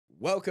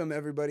Welcome,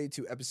 everybody,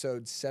 to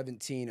episode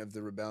 17 of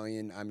The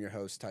Rebellion. I'm your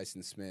host,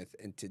 Tyson Smith,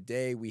 and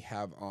today we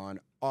have on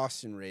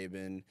Austin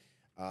Rabin,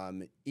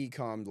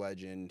 e-com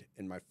legend.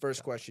 And my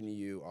first question to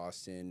you,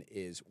 Austin,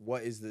 is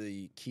what is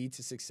the key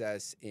to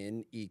success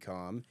in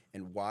e-com,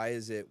 and why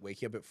is it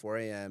waking up at 4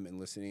 a.m. and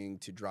listening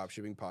to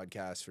dropshipping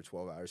podcasts for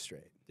 12 hours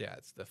straight? Yeah,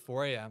 it's the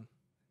 4 a.m.,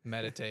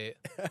 meditate,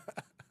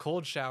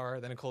 cold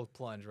shower, then a cold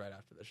plunge right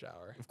after the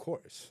shower. Of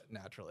course.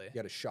 Naturally. You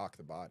got to shock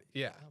the body.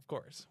 Yeah, of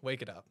course.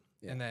 Wake it up.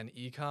 Yeah. And then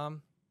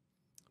e-com,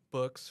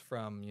 books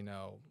from,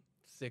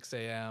 6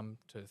 a.m.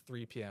 to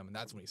 3 p.m., and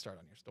that's when you start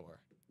on your store.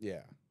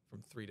 Yeah.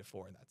 From 3 to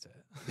 4, and that's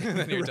it. And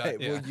then you're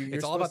done. Yeah. Well,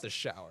 it's all about the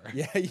shower.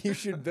 Yeah, you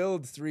should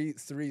build three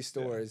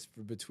stores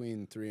for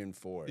between 3 and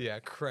 4. Yeah,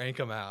 crank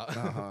them out.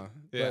 Uh-huh.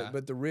 Yeah.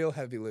 But the real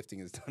heavy lifting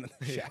is done in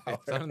the shower. Yeah,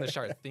 it's done in the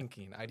shower,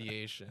 thinking,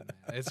 ideation.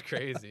 Man. It's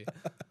crazy.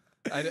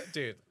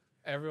 Dude,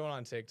 everyone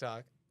on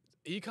TikTok,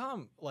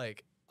 e-com,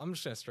 I'm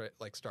just going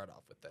to start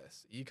off with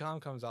this. E-com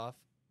comes off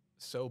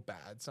so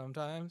bad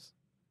sometimes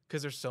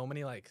because there's so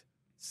many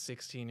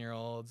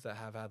 16-year-olds that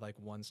have had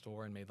one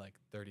store and made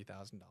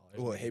 $30,000.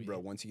 Well, hey, bro,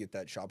 once you get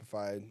that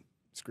Shopify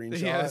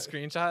screenshot. Yeah,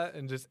 screenshot,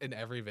 and just in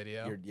every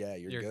video,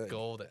 you're good.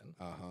 golden.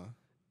 Uh-huh.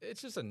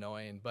 It's just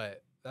annoying,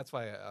 but that's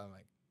why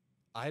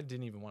I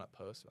didn't even want to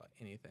post about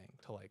anything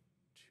till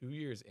 2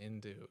 years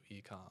into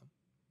e-com.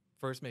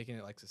 First making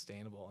it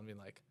sustainable and being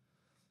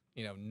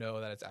know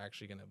that it's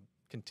actually going to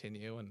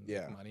continue and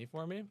make money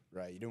for me.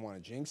 Right. You didn't want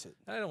to jinx it.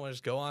 I don't want to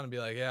just go on and be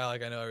I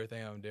know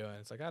everything I'm doing.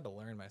 It's I had to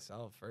learn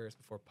myself first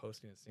before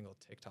posting a single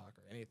TikTok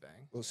or anything.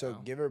 Well, so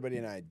give everybody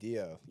an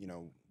idea,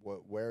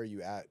 where are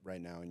you at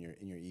right now in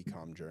your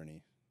e-com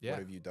journey? Yeah. What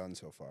have you done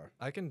so far?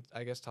 I can,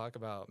 talk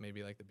about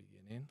maybe the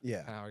beginning.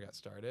 Yeah. How I got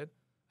started.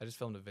 I just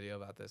filmed a video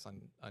about this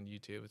on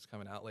YouTube. It's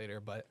coming out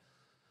later, but,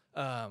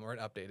 or an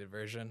updated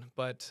version.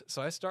 But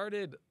so I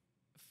started,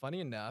 funny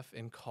enough,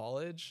 in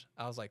college,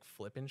 I was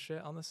flipping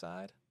shit on the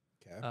side.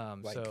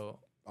 Okay. So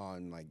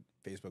on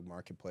Facebook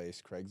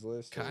Marketplace,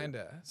 Craigslist?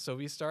 Kinda. So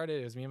we started,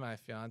 it was me and my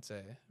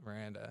fiance,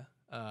 Miranda.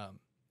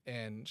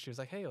 And she was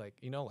like, hey,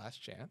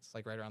 Last Chance,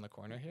 right around the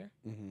corner here,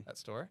 that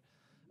store.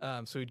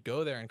 So we'd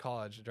go there in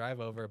college, drive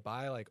over,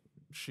 buy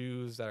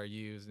shoes that are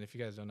used. And if you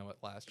guys don't know what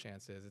Last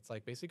Chance is, it's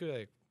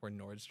basically where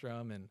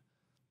Nordstrom and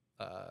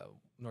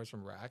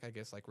Nordstrom Rack, I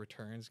guess,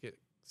 returns get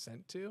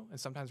sent to. And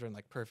sometimes they're in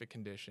perfect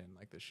condition,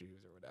 the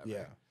shoes or whatever.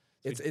 Yeah.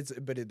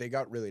 But they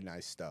got really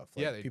nice stuff.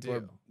 Yeah, they people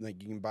do. Are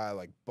you can buy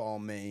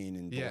Balmain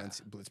and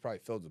it's probably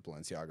filled with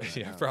Balenciaga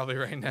right now. Probably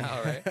right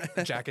now,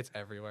 right? Jackets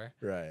everywhere.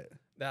 Right.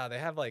 Now they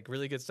have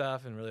really good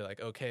stuff and really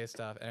okay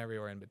stuff and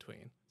everywhere in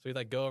between. So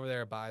we'd go over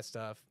there, buy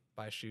stuff,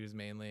 buy shoes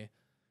mainly,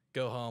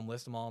 go home,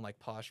 list them all on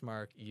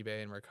Poshmark,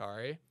 eBay, and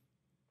Mercari.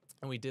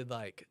 And we did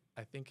I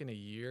think in a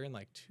year, in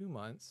 2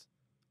 months,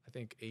 I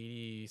think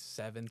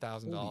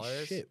 $87,000.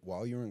 Holy shit,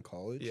 while you were in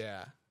college?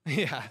 Yeah.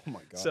 Yeah. Oh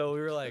my God. So we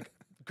were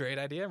great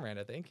idea,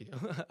 Miranda. Thank you.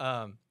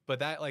 But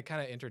that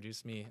kind of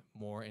introduced me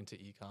more into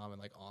e-com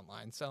and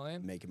online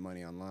selling. Making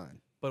money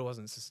online. But it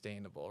wasn't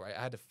sustainable, right?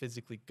 I had to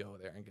physically go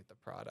there and get the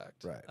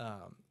product. Right.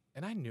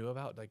 And I knew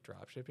about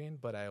drop shipping,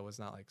 but I was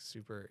not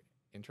super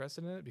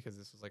interested in it because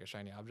this was a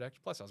shiny object.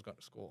 Plus I was going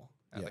to school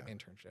and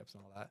internships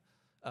and all that.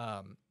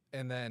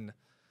 And then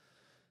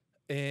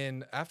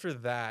after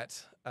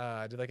that,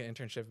 I did an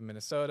internship in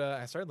Minnesota.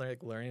 I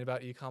started learning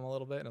about e-com a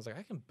little bit, and I was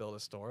I can build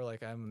a store. I'm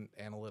an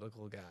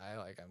analytical guy.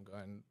 I'm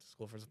going to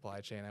school for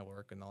supply chain. I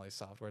work in all these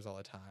softwares all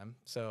the time.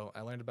 So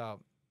I learned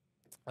about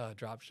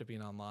drop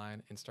shipping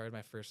online and started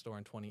my first store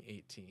in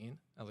 2018.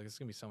 I was this is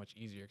gonna be so much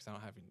easier because I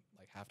don't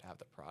have to have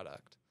the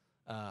product.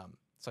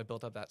 So I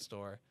built up that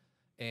store,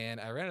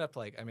 and I ran it up to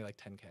I made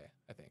 10K,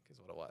 I think is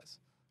what it was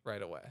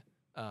right away.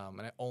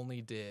 And I only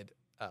did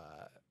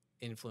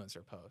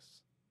influencer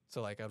posts.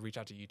 So I'd reach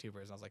out to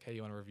YouTubers and I was hey,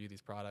 you want to review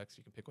these products?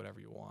 You can pick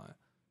whatever you want.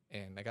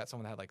 And I got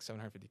someone that had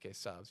 750K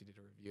subs. He did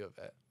a review of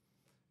it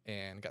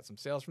and got some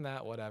sales from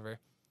that, whatever.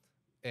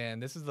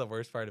 And this is the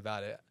worst part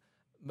about it.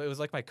 It was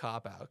my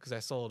cop out because I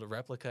sold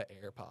replica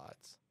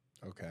AirPods.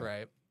 Okay.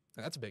 Right.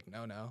 And that's a big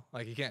no-no.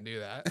 You can't do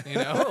that,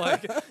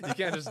 you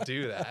can't just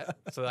do that.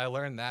 So I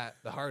learned that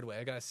the hard way.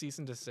 I got a cease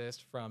and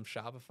desist from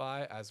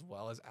Shopify as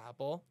well as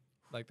Apple.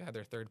 They had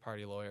their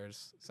third-party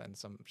lawyers send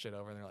some shit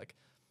over and they're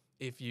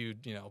if you,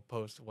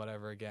 post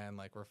whatever again,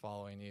 we're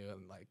following you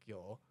and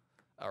you'll,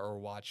 or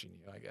watching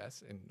you, I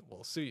guess, and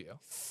we'll sue you.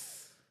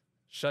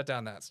 Shut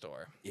down that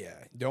store. Yeah.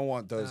 Don't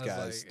want those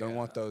guys. Don't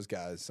want those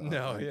guys.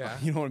 No, yeah.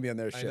 You don't want to be on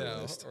their shit I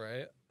know, list.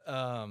 Right?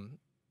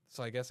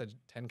 So I guess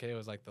 10K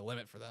was the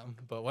limit for them,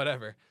 but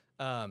whatever.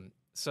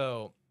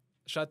 So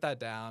shut that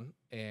down.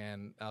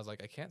 And I was I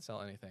can't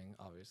sell anything,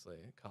 obviously,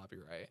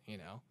 copyright,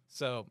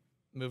 So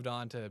moved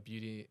on to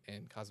beauty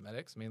and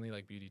cosmetics, mainly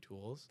beauty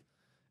tools.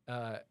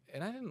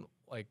 And I didn't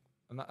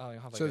I'm not. I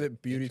don't have so the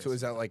beauty tool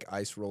is that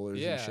ice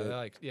rollers and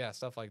shit?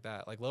 Stuff like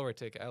that. Lower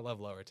ticket. I love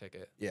lower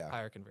ticket. Yeah.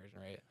 Higher conversion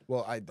rate.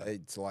 Well,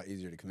 it's a lot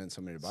easier to convince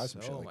somebody to buy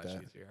some shit like that. So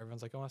much easier.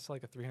 Everyone's I want to sell a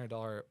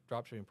 $300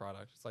 dropshipping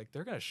product. It's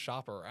they're gonna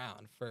shop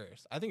around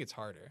first. I think it's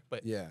harder,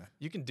 but yeah,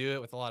 you can do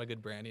it with a lot of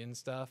good branding and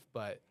stuff.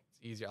 But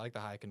easier. I like the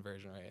high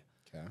conversion rate.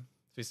 Okay.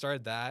 So we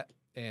started that,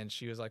 and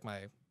she was like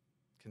my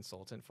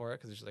consultant for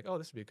it because she's like, oh,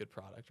 this would be a good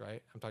product,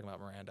 right? I'm talking about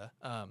Miranda.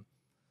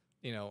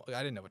 You know,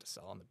 I didn't know what to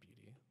sell on the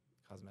beauty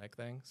cosmetic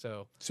thing.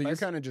 So you're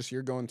kind of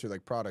you're going through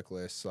like product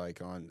lists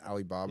like on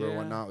Alibaba or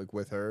whatnot, like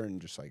with her, and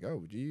just like, oh,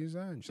 would you use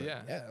that? And she's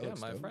like, yeah,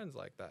 my dope. friends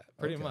like that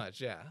pretty much,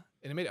 yeah.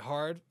 And it made it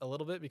hard a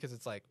little bit because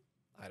it's like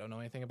I don't know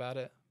anything about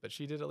it, but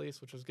she did at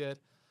least, which was good.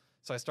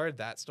 So I started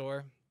that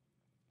store,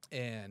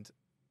 and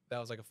that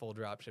was like a full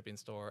drop shipping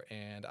store,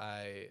 and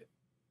I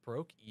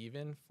broke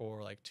even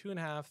for like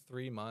 2.5,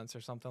 3 months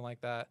or something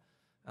like that.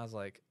 I was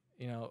like,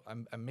 you know,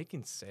 I'm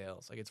making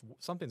sales. Like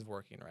something's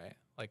working, right?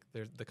 Like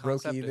there's the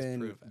concept broke even is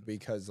proven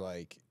because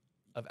like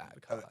of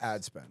ad costs.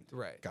 Ad spend.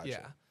 Right. Gotcha.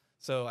 Yeah.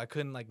 So I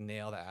couldn't like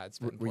nail the ad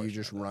spend. Were you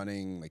just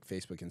running like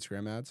Facebook,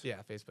 Instagram ads? Yeah,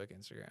 Facebook,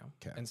 Instagram.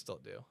 Okay. And still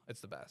do. It's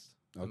the best.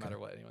 No matter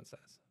what anyone says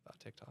about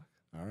TikTok.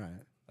 All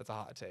right. That's a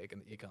hot take in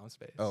the e-com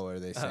space. Oh, are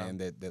they saying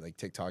that like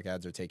TikTok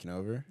ads are taking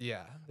over?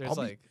 Yeah. There's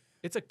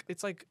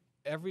it's like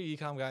every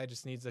e-com guy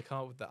just needs to come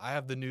up with I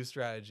have the new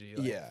strategy.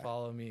 Like,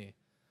 follow me.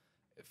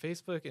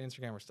 Facebook and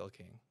Instagram are still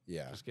king.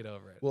 Yeah. Just get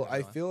over it. Well,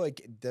 I feel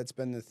like that's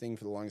been the thing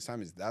for the longest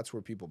time is that's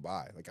where people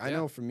buy. Like I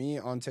know for me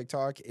on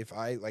TikTok, if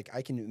I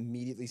can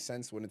immediately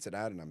sense when it's an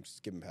ad and I'm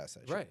skipping past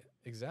that shit. Right.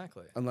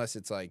 Exactly. Unless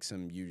it's like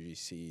some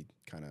UGC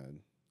kind of.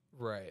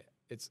 Right.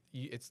 It's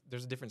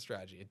there's a different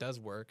strategy. It does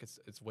work.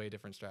 It's way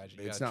different strategy.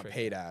 It's not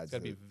paid ads. It's got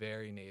to be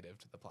very native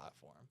to the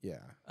platform.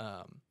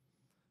 Yeah.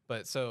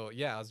 But so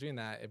yeah, I was doing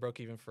that. It broke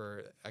even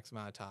for X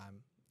amount of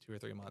time, 2 or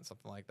 3 months,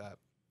 something like that.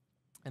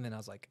 And then I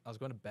was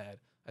going to bed.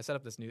 I set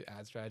up this new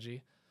ad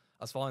strategy.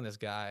 I was following this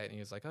guy, and he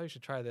was like, "Oh, you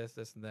should try this,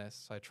 this, and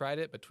this." So I tried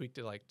it, but tweaked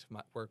it like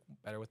to work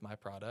better with my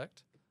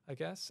product, I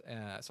guess.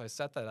 And so I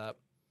set that up.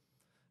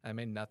 I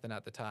made nothing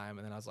at the time,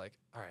 and then I was like,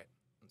 "All right,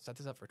 set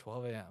this up for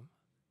 12 a.m.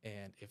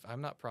 And if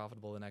I'm not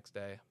profitable the next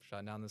day, I'm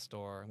shutting down the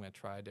store. I'm going to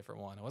try a different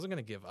one." I wasn't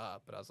going to give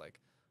up, but I was like,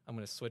 "I'm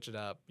going to switch it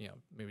up. You know,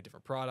 maybe a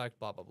different product.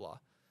 Blah blah blah."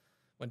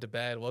 Went to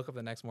bed. Woke up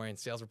the next morning.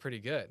 Sales were pretty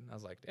good. I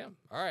was like, "Damn,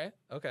 all right,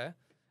 okay."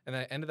 And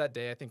then I ended that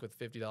day, I think, with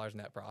 $50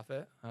 net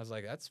profit. I was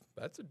like, that's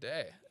a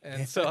day.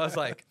 And so I was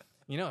like,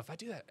 you know, if I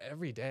do that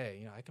every day,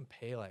 you know, I can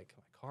pay like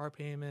my car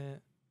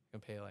payment, I can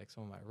pay like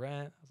some of my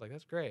rent. I was like,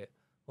 that's great.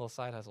 Little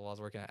side hustle while I was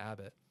working at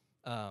Abbott.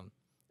 And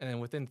then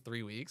within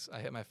 3 weeks, I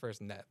hit my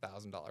first net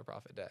 $1,000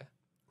 profit day.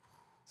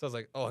 So I was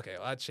like, oh, okay,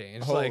 well, that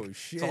changed. Oh, like,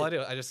 shit. So all I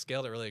did, I just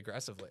scaled it really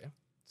aggressively.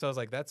 So I was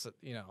like, that's,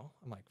 you know,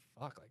 I'm like,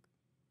 fuck, like,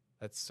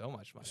 that's so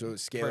much money. So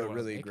scale it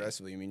really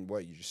aggressively. You mean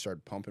what? You just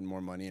started pumping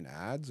more money in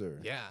ads,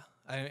 or? Yeah.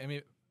 I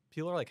mean,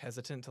 people are like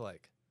hesitant to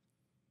like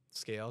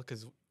scale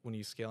because when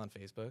you scale on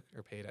Facebook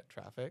or paid at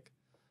traffic,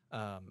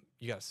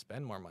 you got to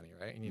spend more money,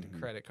 right? You need a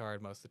credit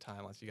card most of the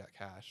time unless you got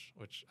cash,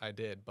 which I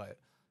did. But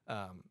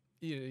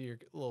you're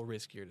a little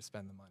riskier to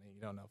spend the money.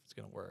 You don't know if it's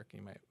going to work.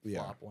 You might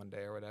flop one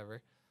day or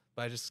whatever.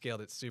 But I just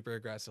scaled it super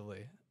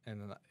aggressively, and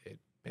then it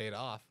paid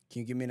off.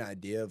 Can you give me an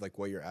idea of like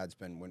what your ad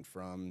spend went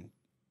from,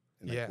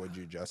 and like what'd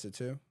you adjust it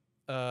to?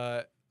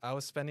 I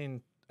was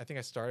spending. I think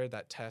I started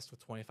that test with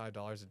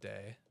 $25 a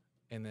day.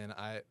 And then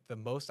the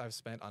most I've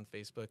spent on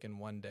Facebook in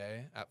one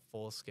day at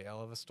full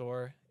scale of a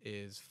store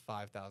is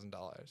 $5,000.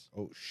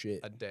 Oh shit!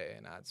 A day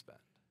in ad spend.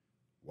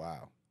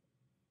 Wow.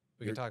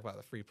 We can talk about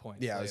the free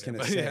points. Yeah,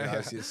 later, I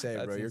was gonna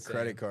say, bro, your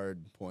credit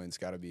card points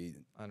got to be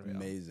unreal.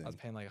 Amazing. I was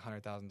paying like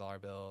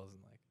 $100,000 bills,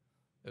 and like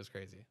it was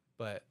crazy.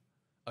 But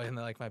and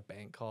then like my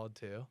bank called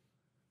too,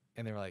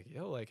 and they were like,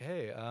 "Yo, like,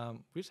 hey,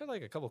 we just had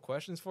like a couple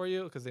questions for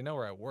you," because they know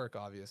where I work,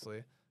 obviously,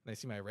 and they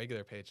see my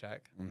regular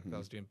paycheck. I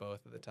was doing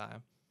both at the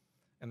time.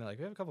 And they're like,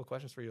 we have a couple of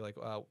questions for you. Like,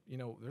 you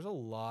know, there's a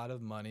lot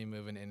of money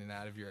moving in and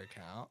out of your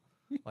account,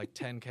 like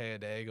 10K a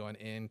day going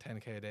in,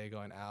 10K a day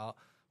going out,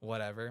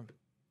 whatever,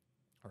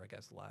 or I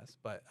guess less.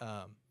 But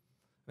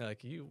they're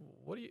like,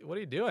 what are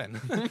you doing?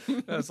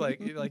 And I was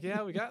like,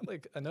 yeah, we got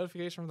like a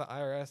notification from the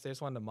IRS. They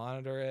just wanted to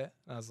monitor it.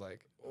 And I was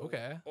like,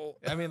 okay.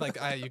 I mean, like,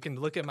 you can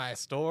look at my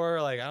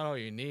store. Like, I don't know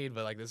what you need,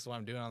 but like, this is what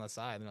I'm doing on the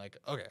side. And they're like,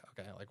 okay,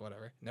 like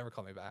whatever. Never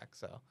call me back.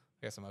 So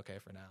I guess I'm okay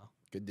for now.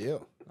 Good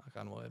deal. Knock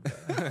on wood.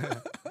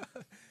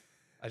 But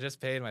I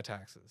just paid my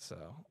taxes,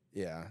 so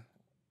yeah,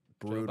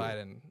 brutal. Joe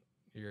Biden,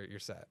 you're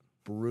set.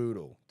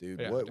 Brutal, dude.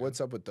 Yeah,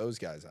 What's up with those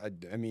guys?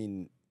 I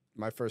mean,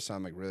 my first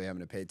time like really having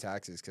to pay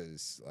taxes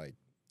because like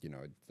you know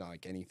it's not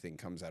like anything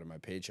comes out of my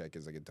paycheck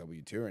as like a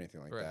W-2 or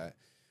anything like that.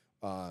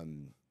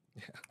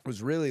 It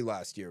was really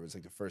last year. It was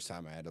like the first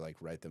time I had to like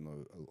write them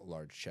a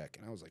large check,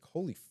 and I was like,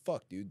 holy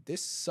fuck, dude,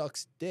 this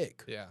sucks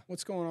dick. Yeah,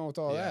 what's going on with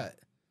all that,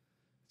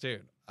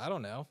 dude? I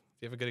don't know.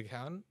 Do you have a good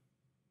accountant?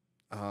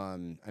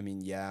 I mean,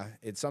 yeah,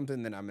 it's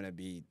something that I'm going to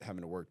be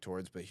having to work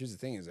towards. But here's the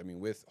thing is, I mean,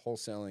 with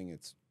wholesaling,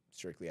 it's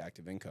strictly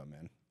active income,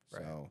 man.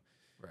 Right. So,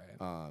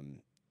 right.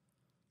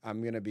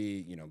 I'm going to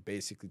be, you know,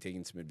 basically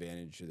taking some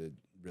advantage of the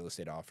real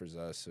estate offers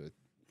us. So,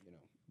 you know,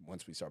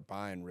 once we start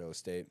buying real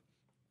estate,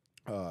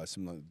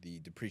 some of the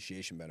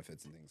depreciation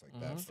benefits and things like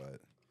that.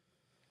 But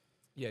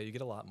yeah, you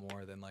get a lot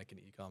more than like an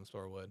e-com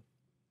store would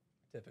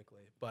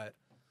typically. But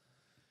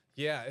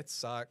Yeah, it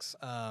sucks.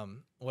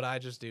 What I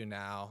just do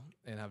now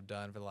and have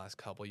done for the last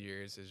couple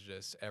years is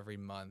just every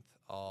month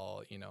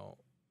I'll,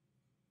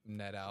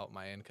 net out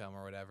my income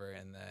or whatever,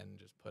 and then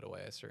just put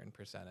away a certain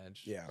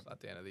percentage. Yeah. So at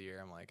the end of the year,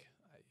 I'm like,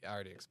 I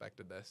already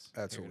expected this.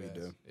 That's Here what it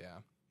we is. do. Yeah.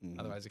 Mhm.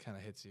 Otherwise, it kind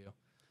of hits you.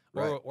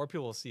 Right. Or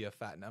people will see a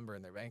fat number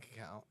in their bank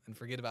account and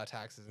forget about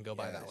taxes and go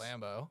buy that Yes,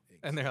 Lambo,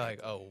 and they're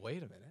like, "Oh,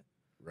 wait a minute,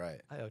 Right.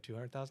 I owe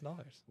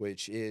 $200,000."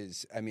 Which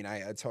is, I mean,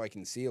 that's how I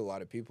can see a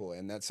lot of people.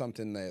 And that's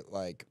something that,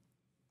 like,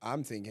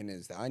 I'm thinking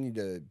is that I need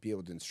to be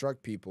able to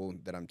instruct people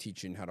that I'm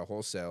teaching how to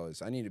wholesale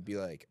is I need to be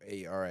like,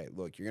 hey, all right,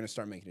 look, you're going to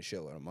start making a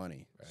shitload of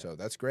money. Right. So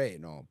that's great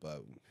and all,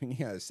 but you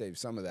got to save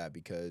some of that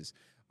because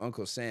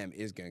Uncle Sam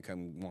is going to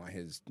come want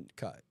his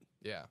cut.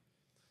 Yeah.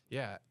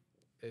 Yeah.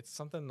 It's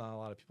something not a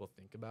lot of people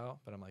think about,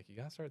 but I'm like, you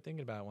got to start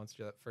thinking about it once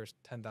that first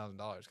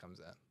 $10,000 comes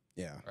in.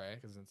 Yeah.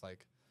 Right? Because it's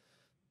like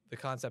the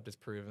concept is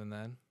proven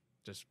then.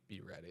 Just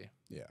be ready.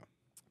 Yeah.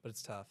 But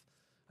it's tough.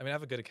 I mean, I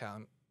have a good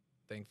account,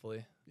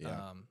 thankfully.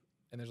 Yeah.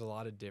 And there's a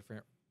lot of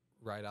different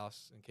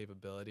write-offs and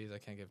capabilities. I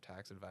can't give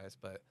tax advice,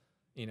 but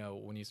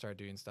when you start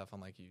doing stuff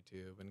on like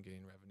YouTube and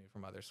getting revenue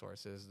from other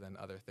sources, then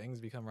other things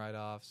become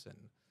write-offs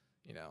and,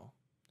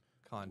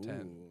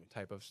 content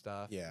type of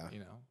stuff. Yeah.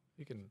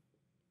 You can.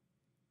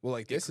 Well,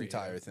 like this creative.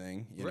 entire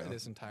thing,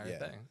 This entire yeah.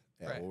 thing.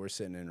 Yeah. Right. Well, we're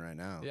sitting in right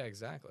now. Yeah,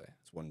 exactly.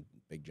 It's one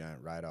big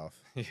giant write-off.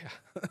 Yeah.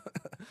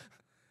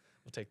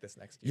 We'll take this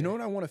next year. You know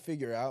what I want to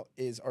figure out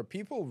is, are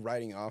people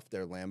writing off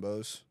their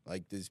Lambos?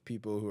 Like, these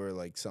people who are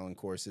like selling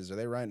courses, are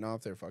they writing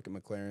off their fucking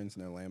McLarens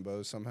and their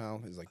Lambos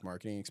somehow as like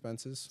marketing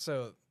expenses?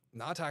 So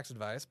not tax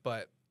advice,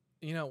 but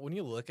when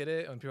you look at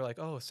it, when people are like,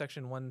 oh,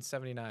 section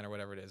 179 or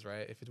whatever it is,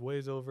 right? If it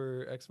weighs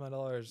over X amount of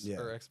dollars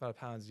or X amount of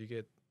pounds, you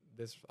get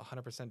this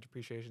 100%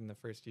 depreciation in the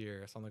first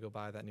year. So I'm gonna go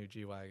buy that new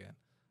G-Wagon.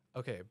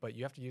 Okay, but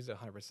you have to use it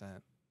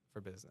 100% for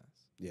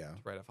business. Yeah. To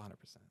write off 100%.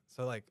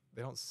 So like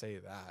they don't say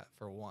that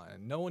for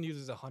one. No one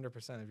uses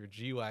 100% of your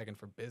G-Wagon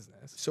for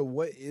business. So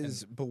what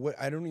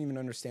I don't even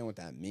understand what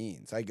that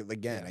means. I get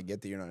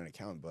that you're not an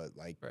accountant, but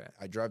like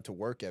I drive to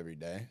work every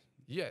day.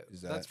 Yeah,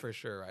 that's for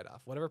sure right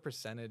off. Whatever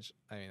percentage,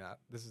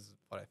 this is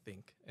what I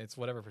think. It's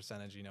whatever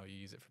percentage, you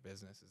use it for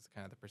business is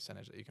kind of the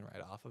percentage that you can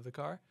write off of the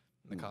car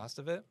and the cost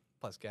of it,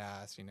 plus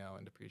gas,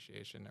 and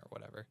depreciation or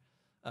whatever.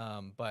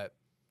 But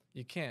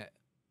you can't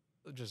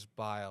just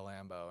buy a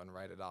Lambo and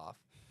write it off.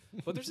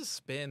 But there's a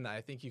spin that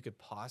I think you could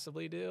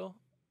possibly do.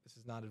 This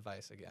is not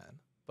advice again,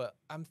 but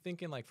I'm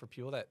thinking like for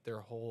people that their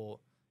whole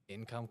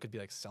income could be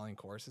like selling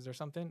courses or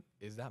something.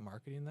 Is that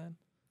marketing then?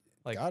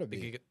 Like, gotta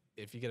be.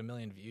 If you get 1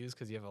 million views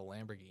because you have a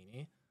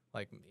Lamborghini,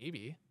 like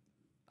maybe,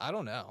 I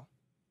don't know.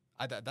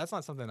 That's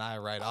not something I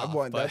write off.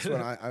 That's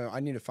when I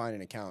need to find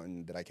an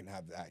accountant that I can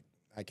have that.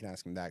 I can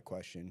ask him that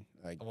question.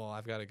 Like, well,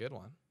 I've got a good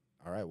one.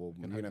 All right, well,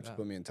 you're going to have to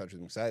put me in touch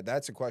with him. Because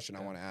that's a question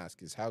I want to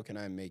ask is how can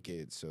I make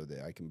it so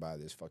that I can buy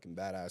this fucking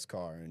badass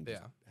car and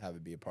just have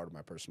it be a part of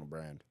my personal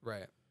brand?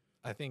 Right.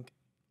 I think,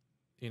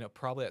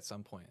 probably at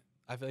some point.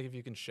 I feel like if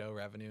you can show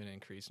revenue and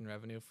increase in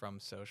revenue from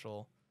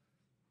social,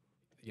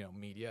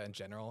 media in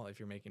general, if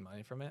you're making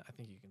money from it, I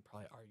think you can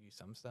probably argue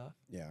some stuff.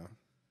 Yeah.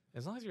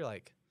 As long as you're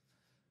like,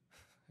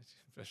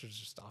 I should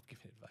just stop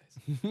giving advice.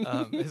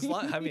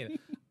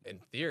 In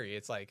theory,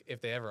 it's like if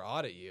they ever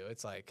audit you,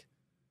 it's like,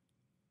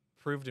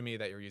 prove to me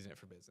that you're using it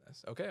for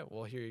business. Okay,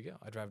 well, here you go.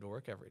 I drive to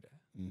work every day.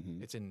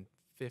 Mm-hmm. It's in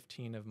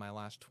 15 of my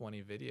last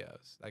 20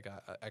 videos. I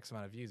got X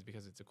amount of views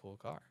because it's a cool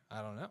car.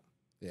 I don't know.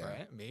 Yeah.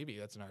 Right? Maybe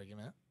that's an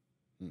argument.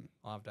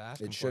 I'll have to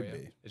ask It should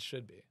be. It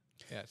should be.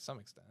 Yeah, to some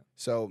extent.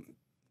 So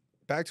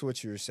back to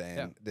what you were saying.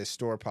 Yeah. This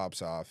store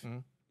pops off.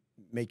 Mhm.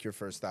 Make your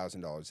first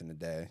 $1,000 in a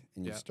day,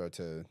 and you start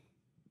to.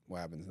 What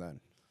happens then?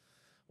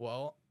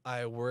 Well,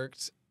 I'm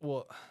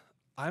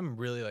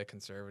really like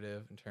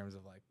conservative in terms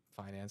of like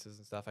finances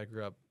and stuff. I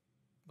grew up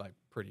like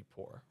pretty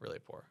poor, really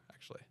poor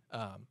actually.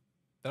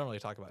 They don't really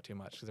talk about too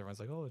much because everyone's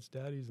like, oh, it's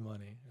daddy's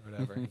money or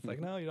whatever. It's like,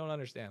 no, you don't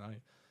understand.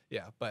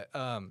 But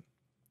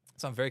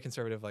so I'm very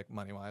conservative, like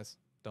money wise.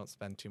 Don't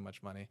spend too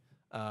much money.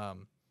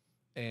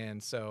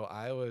 And so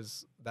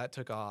that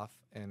took off,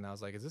 and I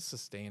was like, is this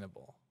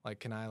sustainable? Like,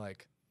 can I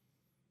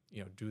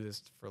do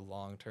this for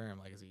long term,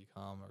 like as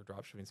e-com or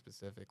dropshipping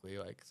specifically,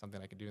 like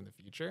something I could do in the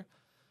future,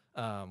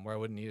 where I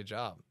wouldn't need a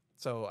job.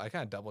 So I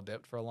kind of double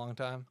dipped for a long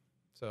time.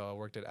 So I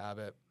worked at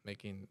Abbott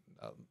making,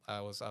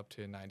 I was up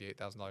to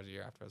 $98,000 a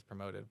year after I was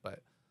promoted, but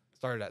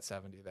started at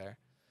 70 there.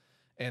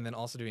 And then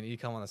also doing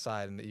e-com on the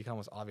side, and the e-com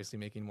was obviously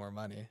making more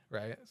money,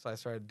 right? So I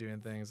started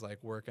doing things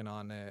like working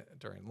on it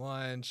during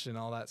lunch and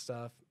all that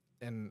stuff.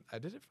 And I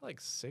did it for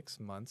like 6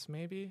 months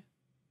maybe,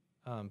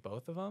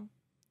 both of them,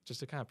 just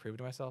to kind of prove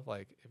to myself,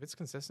 like, if it's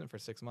consistent for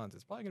 6 months,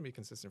 it's probably going to be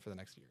consistent for the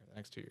next year, the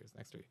next 2 years, the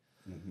next 3.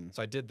 Mm-hmm.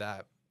 So I did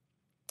that.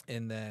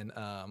 And then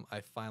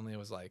I finally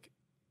was like,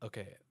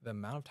 okay, the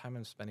amount of time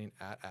I'm spending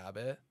at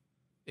Abbott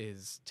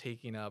is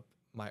taking up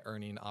my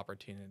earning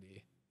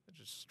opportunity,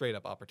 just straight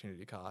up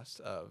opportunity cost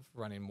of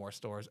running more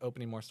stores,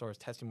 opening more stores,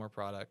 testing more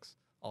products,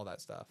 all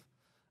that stuff.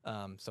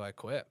 So I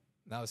quit.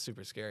 That was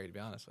super scary, to be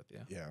honest with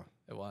you. Yeah.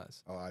 It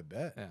was. Oh, I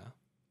bet.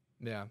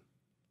 Yeah.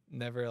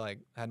 never like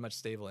had much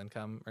stable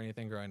income or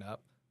anything growing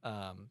up.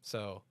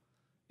 So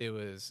it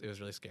was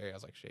really scary. I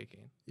was like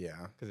shaking.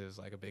 Yeah. Because it was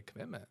like a big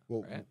commitment.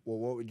 Well, right? well,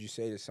 what would you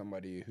say to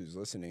somebody who's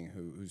listening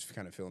who's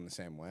kind of feeling the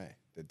same way?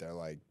 That they're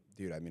like,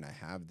 dude, I mean, I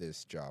have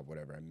this job,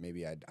 whatever. And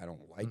maybe I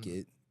don't like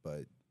it,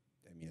 but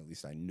I mean, at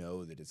least I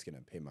know that it's going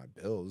to pay my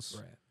bills.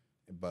 Right.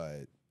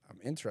 But I'm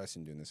interested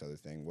in doing this other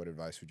thing. What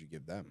advice would you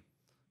give them?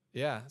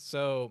 Yeah.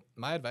 So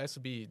my advice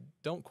would be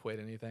don't quit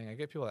anything. I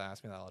get people that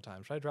ask me that all the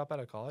time. Should I drop out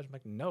of college? I'm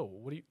like, no.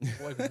 What do you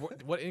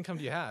like? What income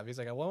do you have? He's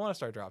like, well, I want to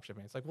start drop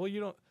shipping. It's like, well,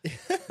 you don't.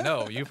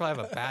 No, you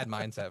probably have a bad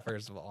mindset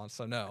first of all.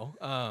 So no.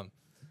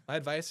 My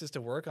advice is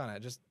to work on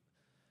it. Just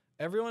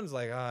everyone's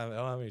like, oh, I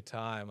don't have any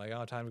time. Like I don't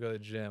have time to go to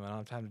the gym. I don't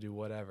have time to do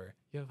whatever.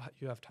 You have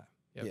time.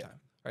 You have time.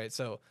 Right.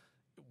 So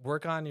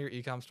work on your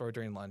e-com store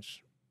during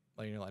lunch,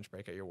 like your lunch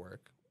break at your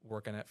work.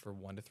 Work on it for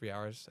 1 to 3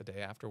 hours a day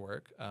after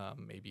work.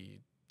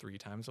 Maybe 3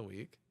 times a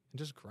week, and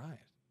just grind.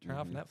 Turn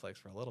off Netflix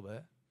for a little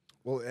bit.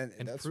 Well, and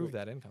that's prove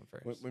that income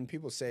first. When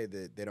people say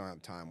that they don't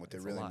have time, what they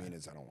really mean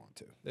is I don't want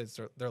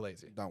to. They're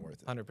lazy. Not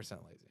worth it. 100%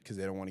 lazy. Because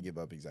they don't want to give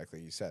up exactly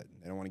what you said.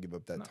 They don't want to give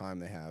up that time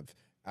they have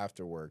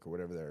after work or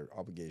whatever their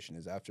obligation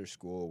is after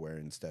school, where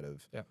instead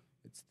of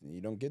you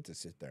don't get to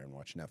sit there and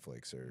watch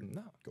Netflix or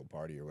go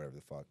party or whatever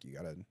the fuck. You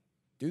gotta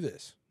do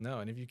this. No,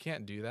 and if you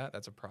can't do that,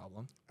 that's a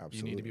problem.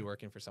 Absolutely. You need to be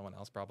working for someone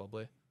else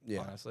probably. Yeah.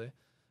 Honestly.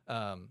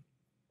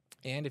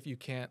 And if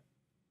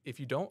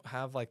you don't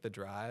have like the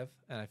drive,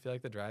 and I feel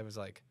like the drive is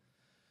like,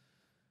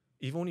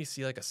 even when you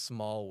see like a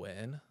small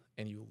win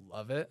and you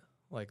love it,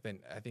 like then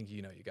I think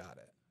you got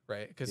it,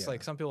 right? Because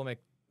like some people make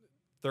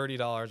 $30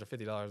 or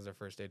 $50 their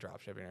first day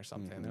drop shipping or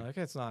something. And they're like,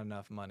 it's not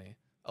enough money.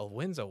 A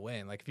win's a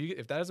win. Like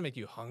if that doesn't make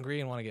you hungry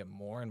and want to get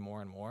more and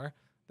more and more,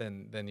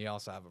 then you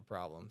also have a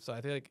problem. So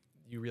I feel like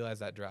you realize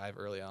that drive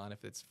early on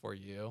if it's for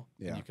you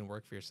and you can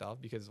work for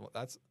yourself, because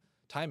that's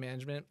time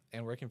management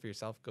and working for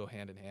yourself go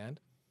hand in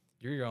hand.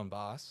 You're your own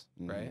boss,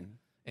 right?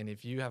 And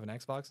if you have an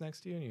Xbox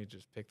next to you and you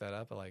just pick that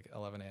up at like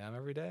 11 a.m.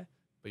 every day,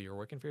 but you're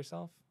working for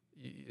yourself,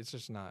 it's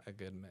just not a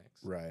good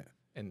mix. Right.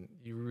 And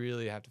you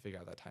really have to figure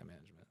out that time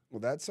management.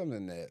 Well, that's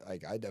something that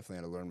like I definitely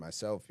had to learn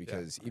myself,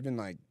 because even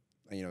like,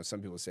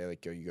 some people say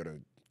like, yo, you go to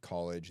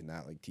college and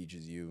that like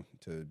teaches you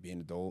to be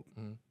an adult.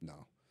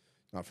 No,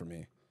 not for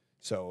me.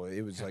 So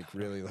it was like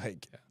really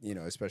like,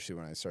 especially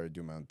when I started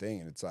doing my own thing,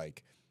 and it's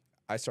like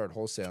I started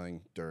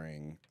wholesaling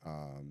during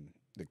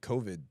the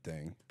COVID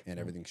thing, and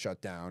everything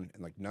shut down,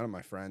 and like none of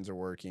my friends are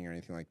working or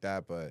anything like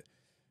that, but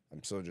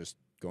I'm still just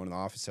going to the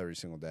office every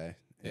single day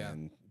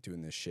and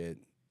doing this shit,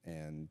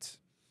 and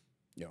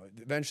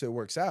eventually it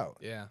works out.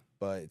 Yeah.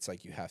 But it's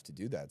like you have to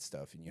do that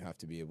stuff, and you have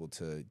to be able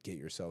to get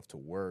yourself to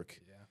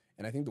work. Yeah.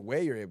 And I think the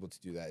way you're able to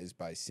do that is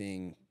by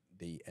seeing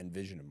the end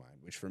vision of mine,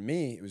 which for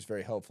me, it was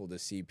very helpful to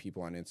see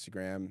people on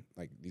Instagram,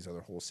 like these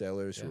other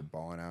wholesalers who are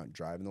balling out and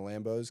driving the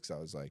Lambos, because I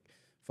was like,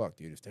 fuck,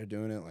 dude, if they're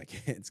doing it, like,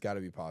 it's got to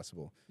be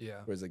possible. Yeah.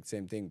 Whereas, like,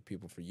 same thing,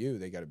 people for you,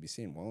 they got to be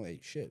seeing, well, hey,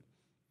 shit.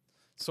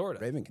 Sort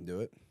of. Raven can do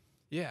it.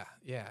 Yeah,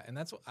 yeah. And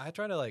that's what I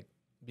try to, like,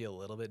 be a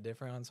little bit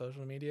different on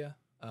social media.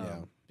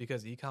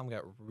 Because e-com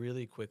got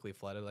really quickly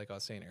flooded, like I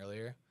was saying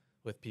earlier,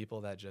 with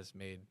people that just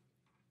made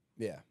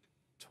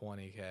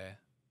 $20K,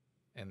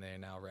 and they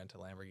now rent a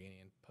Lamborghini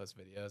and post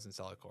videos and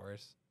sell a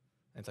course.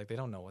 And it's like they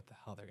don't know what the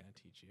hell they're going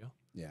to teach you.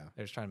 Yeah.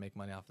 They're just trying to make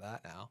money off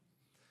that now.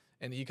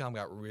 And e-com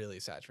got really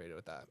saturated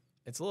with that.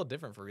 It's a little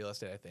different for real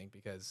estate, I think,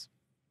 because,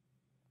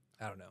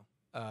 I don't know.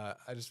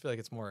 I just feel like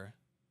it's more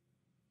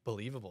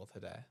believable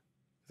today.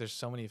 There's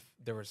so many,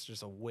 there was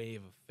just a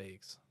wave of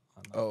fakes.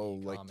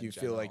 On like do you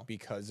feel like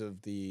because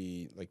of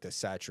the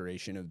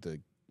saturation of the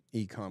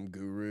e-com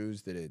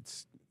gurus that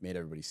it's made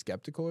everybody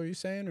skeptical, are you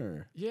saying,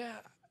 or? Yeah,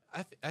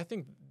 I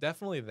think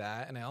definitely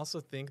that. And I also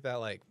think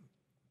that, like,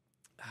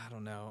 I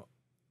don't know,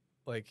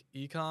 like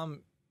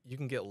e-com, you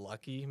can get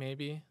lucky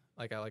maybe,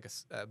 like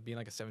being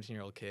like a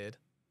 17-year-old kid,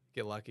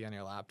 get lucky on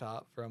your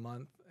laptop for a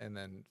month, and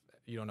then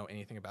you don't know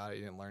anything about it,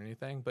 you didn't learn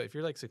anything. But if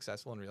you're like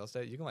successful in real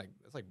estate, you can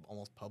it's like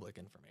almost public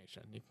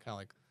information. You can kind of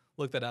like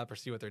look that up or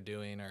see what they're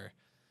doing or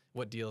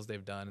what deals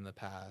they've done in the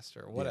past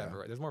or whatever.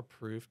 Yeah. There's more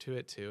proof to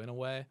it too, in a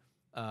way.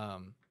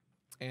 And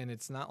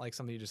it's not like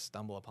something you just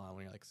stumble upon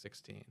when you're like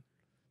 16.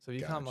 So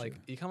e-com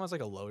has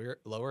like a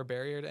lower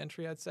barrier to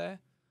entry, I'd say,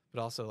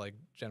 but also like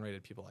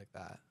generated people like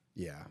that.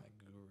 Yeah. Like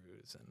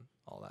gurus and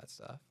all that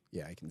stuff.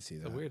 Yeah, I can see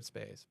that. It's a weird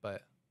space,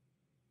 but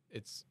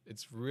it's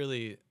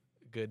really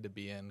good to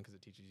be in because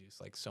it teaches you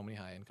like so many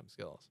high income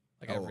skills,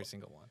 like every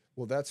single one.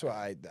 Well, that's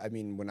why I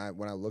mean, when I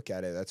look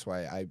at it, that's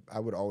why I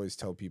would always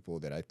tell people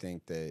that I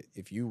think that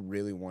if you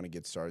really want to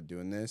get started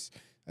doing this,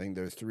 I think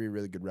there are 3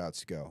 really good routes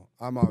to go.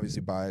 I'm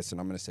obviously biased,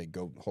 and I'm going to say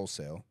go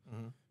wholesale,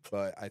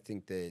 but I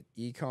think that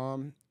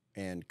e-com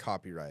and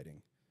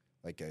copywriting,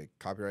 like a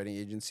copywriting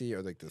agency,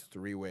 are like the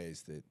 3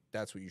 ways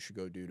that's what you should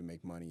go do to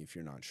make money if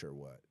you're not sure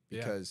what.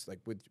 Because like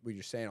with what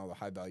you're saying, all the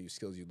high value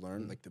skills you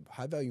learn, like the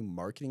high value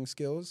marketing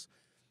skills.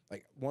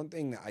 Like one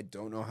thing that I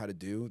don't know how to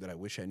do that I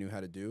wish I knew how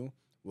to do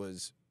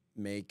was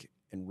make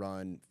and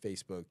run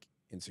Facebook,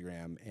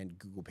 Instagram, and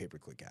Google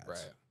pay-per-click ads.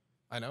 Right.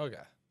 I know a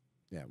guy.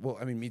 Yeah. Well,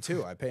 I mean, me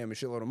too. I pay them a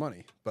shitload of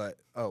money, but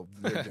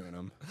they're doing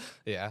them.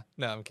 Yeah.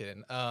 No, I'm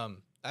kidding. I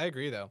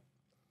agree though.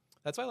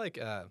 That's why I like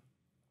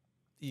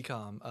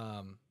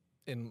ecom.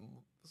 In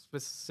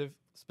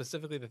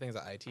specifically the things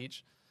that I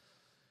teach.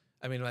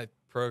 I mean, my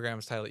program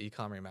is titled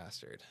Ecom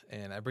Remastered,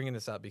 and I'm bringing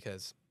this up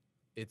because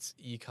it's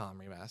ecom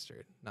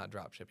remastered, not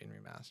dropshipping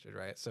remastered,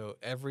 right? So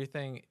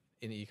everything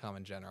in ecom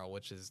in general,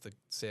 which is the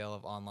sale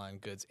of online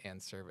goods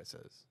and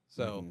services.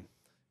 So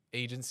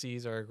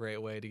agencies are a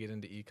great way to get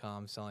into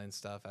ecom, selling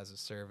stuff as a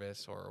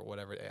service or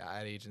whatever,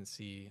 ad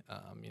agency,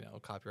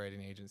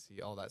 copywriting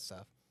agency, all that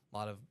stuff. A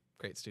lot of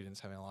great students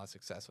having a lot of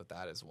success with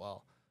that as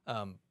well.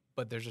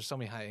 But there's just so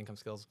many high income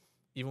skills,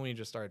 even when you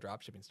just start a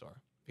dropshipping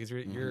store, because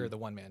you're the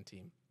one-man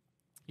team.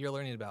 You're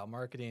learning about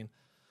marketing,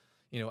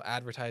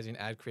 advertising,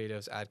 ad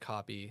creatives, ad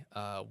copy,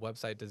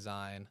 website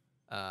design,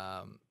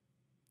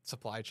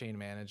 supply chain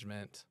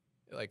management,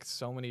 like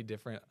so many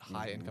different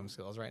high income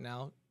skills right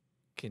now.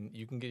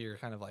 You can get your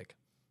kind of like,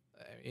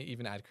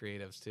 even ad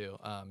creatives too.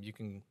 You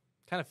can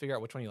kind of figure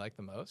out which one you like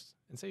the most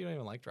and say you don't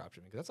even like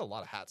dropshipping, because that's a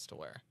lot of hats to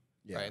wear,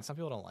 right? And some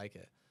people don't like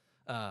it.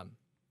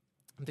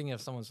 I'm thinking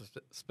of someone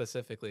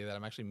specifically that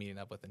I'm actually meeting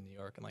up with in New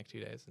York in like 2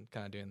 days and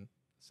kind of doing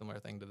a similar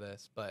thing to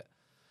this, but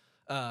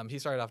he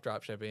started off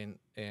dropshipping,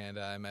 and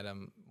I met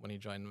him when he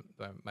joined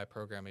my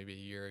program maybe a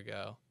year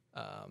ago.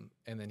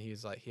 And then he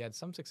had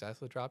some success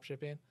with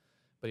dropshipping,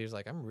 but he was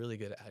like, I'm really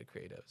good at ad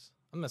creatives.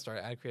 I'm going to start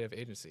an ad creative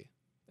agency.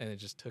 And it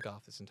just took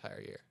off this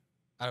entire year.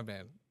 I'm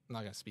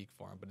not going to speak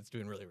for him, but it's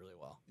doing really, really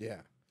well.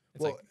 Yeah.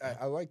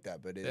 I like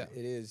that, but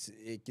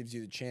it gives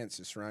you the chance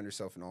to surround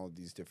yourself in all of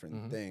these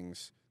different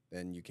things.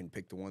 Then you can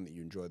pick the one that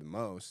you enjoy the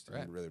most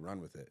and really run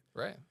with it.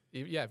 Right.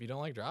 Yeah. If you don't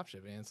like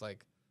dropshipping, it's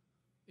like,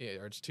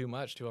 or it's too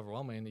much, too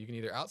overwhelming. You can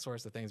either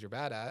outsource the things you're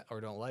bad at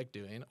or don't like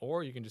doing,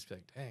 or you can just be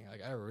like, dang,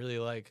 like I really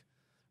like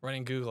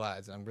running Google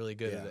ads and I'm really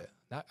good at it.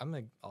 Now, I'm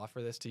going to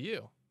offer this to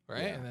you,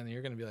 right? Yeah. And then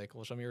you're going to be like,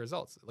 well, show me your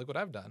results. Look what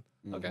I've done.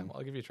 Okay, well,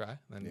 I'll give you a try.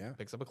 And then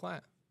picks up a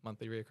client.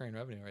 Monthly recurring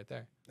revenue right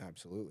there.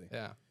 Absolutely.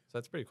 Yeah. So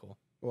that's pretty cool.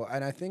 Well,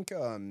 and I think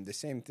the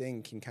same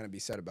thing can kind of be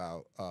said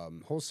about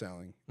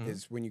wholesaling.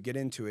 Is when you get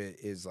into it,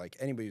 is like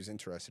anybody who's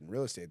interested in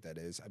real estate, that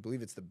is, I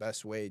believe it's the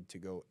best way to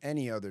go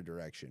any other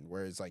direction.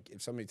 Whereas like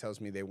if somebody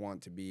tells me they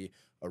want to be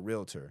a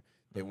realtor,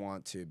 they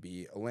want to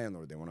be a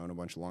landlord, they want to own a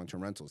bunch of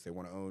long-term rentals, they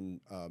want to own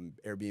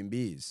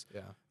Airbnbs,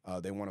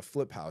 they want to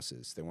flip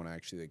houses, they want to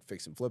actually like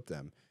fix and flip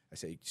them. I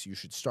say, so you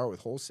should start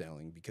with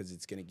wholesaling, because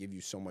it's going to give you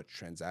so much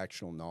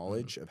transactional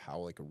knowledge of how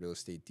like a real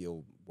estate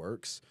deal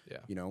works. Yeah.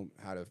 You know,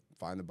 how to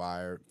find the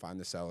buyer, find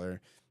the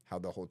seller, how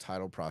the whole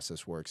title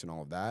process works and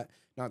all of that.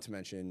 Not to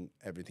mention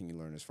everything you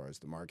learn as far as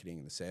the marketing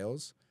and the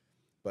sales.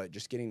 But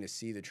just getting to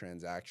see the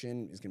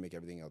transaction is going to make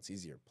everything else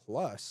easier.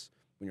 Plus,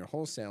 when you're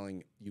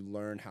wholesaling, you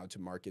learn how to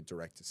market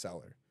direct to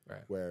seller.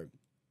 Right. Where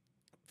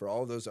for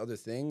all those other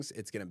things,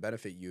 it's going to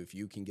benefit you if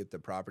you can get the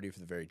property for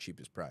the very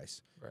cheapest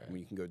price. Right. When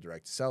you can go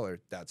direct to seller,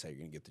 that's how you're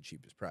going to get the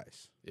cheapest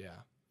price. Yeah.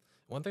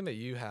 One thing that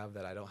you have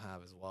that I don't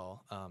have as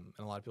well, and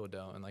a lot of people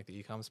don't, in like the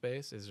e-com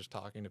space, is just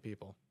talking to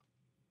people.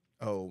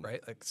 Oh.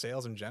 Right? Like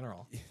sales in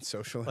general.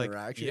 Social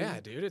interaction. Yeah,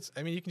 dude.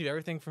 You can do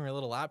everything from your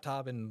little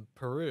laptop in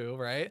Peru,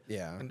 right?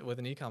 Yeah. And with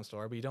an e-com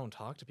store, but you don't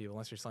talk to people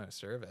unless you're selling a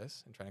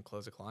service and trying to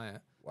close a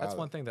client. Wow. That's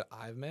one thing that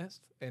I've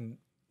missed. And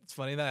it's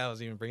funny that I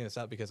was even bringing this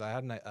up, because I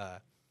had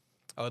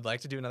I would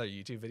like to do another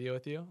YouTube video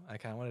with you. I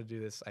kind of want to do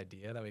this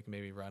idea that we can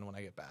maybe run when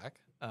I get back.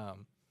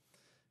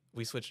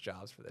 We switched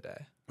jobs for the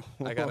day.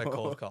 I got a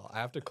cold call. I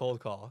have to cold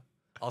call.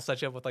 I'll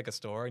set you up with like a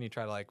store, and you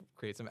try to like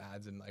create some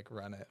ads and like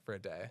run it for a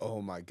day.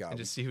 Oh my God. And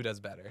just see who does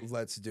better.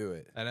 Let's do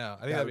it. I know.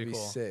 I think that'd be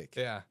cool. Sick.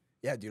 Yeah.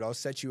 Yeah, dude, I'll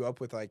set you up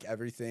with like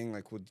everything.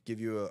 Like we'll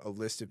give you a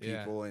list of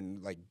people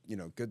and like, you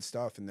know, good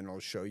stuff. And then I'll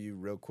show you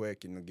real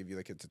quick, and I'll give you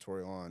like a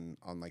tutorial on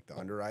like the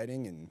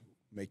underwriting and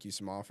make you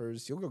some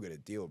offers. You'll go get a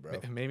deal, bro.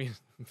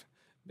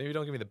 Maybe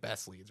don't give me the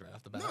best leads right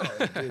off the bat.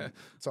 No, dude,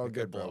 it's all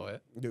good, bro.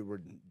 Dude,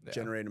 we're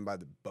generating by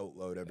the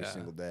boatload every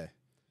single day.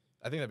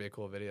 I think that'd be a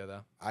cool video,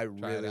 though. I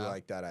really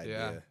like that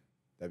idea. Yeah.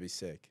 That'd be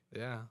sick.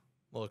 Yeah.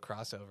 A little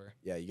crossover.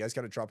 Yeah, you guys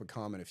got to drop a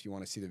comment if you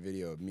want to see the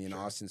video of me and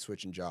Austin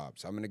switching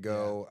jobs. I'm going to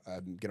go,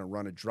 I'm going to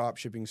run a drop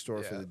shipping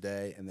store for the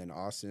day, and then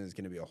Austin is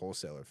going to be a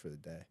wholesaler for the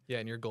day. Yeah,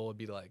 and your goal would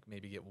be to like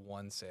maybe get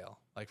one sale,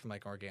 like from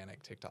like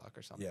organic TikTok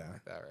or something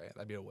like that, right?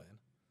 That'd be a win.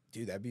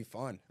 Dude, that'd be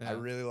fun. Yeah. I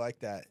really like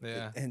that.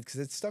 Yeah. And because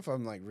it's stuff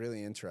I'm like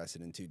really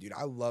interested in too. Dude,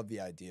 I love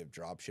the idea of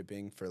drop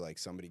shipping for like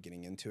somebody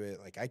getting into it.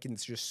 Like I can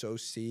just so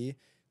see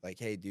like,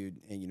 hey, dude,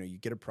 and you know, you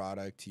get a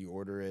product, you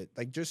order it.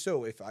 Like just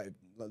so if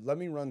let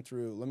me run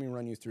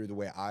you through the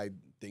way I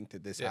think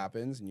that this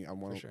happens. And I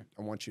want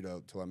you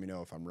to let me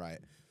know if I'm right.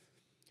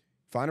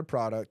 Find a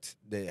product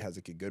that has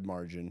like a good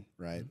margin,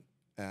 right?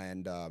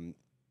 And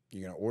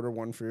you're going to order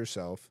one for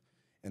yourself.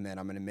 And then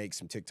I'm going to make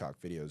some TikTok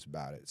videos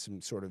about it,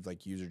 some sort of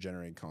like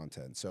user-generated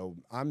content. So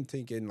I'm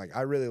thinking like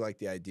I really like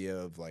the idea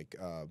of like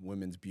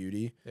women's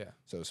beauty. Yeah.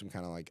 So some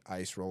kind of like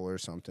ice roller or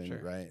something,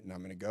 right? And I'm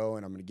going to go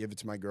and I'm going to give it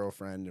to my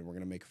girlfriend, and we're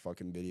going to make a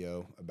fucking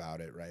video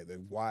about it, right? Like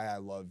why I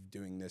love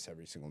doing this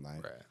every single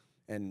night. Right.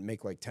 And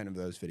make like 10 of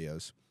those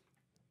videos.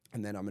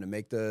 and then I'm gonna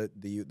make the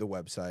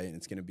website, and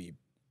it's gonna be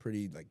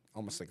pretty like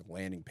almost like a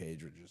landing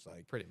page, which is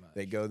like Pretty much.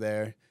 they go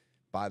there,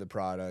 buy the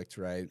product,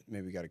 right?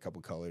 Maybe we got a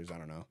couple colors, I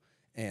don't know,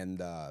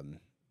 and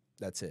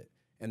that's it.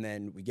 And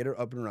then we get it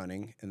up and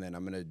running, and then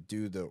I'm gonna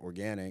do the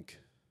organic.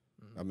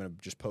 I'm gonna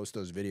just post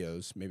those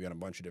videos, maybe on a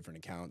bunch of different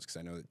accounts, because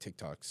I know that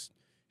TikTok's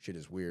shit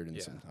is weird,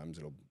 and sometimes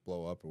it'll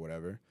blow up or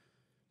whatever.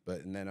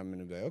 And then I'm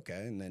gonna be like,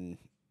 okay, and then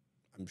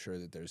I'm sure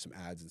that there's some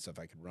ads and stuff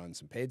I could run,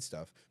 some paid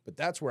stuff. But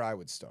that's where I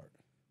would start.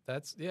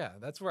 That's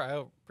where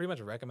I pretty much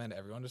recommend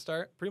everyone to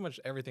start. Pretty much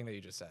everything that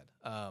you just said.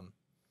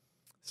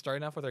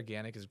 Starting off with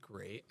organic is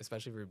great,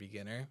 especially for a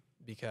beginner,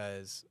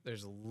 because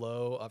there's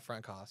low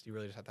upfront cost. You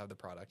really just have to have the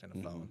product and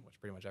a phone, which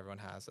pretty much everyone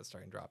has that's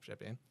starting drop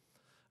shipping.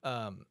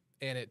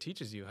 And it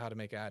teaches you how to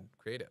make ad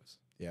creatives.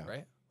 Yeah.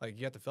 Right? Like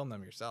you have to film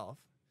them yourself.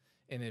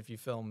 And if you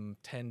film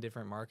 10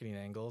 different marketing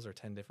angles or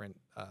 10 different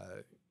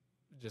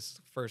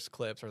just first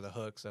clips or the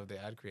hooks of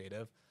the ad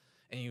creative,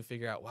 and you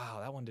figure out, wow,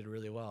 that one did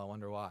really well. I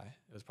wonder why.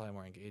 It was probably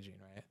more engaging,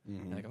 right?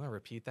 And like, I'm going to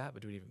repeat that,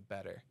 but do it even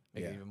better,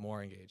 make it even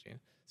more engaging.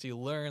 So you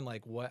learn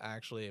like what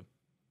actually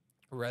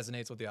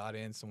resonates with the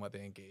audience and what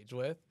they engage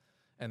with.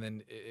 And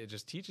then it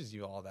just teaches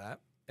you all that.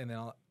 And then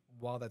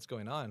while that's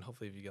going on,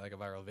 hopefully if you get like a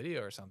viral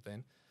video or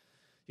something,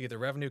 you get the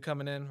revenue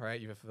coming in, right?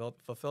 You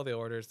fulfill the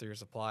orders through your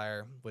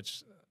supplier,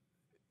 which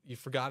you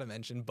forgot to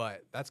mention,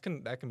 but that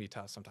can be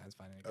tough sometimes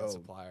finding a good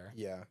supplier.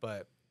 Yeah.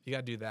 But you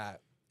got to do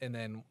that. And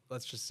then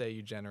let's just say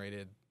you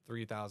generated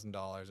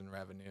 $3,000 in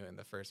revenue in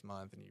the first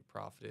month and you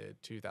profited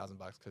 $2,000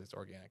 because it's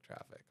organic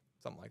traffic,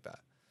 something like that.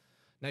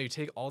 Now you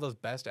take all those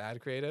best ad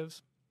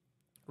creatives,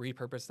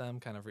 repurpose them,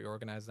 kind of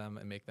reorganize them,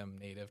 and make them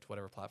native to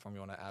whatever platform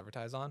you want to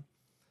advertise on,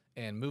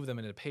 and move them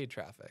into paid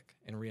traffic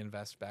and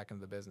reinvest back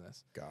into the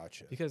business.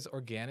 Gotcha. Because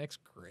organic's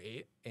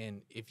great,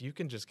 and if you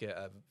can just get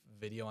a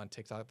video on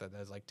TikTok that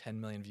has like 10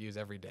 million views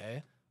every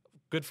day,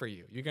 good for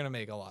you. You're going to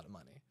make a lot of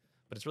money.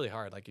 But it's really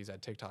hard. Like you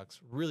said, TikTok's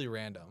really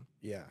random.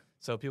 Yeah.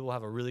 So people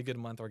have a really good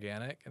month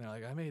organic, and they're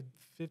like, I made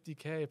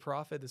 50K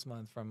profit this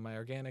month from my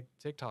organic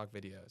TikTok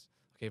videos.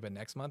 Okay, but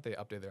next month they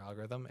update their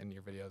algorithm, and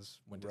your videos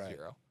went to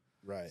zero.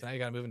 Right. So now you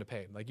got to move into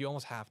paid. Like you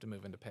almost have to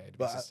move into paid to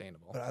be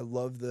sustainable. But I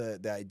love the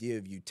idea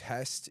of you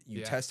test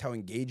how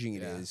engaging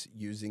it is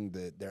using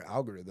their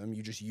algorithm.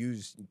 You just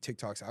use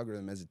TikTok's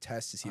algorithm as a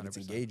test to see if it's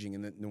engaging,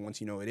 and then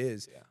once you know it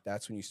is,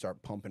 that's when you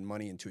start pumping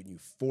money into it and you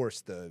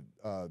force the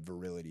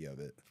virility of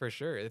it. For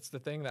sure. It's the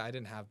thing that I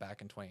didn't have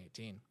back in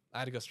 2018. I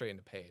had to go straight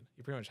into paid.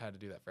 You pretty much had to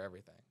do that for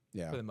everything.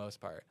 Yeah. For the most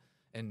part.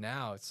 And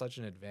now it's such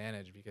an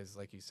advantage because,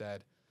 like you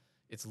said,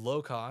 it's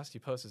low cost. You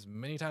post as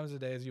many times a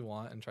day as you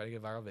want and try to get a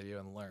viral video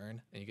and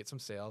learn, and you get some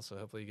sales. So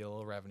hopefully you get a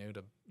little revenue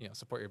to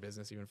support your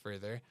business even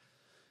further.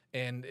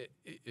 And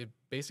it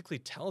basically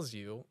tells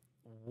you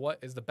what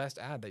is the best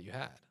ad that you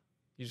had.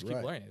 You just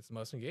keep learning. It's the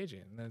most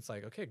engaging. And then it's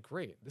like, okay,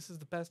 great. This is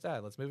the best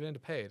ad. Let's move it into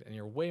paid. And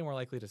you're way more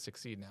likely to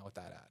succeed now with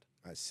that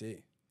ad. I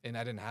see. And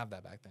I didn't have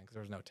that back then because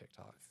there was no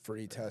TikTok.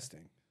 Free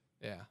testing.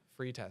 Yeah,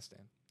 free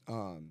testing.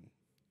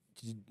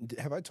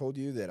 Have I told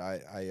you that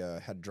I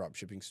had a drop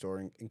shipping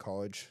store in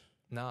college?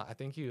 No, I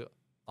think you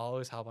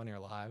always hop on your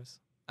lives.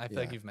 I feel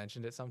like you've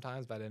mentioned it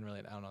sometimes, but I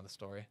don't know the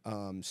story.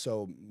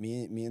 So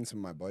me and some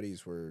of my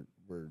buddies were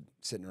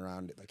sitting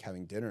around like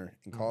having dinner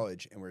in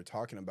college, and we were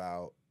talking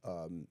about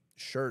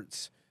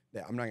shirts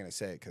that I'm not gonna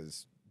say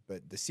it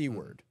but the C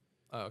word.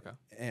 Oh, okay.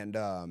 And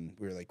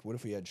we were like, what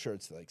if we had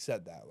shirts that like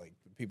said that, like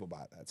people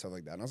buy that, stuff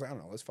like that. And I was like, I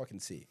don't know, let's fucking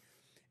see.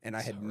 And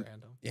I had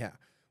random. Yeah.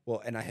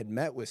 Well, and I had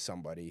met with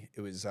somebody.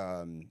 It was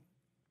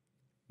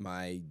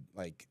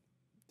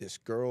this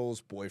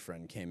girl's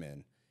boyfriend came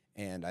in,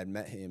 and I'd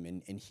met him,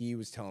 and he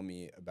was telling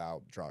me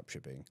about drop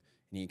shipping,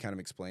 and he kind of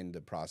explained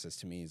the process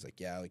to me. He's like,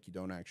 yeah, like you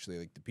don't actually,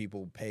 like the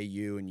people pay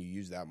you, and you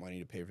use that money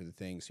to pay for the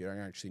thing, so you don't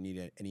actually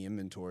need any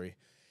inventory.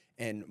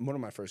 And one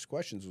of my first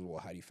questions was, well,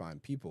 how do you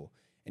find people?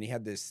 And he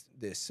had this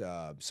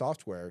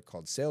software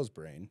called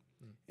SalesBrain,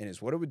 and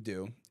what it would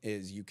do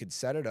is you could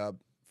set it up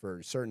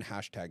for certain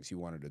hashtags you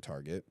wanted to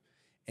target,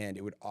 and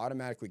it would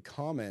automatically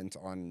comment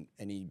on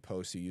any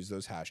posts who use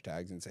those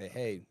hashtags and say,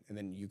 hey, and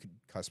then you could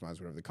customize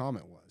whatever the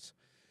comment was.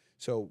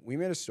 So we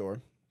made a store,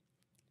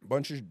 a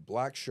bunch of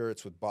black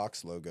shirts with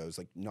box logos,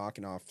 like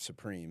knocking off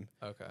Supreme,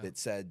 that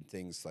said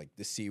things like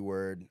the C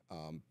word,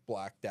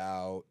 blacked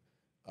out,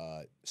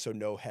 so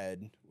no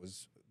head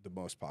was the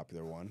most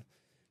popular one,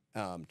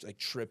 like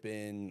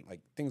tripping,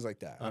 like things like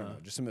that. I don't know,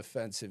 just some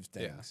offensive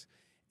things.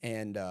 Yeah.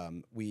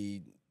 And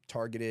we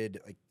targeted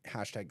like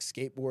hashtag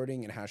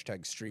skateboarding and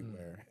hashtag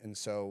streetwear. And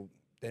so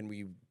then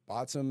we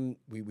bought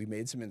we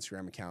made some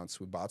Instagram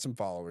accounts. We bought some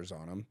followers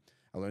on them.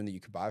 I learned that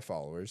you could buy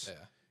followers.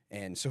 Yeah.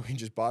 And so we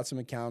just bought some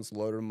accounts,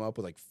 loaded them up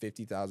with like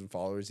 50,000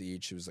 followers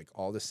each. It was like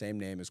all the same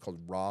name. It was called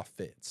Raw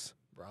Fits.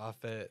 Raw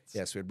Fits.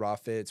 Yeah, so we had Raw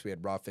Fits. We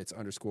had Raw Fits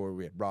 _.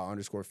 We had Raw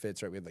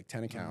 _Fits, right? We had like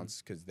 10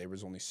 accounts because there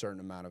was only a certain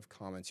amount of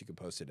comments you could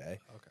post a day.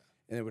 Okay.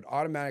 And it would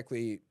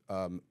automatically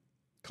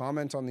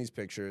comment on these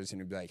pictures, and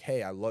it'd be like,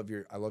 hey, I love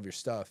your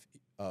stuff.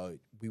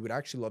 We would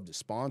actually love to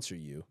sponsor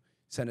you.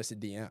 Send us a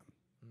DM.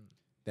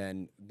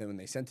 then when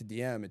they sent the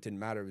DM, it didn't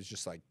matter. It was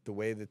just like the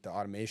way that the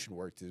automation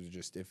worked. It was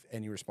just if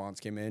any response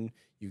came in,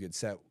 you could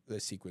set the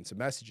sequence of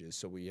messages.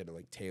 So we had to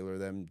like tailor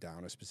them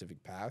down a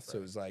specific path. Right. So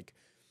it was like,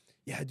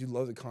 yeah, I do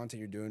love the content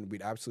you're doing.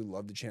 We'd absolutely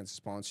love the chance to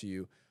sponsor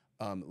you.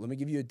 Let me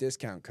give you a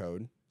discount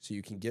code so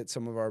you can get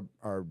some of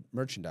our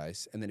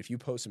merchandise. And then if you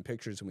post some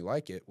pictures and we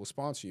like it, we'll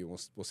sponsor you.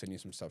 We'll send you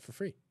some stuff for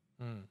free.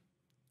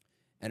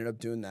 Ended up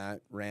doing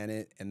that, ran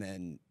it, and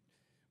then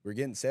we're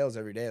getting sales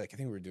every day. Like I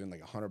think we were doing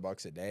like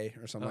 $100 a day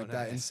or something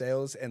that in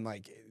sales. And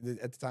like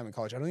at the time in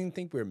college, I don't even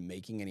think we were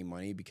making any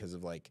money because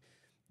of like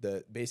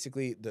the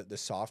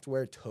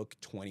software took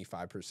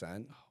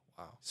 25%. Oh,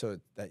 wow. So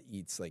that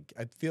eats like,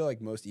 I feel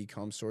like most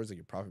e-com stores, like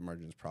your profit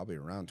margin is probably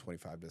around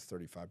 25 to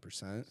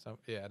 35%. So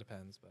yeah, it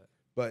depends,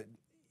 but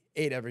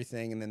ate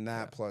everything. And then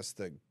that plus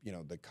the,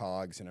 the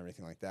COGS and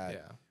everything like that.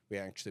 Yeah. We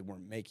actually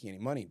weren't making any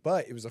money,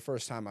 but it was the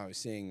first time I was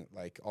seeing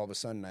like all of a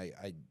sudden I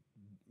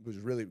was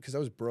really, because I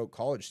was a broke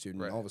college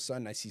student, and all of a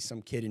sudden I see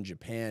some kid in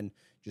Japan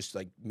just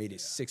like made a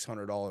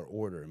 $600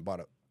 order and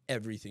bought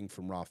everything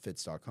from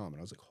rawfits.com. And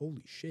I was like,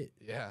 holy shit.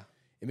 Yeah.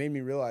 It made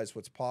me realize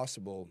what's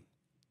possible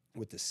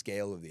with the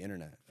scale of the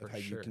internet, of how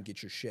you can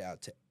get your shit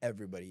out to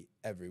everybody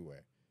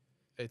everywhere.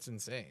 It's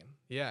insane.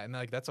 Yeah. And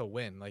like, that's a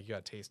win. Like you got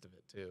a taste of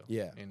it too.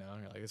 Yeah. You're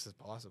like, this is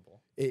possible.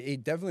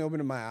 It definitely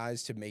opened my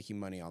eyes to making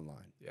money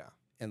online. Yeah.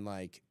 And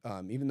like,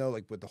 even though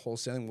like with the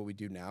wholesaling, what we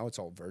do now, it's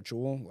all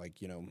virtual. Like,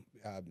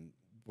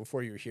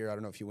 before you were here, I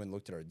don't know if you went and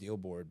looked at our deal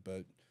board,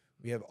 but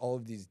we have all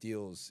of these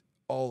deals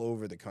all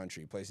over the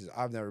country, places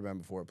I've never been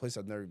before, places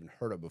I've never even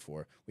heard of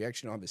before. We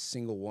actually don't have a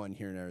single one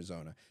here in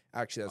Arizona.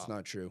 Actually, that's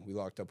not true. We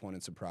locked up one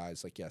in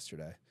Surprise like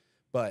yesterday.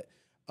 But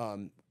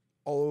all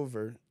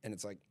over, and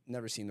it's like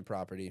never seen the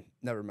property,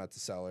 never met the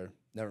seller,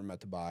 never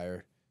met the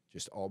buyer,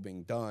 just all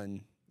being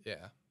done,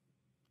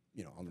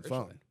 on the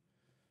phone.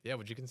 Yeah,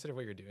 would you consider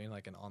what you're doing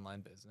like an online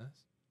business?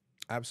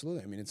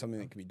 Absolutely. I mean, it's something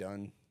that can be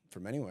done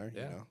from anywhere,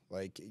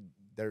 like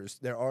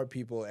there are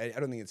people, I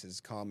don't think it's as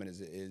common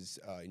as it is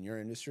in your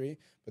industry,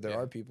 but there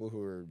are people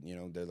who are,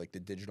 they're like the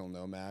digital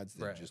nomads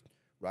that just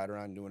ride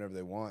around and do whatever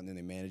they want, and then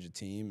they manage a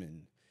team,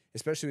 and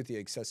especially with the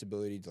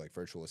accessibility to like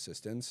virtual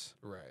assistants,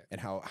 and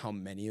how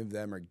many of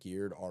them are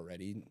geared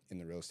already in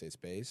the real estate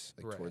space,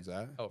 like towards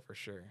that. Oh, for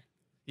sure.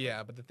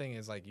 Yeah, but the thing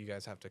is, like, you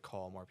guys have to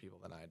call more people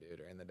than I do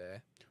during the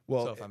day.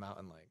 Well, so if I'm out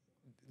in like,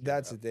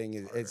 that's the thing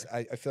is,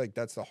 I feel like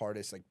that's the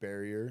hardest like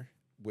barrier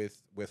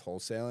with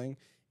wholesaling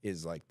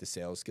is like the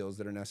sales skills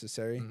that are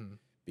necessary,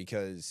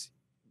 because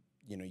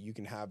you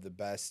can have the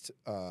best,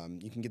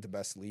 you can get the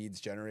best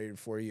leads generated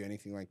for you,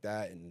 anything like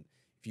that, and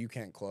if you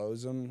can't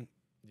close them,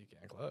 you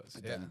can't close.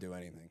 It doesn't do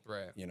anything,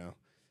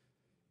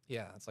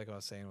 Yeah, it's like I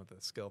was saying with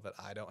the skill that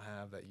I don't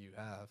have that you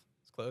have.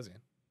 It's closing.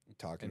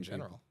 Talking in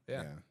general,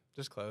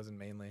 just closing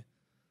mainly.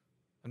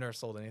 I've never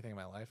sold anything in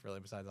my life really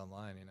besides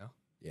online,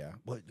 Yeah,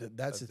 well,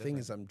 that's the thing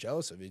is I'm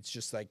jealous of it. It's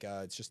just like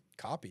it's just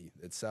copy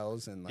that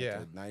sells and like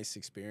a nice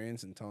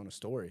experience and telling a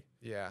story.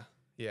 Yeah,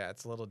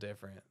 it's a little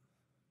different,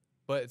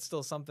 but it's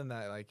still something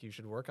that like you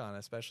should work on,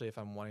 especially if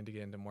I'm wanting to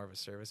get into more of a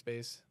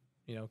service-based,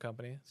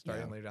 company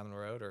starting later down the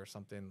road, or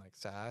something like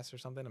SaaS or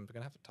something. I'm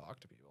gonna have to talk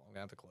to people. I'm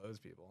gonna have to close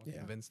people,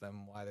 convince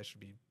them why they should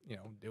be,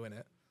 doing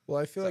it. Well,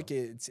 I feel like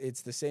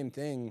it's the same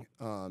thing.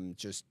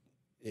 Just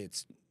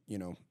it's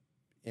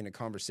in a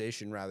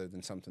conversation rather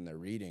than something they're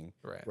reading,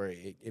 where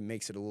it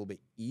makes it a little bit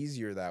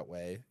easier that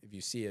way if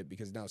you see it,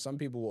 because now some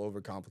people will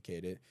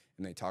overcomplicate it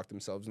and they talk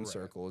themselves in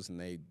circles, and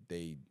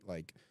they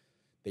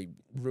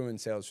ruin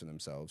sales for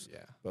themselves.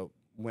 Yeah. But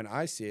when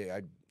I see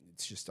it,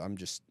 I'm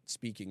just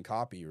speaking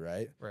copy,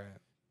 right? Right.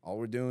 All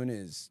we're doing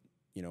is,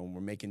 we're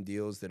making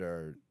deals that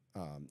are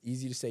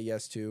easy to say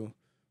yes to,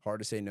 hard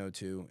to say no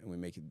to, and we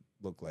make it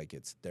look like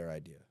it's their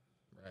idea.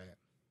 Right.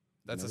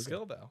 That's a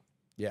skill though.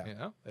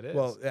 Yeah. It is.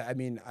 Well, I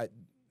mean,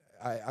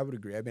 I would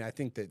agree. I mean, I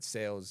think that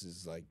sales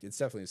is like, it's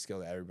definitely a skill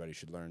that everybody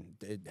should learn.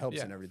 It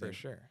helps in everything. For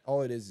sure.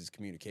 All it is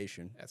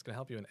communication. Yeah, it's going to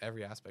help you in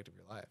every aspect of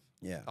your life.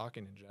 Yeah.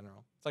 Talking in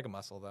general. It's like a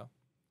muscle though.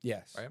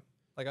 Yes. Right?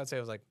 Like I'd say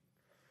it was like,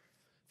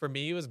 for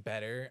me, it was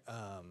better,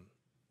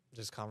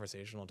 just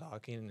conversational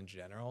talking in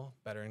general,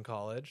 better in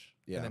college.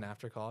 Yeah. And then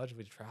after college,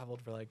 we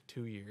traveled for like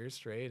 2 years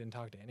straight and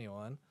talked to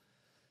anyone.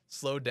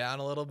 Slowed down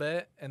a little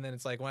bit, and then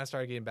it's like when I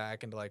started getting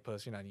back into like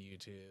posting on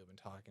YouTube and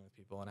talking with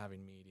people and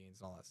having meetings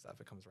and all that stuff,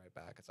 it comes right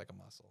back. It's like a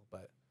muscle.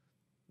 But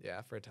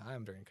yeah, for a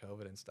time during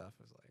COVID and stuff,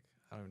 it was like,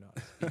 I don't even know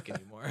how to speak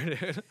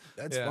anymore, dude.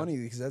 That's funny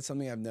because that's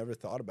something I've never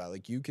thought about.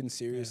 Like you can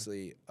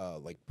seriously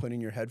like put in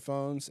your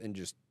headphones and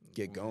just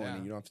get going,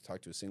 and you don't have to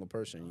talk to a single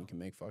person. You can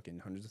make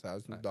fucking hundreds of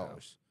thousands of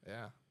dollars.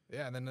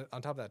 Yeah, and then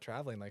on top of that,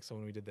 traveling, like so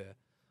when we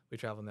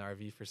traveled in the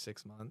RV for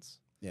 6 months.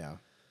 Yeah.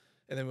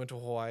 And then we went to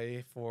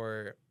Hawaii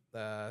for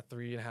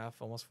 3.5,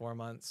 almost 4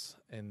 months,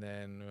 and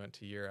then we went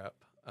to Europe.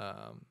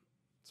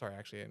 Sorry,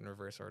 actually in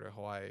reverse order: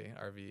 Hawaii,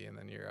 RV, and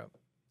then Europe.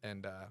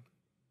 And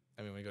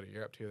I mean, when we go to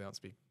Europe too, they don't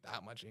speak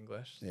that much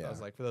English. So I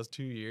was like, for those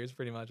 2 years,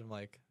 pretty much, I'm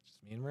like,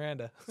 just me and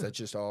Miranda. Is that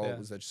just all?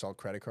 Was that just all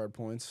credit card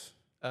points?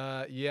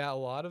 Yeah, a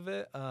lot of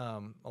it.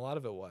 A lot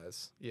of it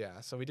was.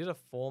 Yeah. So we did a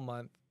full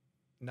month,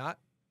 not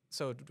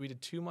so we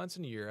did 2 months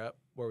in Europe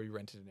where we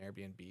rented an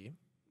Airbnb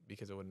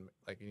because it wouldn't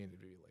like, it needed to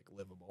be like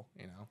livable,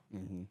 you know?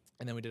 Mm-hmm.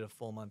 And then we did a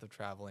full month of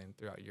traveling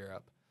throughout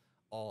Europe,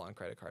 all on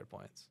credit card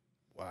points.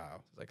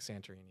 Wow. So like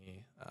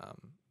Santorini,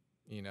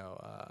 you know,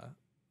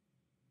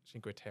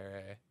 Cinque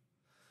Terre,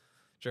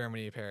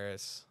 Germany,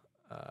 Paris,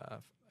 I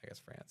guess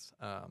France.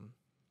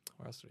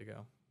 Where else did we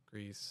go?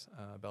 Greece,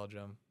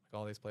 Belgium, like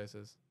all these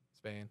places,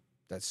 Spain.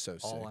 That's so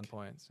sick. All on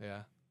points,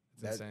 yeah.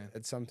 It's insane.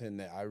 It's something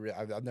that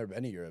I've never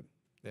been to Europe.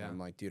 Yeah. I'm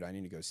like, dude, I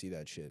need to go see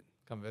that shit.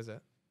 Come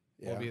visit.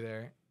 Yeah. We'll be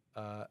there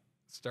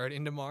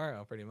starting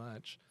tomorrow, pretty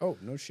much. Oh,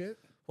 no shit?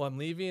 Well, I'm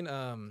leaving.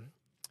 I'm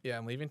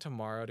leaving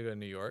tomorrow to go to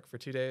New York for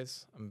 2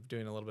 days. I'm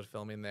doing a little bit of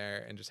filming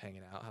there and just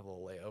hanging out, have a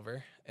little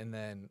layover. And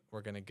then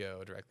we're going to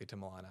go directly to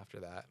Milan after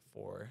that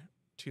for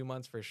 2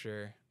 months for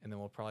sure. And then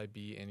we'll probably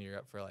be in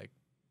Europe for like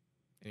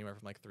anywhere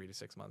from like 3 to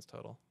 6 months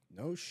total.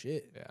 No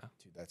shit. Yeah.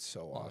 Dude, that's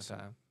so Long awesome.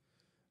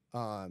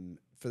 time.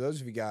 For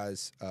those of you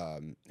guys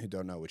who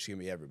don't know, which is going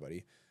to be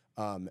everybody,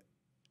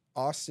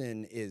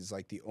 Austin is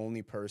like the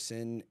only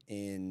person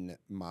in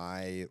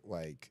my,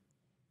 like,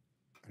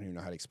 I don't even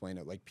know how to explain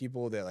it. Like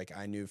people that like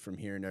I knew from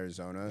here in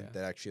Arizona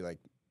that actually like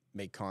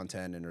make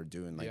content and are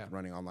doing like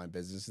running online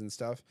business and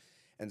stuff.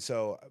 And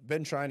so I've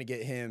been trying to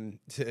get him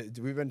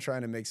we've been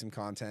trying to make some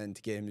content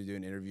to get him to do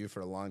an interview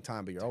for a long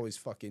time, but you're always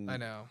fucking I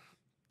know.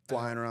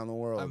 flying around the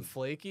world. I'm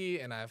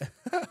flaky and I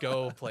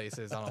go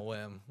places on a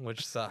whim,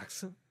 which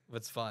sucks.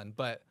 It's fun.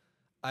 But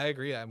I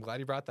agree. I'm glad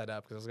you brought that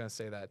up because I was going to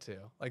say that too.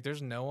 Like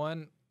there's no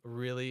one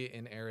really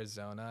in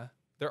Arizona.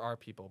 There are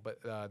people,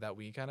 but that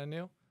we kind of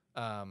knew.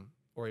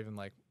 Or even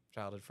like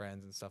childhood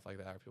friends and stuff like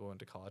that, or people we went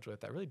to college with,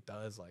 that really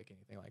does like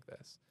anything like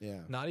this. Yeah.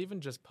 Not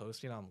even just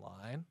posting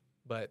online,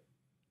 but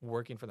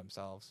working for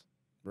themselves.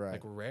 Right.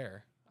 Like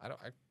rare. I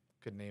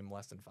could name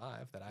less than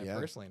 5 that I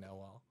personally know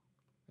well.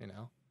 You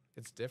know,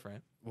 it's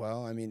different.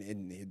 Well, I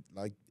mean,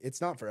 like it's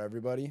not for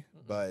everybody,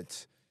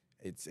 but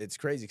it's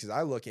crazy because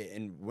I look at,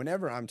 and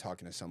whenever I'm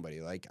talking to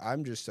somebody, like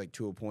I'm just like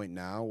to a point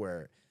now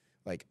where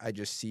like I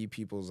just see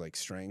people's like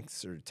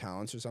strengths or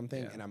talents or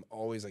something, and I'm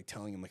always like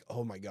telling them like,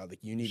 oh my god,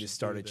 like you need to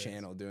start a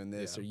channel doing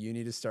this, or you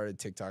need to start a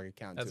TikTok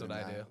account. That's doing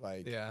what that.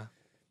 I do. Like,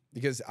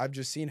 because I've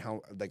just seen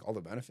how like all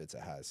the benefits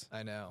it has.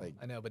 I know, like,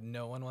 I know, but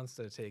no one wants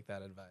to take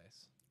that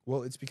advice.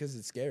 Well, it's because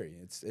it's scary.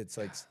 It's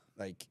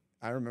like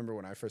I remember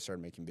when I first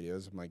started making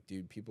videos, I'm like,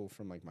 dude, people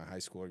from like my high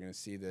school are gonna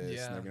see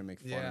this and they're gonna make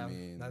fun of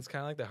me. That's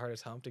kind of like the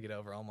hardest hump to get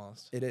over,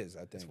 almost. It is. I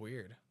think it's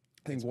weird.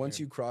 I think once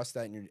you cross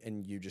that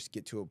and you just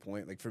get to a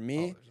point, like for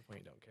me, there's a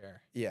point you don't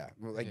care. Yeah,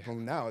 well, like well,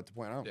 now at the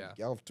point,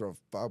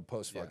 I'll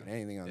post fucking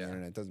anything on the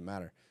internet. It doesn't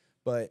matter.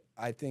 But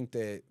I think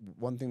that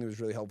one thing that was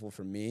really helpful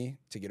for me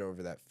to get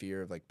over that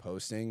fear of like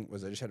posting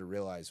was I just had to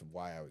realize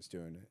why I was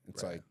doing it.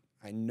 It's like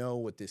I know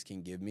what this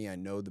can give me. I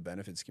know the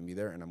benefits can be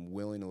there, and I'm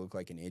willing to look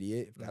like an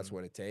idiot if that's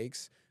what it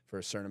takes for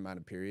a certain amount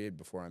of period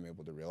before I'm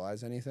able to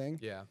realize anything.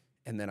 Yeah.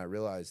 And then I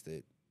realized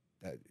that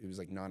it was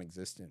like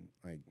non-existent.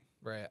 Like.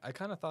 Right. I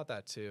kind of thought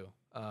that too.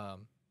 I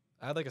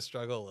had like a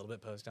struggle a little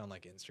bit posting on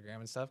like Instagram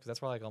and stuff because that's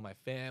where like all my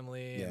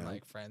family and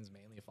like friends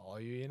mainly follow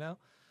you, you know?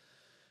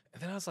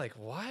 And then I was like,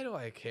 why do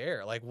I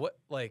care? Like what,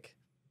 like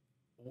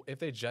if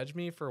they judge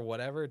me for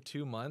whatever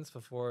 2 months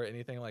before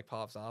anything like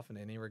pops off in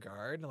any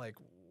regard, like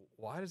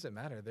why does it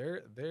matter?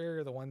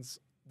 They're the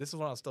ones, this is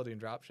when I was still doing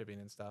drop shipping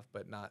and stuff,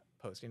 but not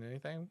posting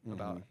anything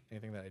about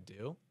anything that I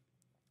do.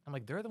 I'm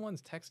like, they're the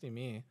ones texting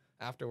me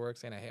after work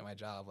saying I hate my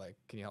job. Like,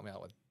 can you help me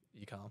out with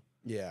e-com?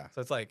 Yeah. So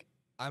it's like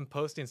I'm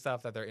posting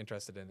stuff that they're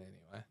interested in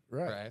anyway.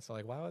 Right. So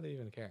like, why would they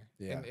even care?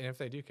 Yeah. And if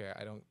they do care,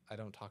 I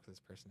don't talk to this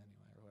person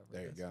anyway or whoever.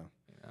 There you go.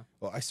 You know?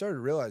 Well, I started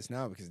to realize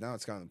now because now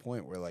it's gotten to the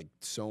point where like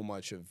so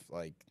much of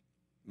like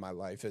my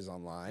life is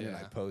online and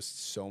I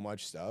post so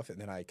much stuff,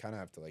 and then I kind of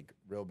have to like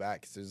reel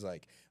back because there's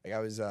like I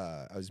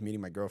was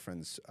meeting my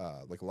girlfriend's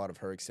like a lot of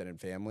her extended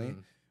family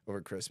over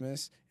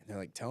Christmas, and they're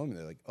like telling me,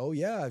 they're like, oh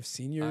yeah, I've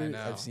seen your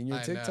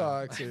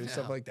TikToks or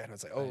stuff like that. And I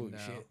was like, oh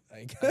shit,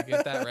 like I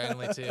get that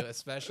randomly too,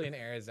 especially in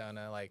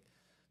Arizona. Like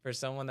for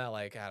someone that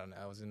like I don't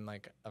know, was in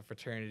like a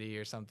fraternity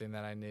or something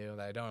that I knew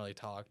that I don't really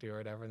talk to or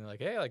whatever, and they're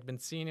like, hey, like been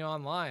seeing you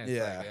online. It's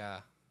like,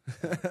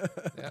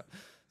 yeah.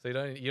 So you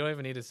don't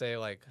even need to say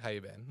like how you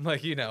been,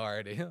 like you know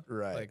already.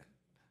 Right. Like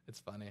it's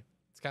funny.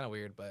 It's kind of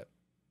weird, but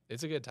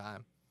it's a good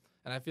time.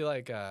 And I feel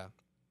like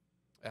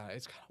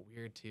it's kind of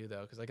weird too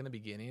though, because like in the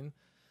beginning,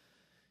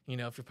 you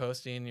know, if you're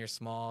posting, you're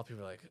small,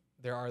 people are like,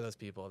 there are those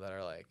people that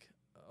are like,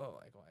 oh,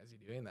 like why is he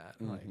doing that?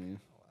 Like,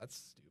 oh,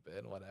 that's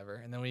stupid,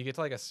 whatever. And then when you get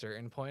to like a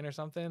certain point or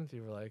something,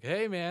 people are like,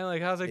 hey man,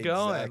 like how's it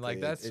going?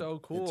 Like that's so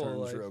cool. It turns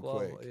like, real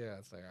quick. Yeah,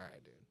 it's like, all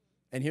right, dude.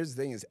 And here's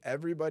the thing: is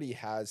everybody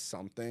has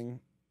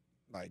something.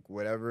 Like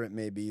whatever it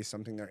may be,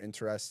 something they're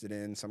interested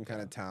in, some kind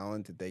of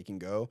talent that they can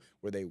go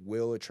where they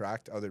will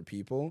attract other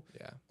people.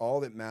 Yeah. All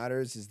that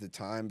matters is the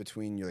time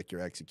between your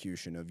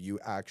execution of you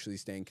actually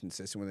staying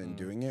consistent with it and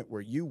doing it,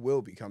 where you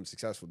will become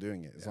successful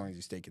doing it as long as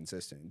you stay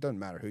consistent. It doesn't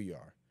matter who you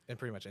are. And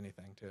pretty much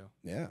anything too.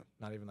 Yeah.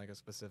 Not even like a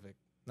specific,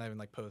 not even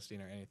like posting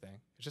or anything.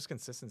 It's just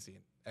consistency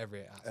in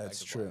every aspect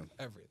That's of true. life.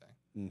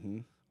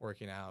 Everything.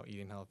 Working out,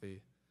 eating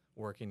healthy,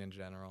 working in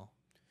general,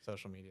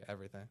 social media,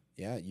 everything.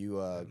 Yeah, you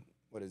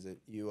what is it?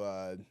 You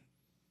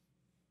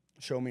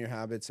show me your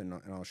habits, and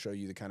I'll show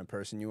you the kind of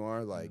person you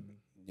are. Like,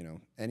 you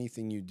know,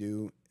 anything you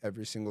do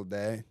every single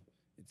day,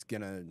 it's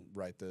gonna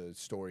write the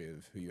story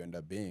of who you end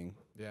up being.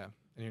 Yeah,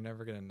 and you're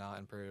never gonna not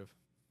improve.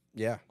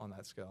 Yeah, on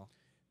that skill.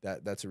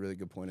 That's a really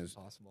good point. Is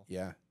possible.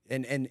 Yeah,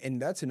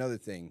 and that's another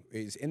thing.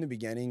 Is in the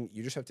beginning,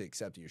 you just have to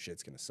accept that your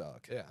shit's gonna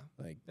suck. Yeah,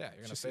 like you're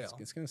gonna fail.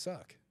 It's gonna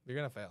suck. You're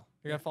gonna fail.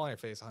 You're gonna fall on your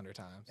face 100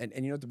 times. And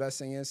you know what the best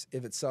thing is?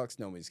 If it sucks,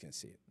 nobody's gonna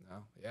see it.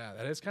 No, yeah,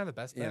 that is kind of the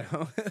best thing. You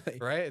know,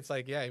 right? It's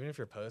like, yeah, even if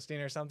you're posting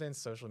or something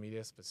social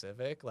media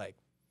specific, like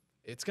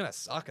it's gonna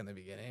suck in the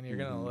beginning. You're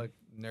gonna look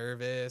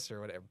nervous or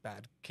whatever,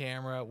 bad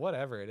camera,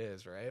 whatever it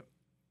is, right?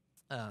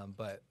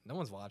 But no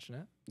one's watching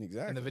it.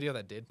 Exactly. And the video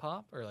that did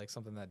pop or like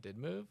something that did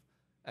move,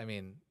 I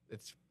mean,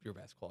 it's your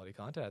best quality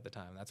content at the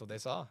time. That's what they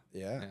saw.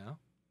 Yeah. You know?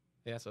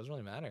 Yeah, so it doesn't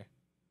really matter.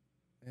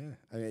 Yeah.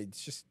 I mean,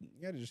 it's just,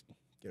 you gotta just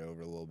get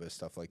over a little bit of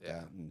stuff like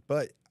that.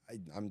 But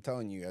I'm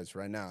telling you guys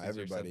right now,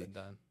 everybody.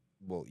 Done.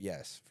 Well,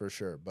 yes, for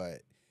sure.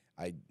 But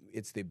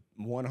it's the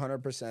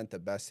 100% the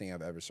best thing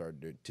I've ever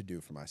started to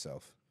do for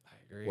myself. I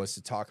agree. Was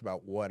to talk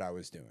about what I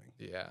was doing.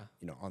 Yeah.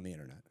 You know, on the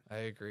internet. I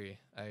agree.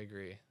 I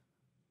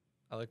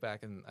look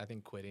back and I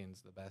think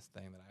quitting's the best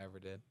thing that I ever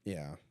did.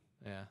 Yeah.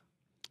 Yeah.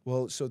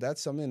 Well, so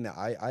that's something that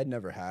I'd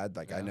never had.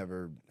 Like, I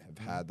never have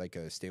had like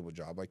a stable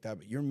job like that.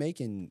 But you're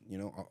making, you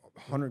know,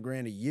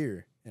 $100,000 a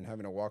year and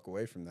having to walk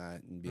away from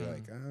that and be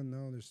like, oh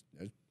no, there's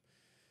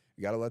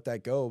you got to let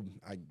that go.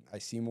 I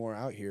see more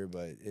out here,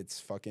 but it's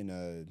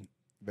fucking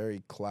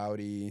very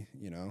cloudy.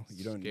 You know,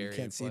 you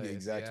can't see the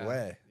exact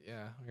way.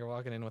 Yeah, you're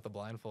walking in with a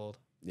blindfold.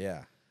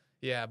 Yeah.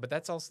 Yeah, but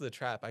that's also the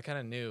trap. I kind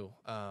of knew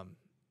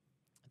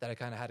that I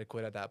kind of had to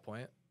quit at that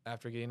point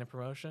after getting a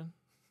promotion.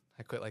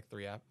 I quit like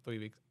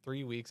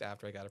 3 weeks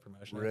after I got a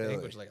promotion, really? I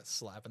think, which is like a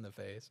slap in the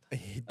face.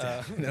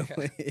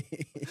 Definitely.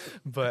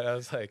 But I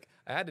was like,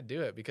 I had to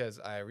do it because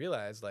I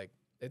realized like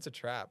it's a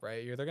trap,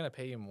 right? They're going to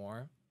pay you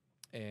more,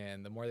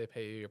 and the more they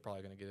pay you, you're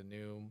probably going to get a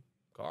new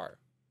car,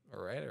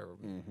 or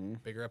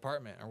bigger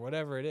apartment or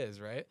whatever it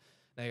is, right?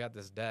 Now you got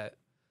this debt,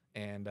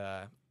 and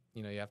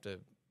you know, you have to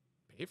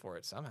pay for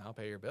it somehow,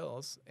 pay your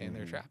bills, and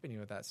they're trapping you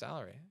with that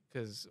salary.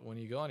 Because when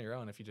you go on your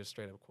own, if you just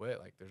straight up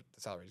quit, like the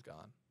salary's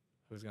gone.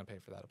 Who's going to pay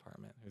for that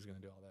apartment? Who's going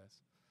to do all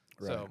this?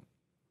 Right. So,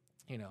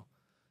 you know,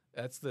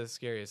 that's the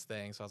scariest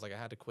thing. So I was like, I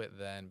had to quit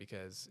then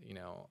because, you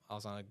know, I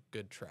was on a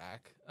good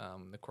track,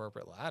 the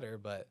corporate ladder.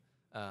 But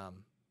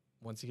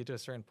once you get to a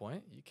certain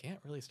point, you can't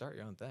really start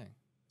your own thing.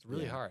 It's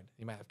really hard.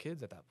 You might have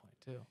kids at that point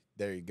too.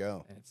 There you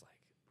go. And it's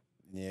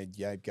like,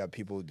 you've got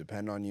people who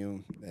depend on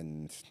you.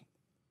 And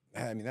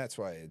I mean, that's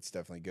why it's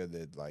definitely good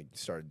that like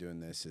started doing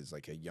this as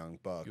like a young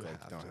buck. You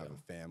like don't have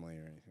a family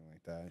or anything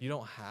like that. You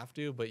don't have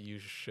to, but you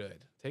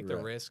should. Take the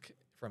risk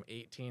from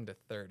 18 to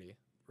 30.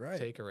 Right.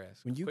 Take a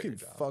risk. When you can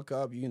fuck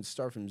up, you can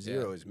start from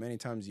zero as many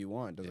times as you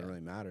want. It doesn't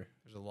really matter.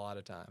 There's a lot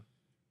of time.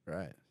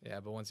 Right. Yeah,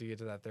 but once you get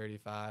to that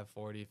 35,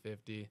 40,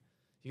 50, you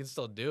can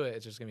still do it.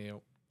 It's just going to be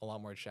a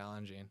lot more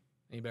challenging. And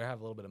you better have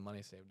a little bit of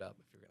money saved up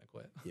if you're going to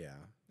quit. Yeah.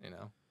 You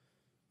know?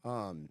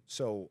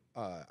 So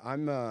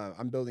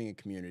I'm building a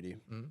community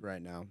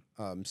right now,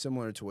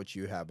 similar to what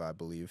you have, I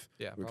believe.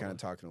 Yeah, we're kind of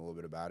talking a little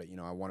bit about it. You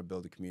know, I want to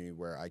build a community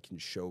where I can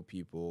show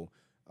people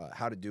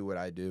how to do what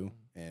I do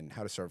and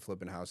how to start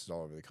flipping houses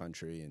all over the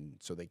country, and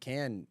so they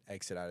can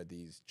exit out of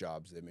these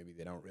jobs that maybe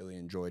they don't really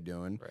enjoy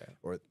doing,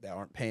 or that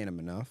aren't paying them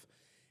enough.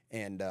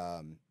 And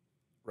so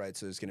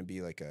there's going to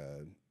be like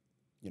a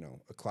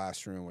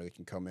classroom where they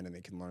can come in and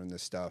they can learn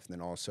this stuff. And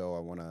then also I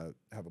want to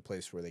have a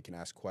place where they can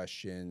ask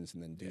questions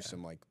and then do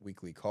some like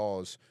weekly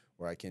calls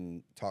where I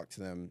can talk to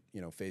them,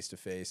 you know, face to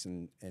face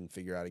and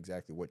figure out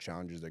exactly what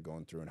challenges they're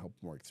going through and help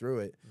them work through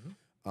it.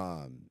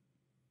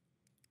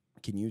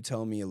 Can you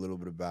tell me a little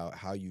bit about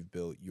how you've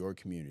built your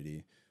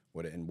community,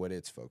 what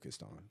it's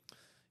focused on?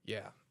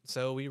 Yeah.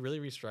 So we really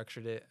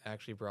restructured it,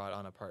 actually brought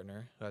on a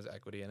partner who has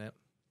equity in it.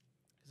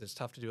 Because it's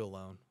tough to do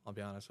alone, I'll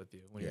be honest with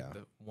you, when you're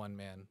the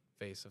one-man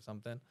face of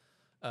something.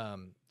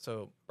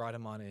 So brought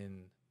him on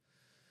in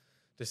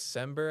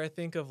December, I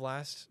think, of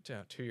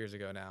 2 years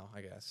ago now, I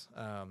guess.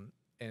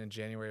 And in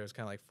January, it was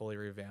kind of like fully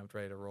revamped,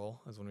 ready to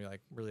roll. Is when we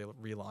like really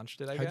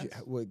relaunched it, I guess.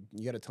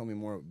 You got to tell me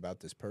more about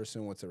this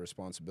person. What's their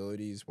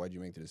responsibilities? Why'd you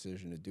make the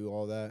decision to do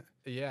all that?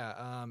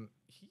 Yeah,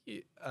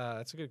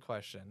 that's a good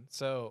question.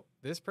 So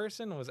this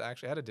person was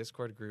actually, I had a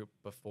Discord group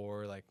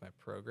before like my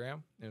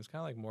program. It was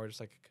kind of like more just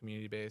like a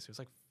community base. It was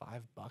like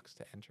 $5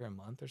 to enter a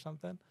month or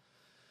something.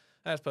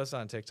 I just posted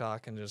on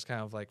TikTok and just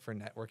kind of like for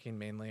networking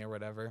mainly or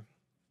whatever.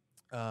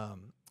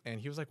 And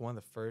he was like one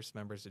of the first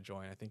members to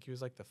join. I think he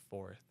was like the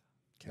fourth.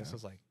 Okay. This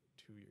was like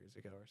 2 years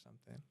ago or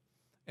something.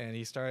 And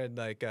he started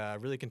like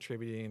really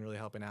contributing, really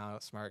helping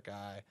out. Smart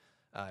guy,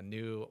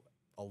 knew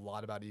a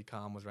lot about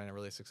e-com, was running a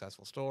really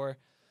successful store.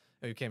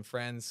 And we became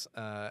friends.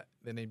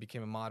 Then he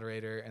became a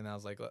moderator. And I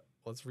was like,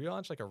 let's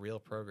relaunch like a real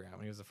program.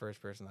 And he was the first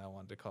person that I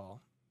wanted to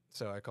call.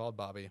 So I called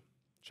Bobby.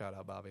 Shout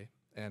out Bobby.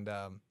 And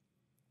I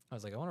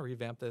was like, I want to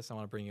revamp this. I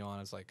want to bring you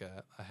on as like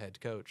a head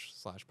coach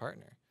 /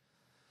 partner.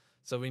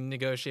 So we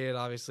negotiated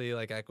obviously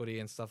like equity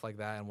and stuff like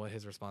that and what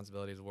his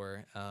responsibilities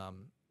were,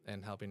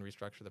 and helping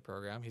restructure the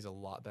program. He's a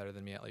lot better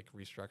than me at like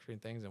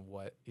restructuring things, and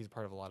he's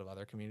part of a lot of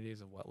other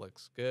communities of what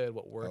looks good,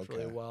 what works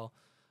really well.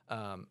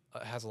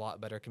 Has a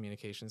lot better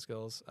communication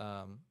skills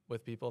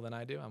with people than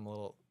I do. I'm a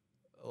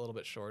little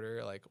bit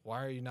shorter. Like,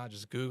 why are you not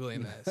just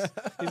Googling this?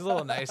 He's a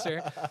little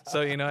nicer.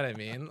 So you know what I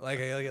mean? Like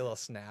I get a little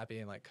snappy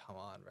and like, come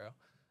on,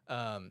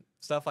 bro.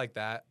 Stuff like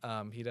that.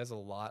 He does a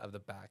lot of the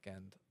back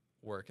end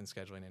work and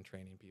scheduling and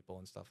training people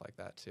and stuff like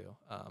that too.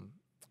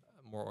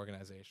 More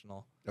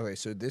organizational. Okay,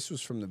 so this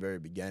was from the very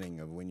beginning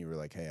of when you were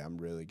like, hey, I'm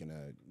really going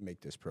to make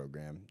this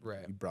program.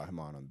 Right. You brought him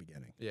on the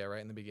beginning. Yeah,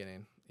 right in the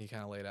beginning. He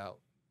kind of laid out,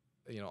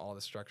 all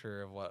the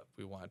structure of what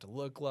we want it to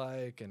look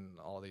like and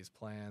all these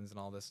plans and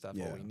all this stuff,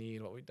 what we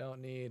need, what we don't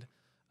need.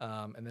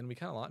 And then we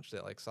kind of launched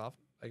it like soft,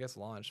 I guess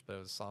launched, but it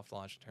was a soft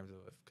launch in terms of,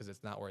 because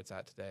it's not where it's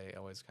at today. It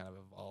always kind of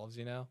evolves,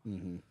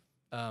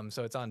 Mm-hmm.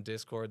 So it's on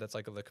Discord. That's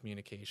like the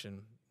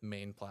communication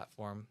main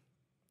platform.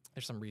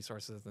 There's some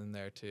resources in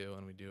there too,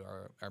 and we do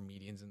our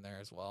meetings in there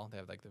as well. They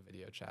have like the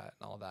video chat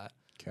and all that.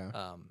 Okay.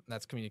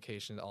 That's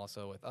communication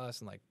also with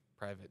us and like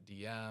private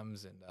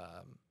DMs and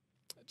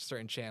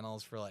certain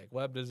channels for like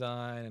web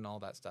design and all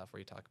that stuff where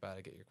you talk about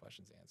it, get your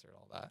questions answered,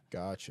 all that.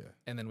 Gotcha.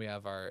 And then we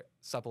have our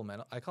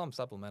supplemental, I call them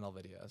supplemental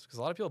videos, because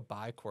a lot of people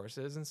buy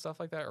courses and stuff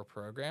like that or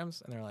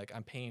programs and they're like,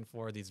 I'm paying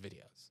for these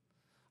videos.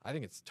 I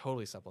think it's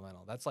totally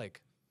supplemental. That's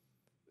like,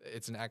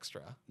 it's an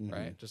extra,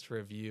 right? Just to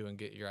review and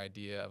get your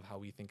idea of how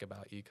we think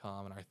about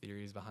e-com and our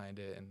theories behind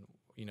it and,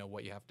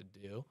 what you have to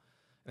do.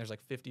 And there's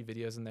like 50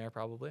 videos in there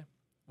probably,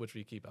 which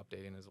we keep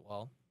updating as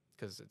well,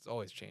 because it's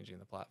always changing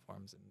the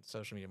platforms and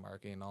social media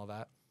marketing and all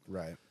that.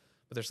 Right.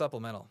 But they're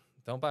supplemental.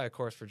 Don't buy a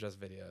course for just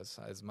videos,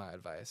 is my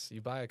advice.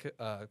 You buy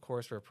a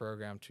course or a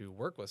program to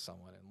work with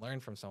someone and learn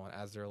from someone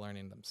as they're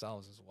learning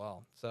themselves as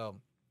well. So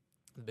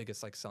the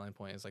biggest like selling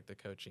point is like the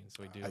coaching.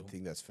 So we do. I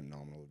think that's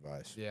phenomenal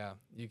advice. Yeah.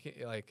 You can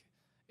like,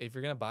 if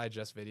you're going to buy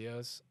just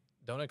videos,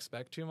 don't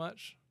expect too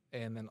much.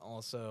 And then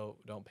also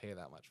don't pay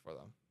that much for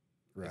them.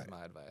 Right. Is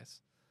my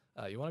advice.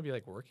 You want to be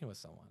like working with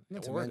someone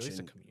or at least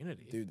a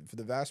community. Dude, for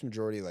the vast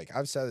majority, like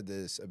I've said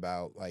this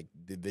about like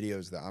the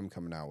videos that I'm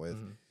coming out with.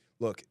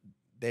 Look,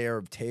 they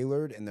are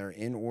tailored and they're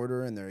in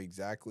order and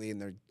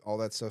they're all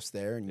that stuff's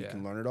there and you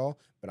can learn it all.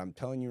 But I'm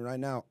telling you right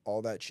now,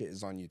 all that shit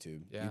is on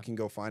YouTube. Yeah. You can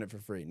go find it for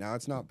free. Now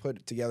it's not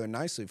put together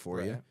nicely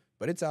for you,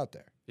 but it's out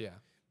there. Yeah.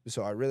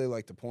 So I really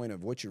like the point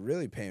of what you're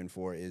really paying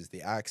for is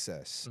the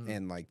access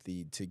and like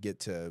to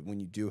get to when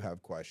you do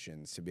have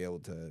questions to be able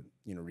to,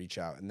 reach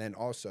out. And then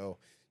also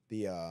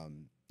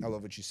I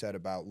love what you said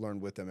about learn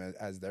with them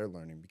as they're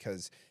learning,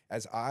 because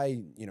as I,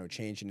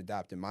 change and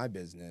adapt in my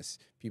business,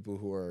 people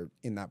who are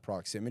in that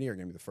proximity are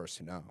going to be the first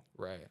to know.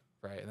 Right.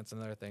 Right. And that's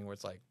another thing where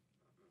it's like,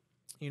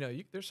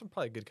 there's some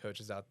probably good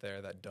coaches out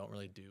there that don't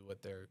really do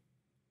what they're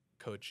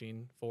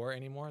coaching for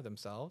anymore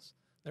themselves.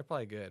 They're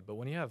probably good. But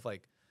when you have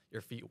like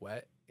your feet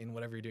wet in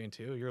whatever you're doing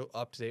too, you're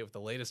up to date with the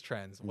latest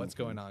trends, what's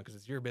going on, because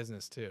it's your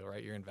business too,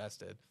 right? You're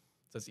invested.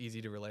 So it's easy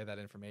to relay that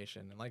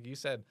information. And like you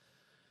said,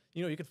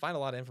 you can find a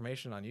lot of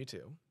information on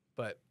YouTube,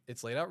 but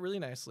it's laid out really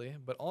nicely.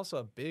 But also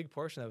a big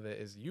portion of it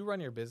is you run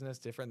your business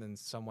different than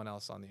someone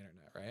else on the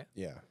internet, right?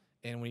 Yeah.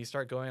 And when you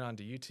start going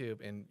onto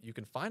YouTube and you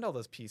can find all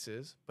those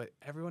pieces, but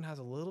everyone has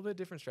a little bit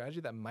different strategy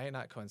that might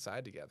not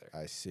coincide together.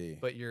 I see.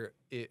 But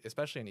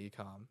especially in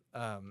e-com,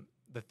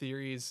 the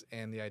theories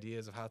and the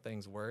ideas of how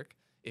things work,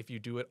 if you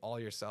do it all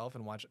yourself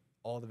and watch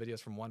all the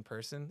videos from one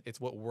person, it's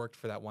what worked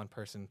for that one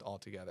person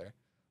altogether.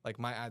 Like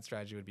my ad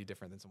strategy would be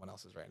different than someone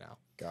else's right now.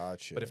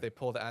 Gotcha. But if they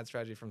pull the ad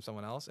strategy from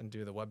someone else and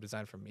do the web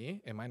design from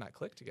me, it might not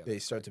click together. They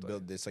start to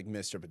build this like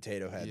Mr.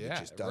 Potato Head that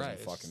just doesn't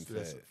fucking fit.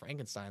 This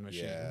Frankenstein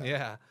machine.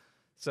 Yeah.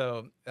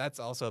 So that's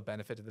also a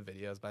benefit to the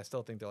videos, but I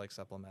still think they're like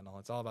supplemental.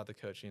 It's all about the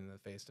coaching and the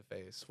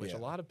face-to-face, which a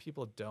lot of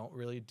people don't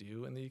really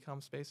do in the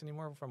e-com space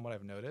anymore from what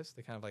I've noticed.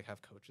 They kind of like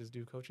have coaches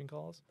do coaching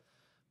calls.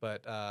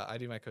 But I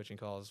do my coaching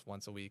calls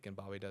once a week, and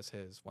Bobby does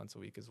his once a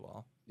week as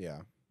well. Yeah.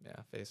 Yeah,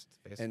 face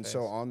to face. And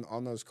so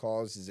on those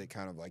calls, is it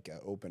kind of like an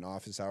open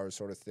office hours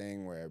sort of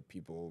thing where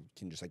people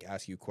can just like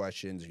ask you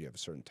questions, or you have a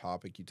certain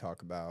topic you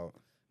talk about?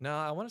 No,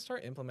 I want to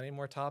start implementing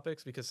more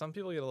topics because some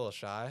people get a little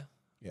shy.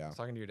 Yeah. I was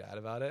talking to your dad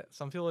about it.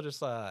 Some people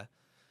just, like,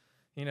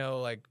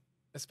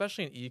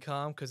 especially in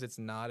e-com, because it's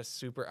not a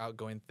super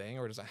outgoing thing,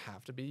 or it doesn't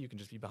have to be. You can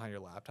just be behind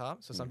your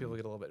laptop. So some people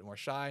get a little bit more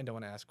shy and don't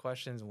want to ask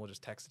questions, and will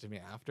just text it to me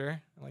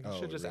after. I'm like, you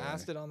should just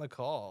ask it on the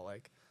call.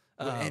 Like,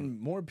 and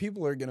more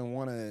people are gonna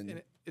want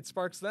to. It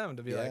sparks them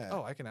to be like,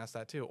 oh, I can ask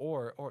that too,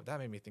 or that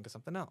made me think of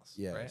something else.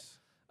 Yes.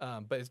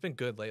 Right. But it's been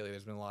good lately.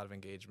 There's been a lot of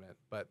engagement,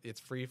 but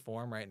it's free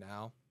form right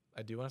now.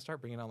 I do want to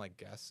start bringing on like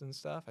guests and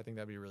stuff. I think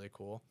that'd be really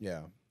cool.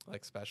 Yeah.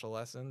 Like special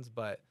lessons,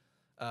 but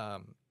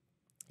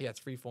it's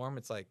free form.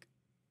 It's like,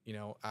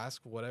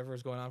 ask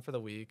whatever's going on for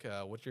the week.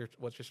 What you're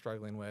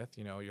struggling with.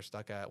 You're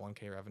stuck at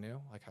 1K revenue.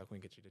 Like, how can we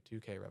get you to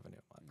 2K revenue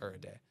or a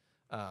day?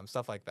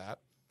 Stuff like that.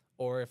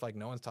 Or if like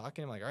no one's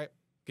talking, I'm like, all right,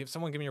 give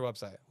me your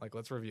website. Like,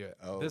 let's review it.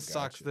 Oh, this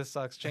sucks. This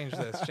sucks. Change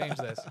this. Change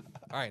this.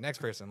 All right, next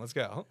person. Let's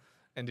go.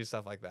 and do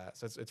stuff like that.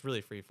 So it's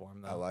really free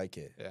form though. I like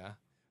it. Yeah.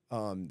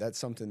 That's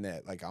something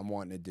that like I'm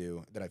wanting to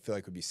do that I feel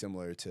like would be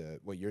similar to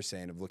what you're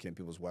saying of looking at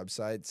people's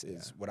websites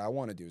is what I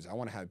want to do is I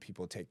want to have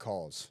people take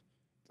calls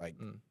like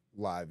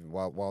live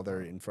while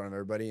they're in front of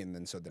everybody. And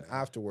then so then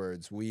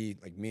afterwards we,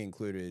 like me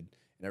included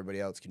and everybody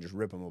else can just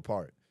rip them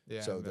apart.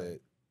 Yeah. So that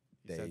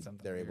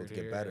they're able to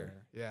get better.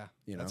 Yeah.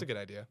 You know? That's a good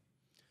idea.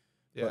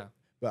 Yeah.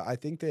 But I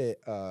think that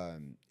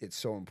it's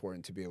so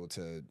important to be able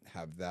to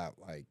have that,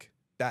 like,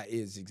 that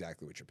is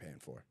exactly what you're paying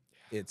for.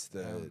 Yeah.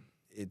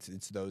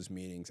 It's those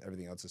meetings.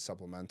 Everything else is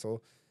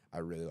supplemental. I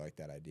really like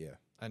that idea.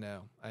 I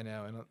know. And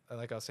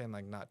like I was saying,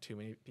 like not too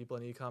many people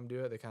in e-com do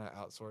it. They kind of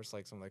outsource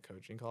like some of the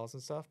coaching calls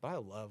and stuff. But I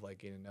love like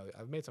getting to know.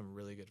 I've made some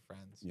really good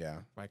friends. Yeah.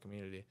 In my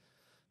community.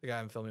 The guy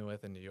I'm filming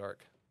with in New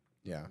York.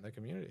 Yeah. In the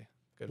community.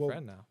 Good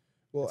friend now.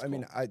 Well, I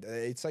mean,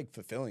 it's like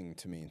fulfilling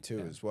to me too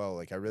as well.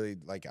 Like I really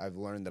like I've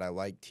learned that I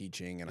like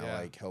teaching and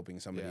I like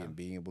helping somebody and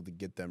being able to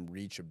get them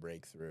reach a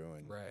breakthrough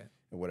and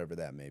whatever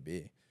that may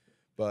be.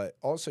 But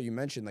also you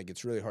mentioned like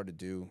it's really hard to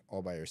do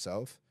all by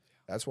yourself.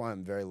 That's why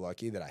I'm very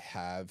lucky that I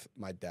have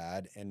my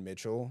dad and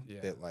Mitchell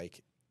that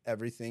like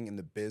everything in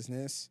the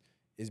business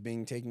is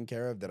being taken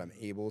care of, that I'm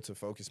able to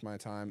focus my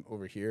time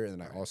over here and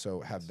then I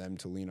also have them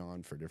to lean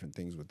on for different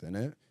things within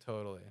it.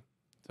 Totally.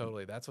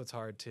 That's what's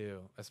hard too,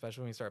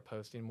 especially when you start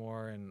posting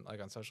more and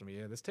like on social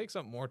media. This takes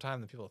up more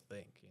time than people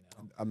think, you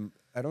know.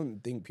 I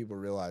don't think people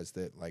realize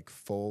that like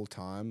full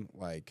time,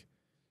 like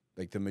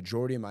the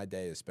majority of my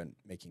day is spent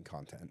making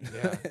content.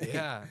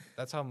 Yeah.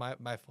 That's how my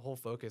whole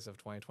focus of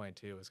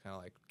 2022 was kind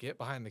of like get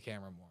behind the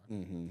camera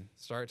more,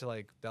 start to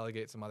like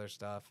delegate some other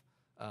stuff,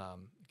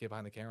 get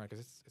behind the camera because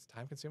it's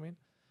time consuming,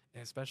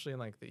 and especially in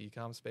like the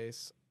e-com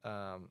space.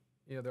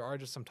 You know, there are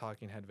just some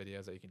talking head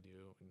videos that you can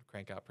do and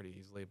crank out pretty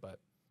easily, but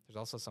there's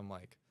also some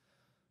like,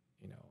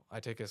 you know, I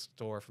take a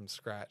store from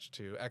scratch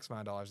to X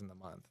amount of dollars in the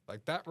month.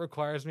 Like that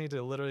requires me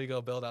to literally go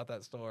build out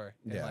that store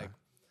and like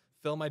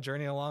film my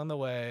journey along the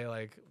way,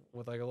 like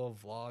with like a little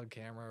vlog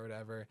camera or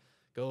whatever.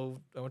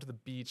 I went to the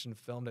beach and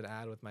filmed an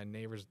ad with my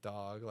neighbor's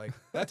dog. Like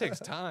that takes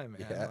time,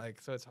 man.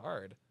 Like, so it's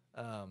hard.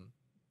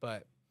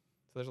 But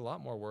so there's a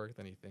lot more work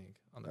than you think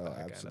on the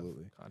back end of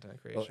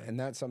content creation. And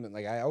that's something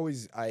like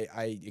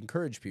I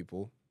encourage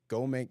people,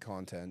 go make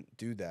content,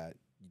 do that.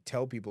 You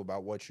tell people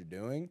about what you're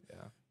doing,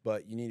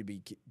 but you need to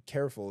be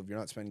careful if you're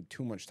not spending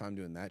too much time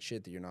doing that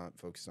shit that you're not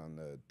focused on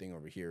the thing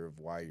over here of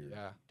why you're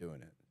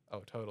doing it.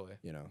 Oh, totally.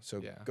 You know, so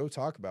go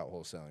talk about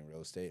wholesaling real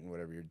estate and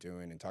whatever you're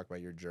doing and talk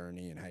about your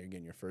journey and how you're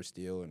getting your first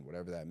deal and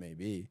whatever that may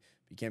be.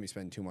 But you can't be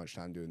spending too much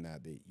time doing that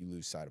you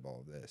lose sight of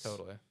all of this.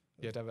 Totally.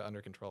 You have to have it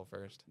under control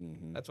first.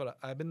 That's what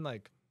I've been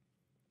like,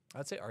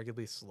 I'd say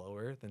arguably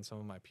slower than some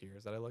of my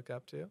peers that I look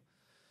up to,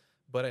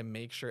 but I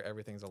make sure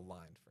everything's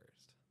aligned first.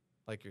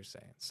 Like you're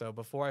saying. So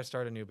before I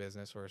start a new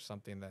business or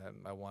something that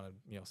I want to,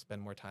 you know,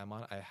 spend more time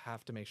on, I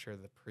have to make sure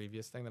the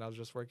previous thing that I was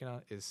just working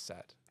on is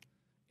set.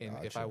 And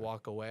if I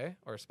walk away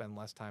or spend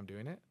less time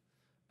doing it,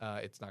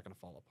 it's not going to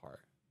fall apart.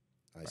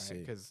 I see.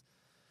 Because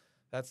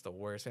that's the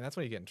worst thing. That's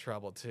when you get in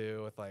trouble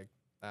too with like,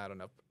 I don't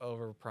know,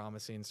 over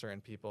promising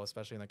certain people,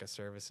 especially in like a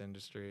service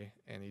industry,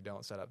 and you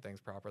don't set up things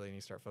properly and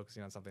you start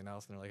focusing on something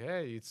else and they're like,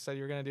 hey, you said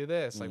you were going to do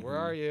this. Like, where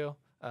are you?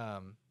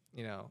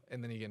 You know,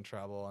 and then you get in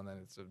trouble and then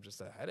it's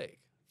just a headache.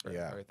 For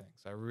everything.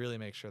 So I really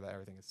make sure that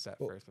everything is set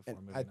first before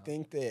moving on. I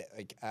think that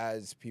like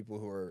as people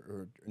who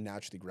are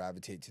naturally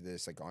gravitate to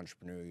this like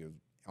entrepreneurial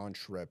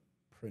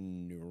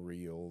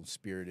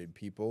spirited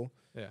people,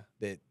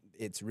 that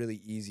it's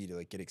really easy to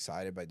like get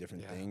excited by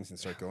different things and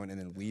start going and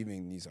then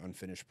leaving these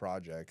unfinished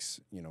projects,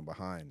 you know,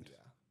 behind.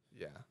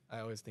 Yeah. I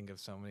always think of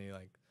so many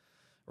like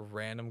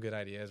random good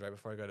ideas right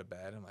before I go to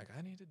bed. I'm like,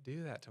 I need to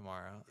do that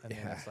tomorrow. And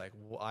then it's like,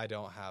 well, I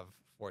don't have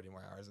 40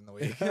 more hours in the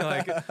week.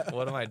 Like,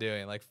 what am I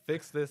doing? Like,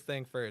 fix this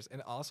thing first.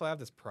 And also I have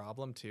this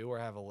problem too, where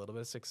I have a little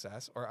bit of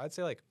success, or I'd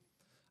say like,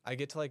 I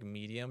get to like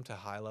medium to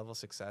high level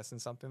success in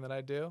something that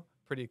I do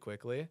pretty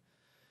quickly.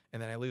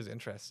 And then I lose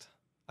interest.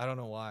 I don't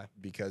know why.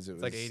 Because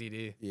it's like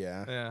ADD.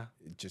 Yeah.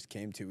 It just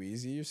came too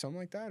easy or something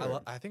like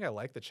that? I think I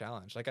like the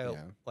challenge. Like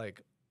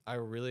I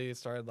really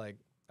started like,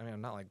 I mean,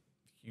 I'm not like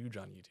huge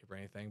on YouTube or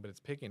anything, but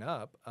it's picking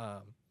up.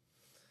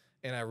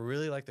 And I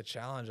really like the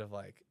challenge of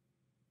like,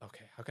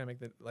 okay, how can I make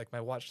like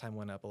my watch time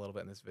went up a little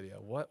bit in this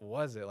video. What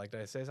was it? Like, did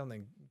I say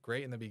something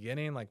great in the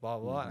beginning? Like blah,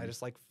 blah, blah. And I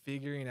just like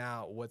figuring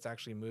out what's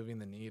actually moving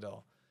the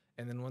needle.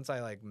 And then once I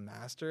like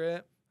master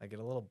it, I get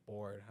a little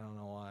bored. I don't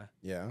know why.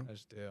 Yeah. I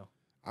just do.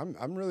 I'm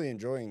really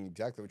enjoying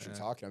exactly what you're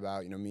talking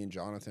about. You know, me and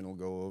Jonathan will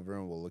go over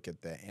and we'll look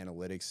at the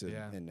analytics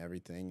and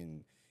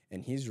everything.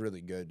 And he's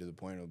really good to the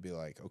point it'll be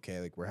like,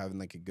 okay, like we're having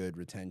like a good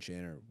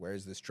retention, or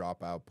where's this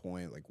dropout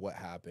point? Like what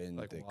happened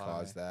that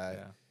caused that?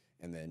 Yeah.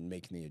 And then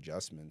making the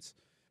adjustments.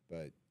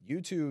 But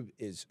YouTube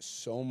is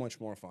so much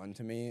more fun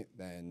to me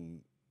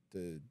than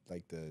the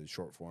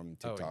short form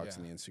TikToks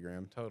and the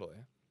Instagram. Totally.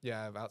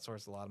 Yeah, I've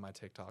outsourced a lot of my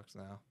TikToks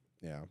now.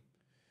 Yeah.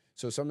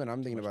 So something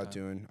I'm thinking about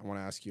doing, I want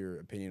to ask your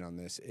opinion on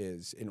this,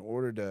 is in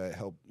order to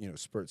help, you know,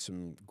 spurt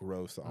some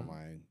growth on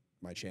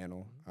my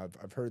channel.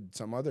 I've heard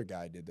some other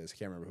guy did this. I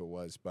can't remember who it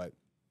was, but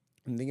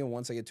I'm thinking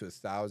once I get to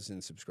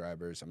 1,000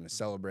 subscribers, I'm going to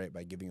celebrate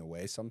by giving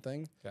away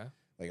something. Okay.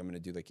 Like I'm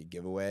going to do like a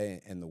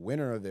giveaway, and the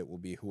winner of it will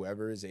be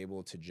whoever is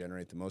able to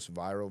generate the most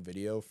viral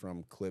video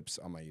from clips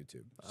on my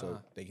YouTube. So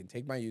they can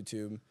take my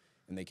YouTube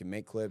and they can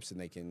make clips, and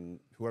they can,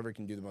 whoever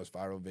can do the most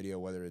viral video,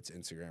 whether it's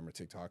Instagram or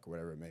TikTok or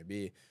whatever it may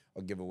be,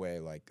 I'll give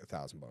away like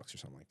 $1,000 or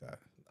something like that.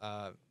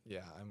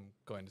 Yeah, I'm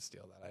going to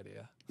steal that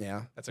idea.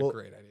 Yeah, that's a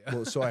great idea.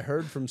 Well, so I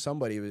heard from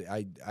somebody.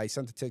 I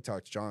sent the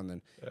TikTok to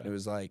Jonathan. And it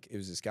was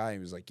this guy. He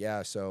was like,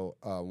 yeah. So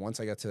once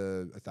I got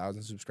to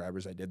 1,000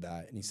 subscribers, I did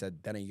that, and he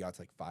said then he got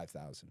to like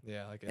 5,000.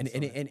 Yeah, like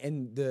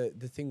and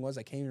the thing was,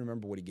 I can't even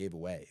remember what he gave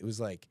away. It was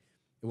like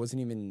it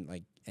wasn't even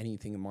like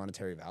anything in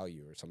monetary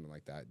value or something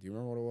like that. Do you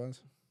remember what it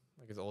was?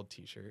 Like his old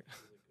T-shirt.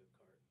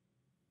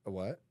 A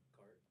what?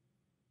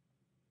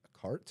 A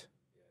cart?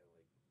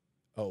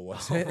 Oh,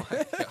 was Oh it?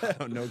 my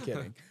Oh, no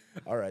kidding.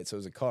 All right, so it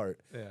was a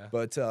cart. Yeah.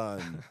 But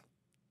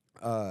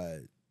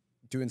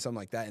doing something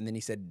like that, and then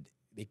he said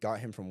it got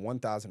him from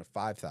 1,000 to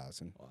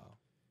 5,000. Wow.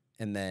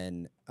 And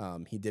then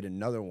he did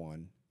another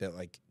one that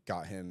like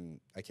got him.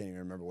 I can't even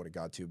remember what it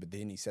got to, but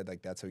then he said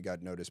like that's how he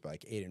got noticed by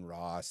like Aiden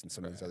Ross and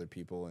some of these other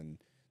people, and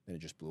then it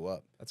just blew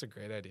up. That's a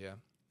great idea.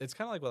 It's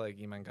kind of like what like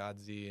Iman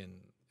Godzi and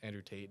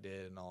Andrew Tate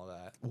did and all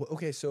that. Well,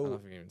 okay, so I don't know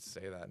if you can even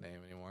say that name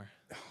anymore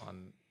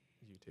on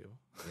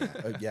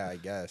YouTube. Yeah, I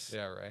guess.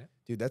 Yeah, right.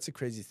 Dude, that's the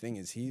crazy thing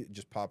is he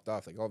just popped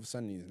off. Like all of a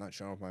sudden he's not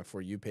showing up on my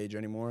For You page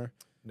anymore.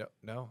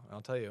 No,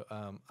 I'll tell you.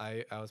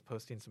 I was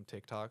posting some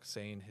TikToks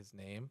saying his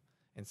name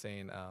and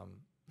saying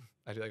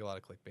I do like a lot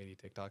of clickbaity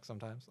TikToks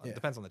sometimes. It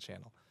depends on the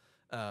channel.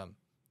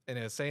 And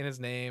it was saying his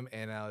name,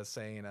 and I was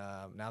saying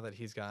now that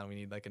he's gone, we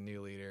need like a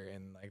new leader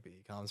in like the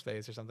e-com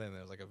space or something. And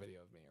there was like a video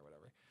of me or whatever.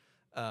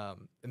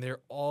 And they're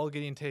all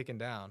getting taken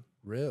down.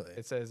 Really?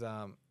 It says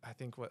I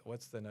think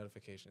what's the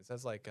notification? It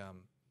says like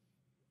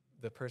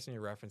the person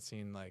you're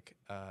referencing like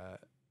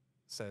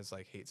says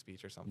like hate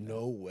speech or something.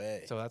 No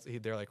way. So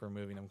they're like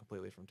removing him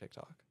completely from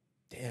TikTok.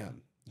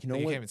 Damn. You know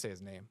You what? can't even say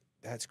his name.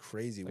 That's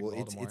crazy. Like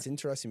well, it's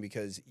interesting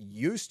because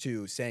used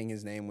to saying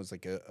his name was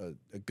like a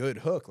good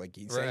hook. Like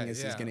he's saying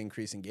this is going to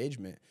increase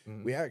engagement.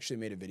 Mm-hmm. We actually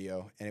made a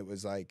video, and it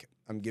was like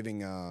I'm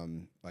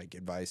giving like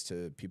advice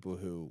to people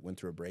who went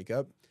through a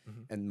breakup,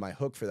 and my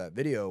hook for that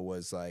video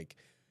was like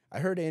I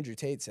heard Andrew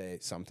Tate say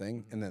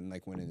something, and then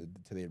like went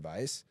into the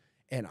advice,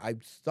 and I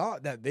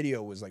thought that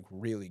video was like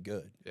really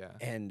good. Yeah.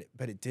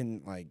 But it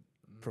didn't like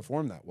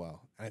perform that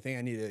well. And I think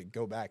I need to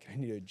go back. I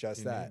need to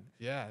adjust that.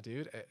 Yeah,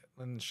 dude.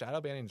 And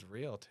shadow banning's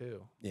real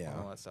too. Yeah.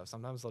 All that stuff.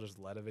 Sometimes they'll just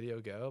let a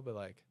video go, but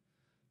like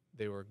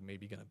they were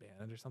maybe gonna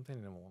ban it or something,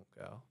 and it won't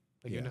go.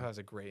 Like even if it has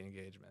a great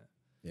engagement.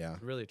 Yeah.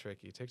 It's really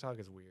tricky. TikTok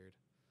is weird.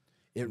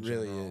 It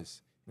really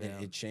is. Yeah.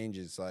 It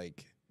changes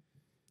like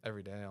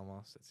every day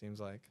almost, it seems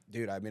like.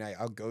 Dude, I mean,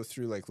 I'll go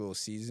through like little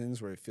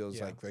seasons where it feels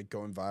like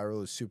going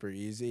viral is super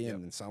easy,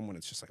 and then some when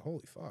it's just like,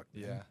 holy fuck.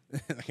 Yeah.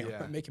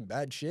 Like, I'm making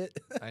bad shit.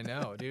 I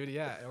know, dude.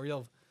 Yeah.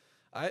 Or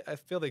I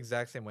feel the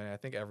exact same way. I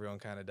think everyone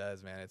kind of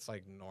does, man. It's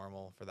like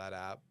normal for that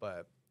app,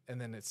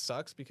 and then it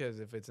sucks because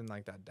if it's in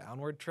like that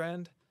downward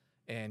trend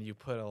and you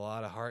put a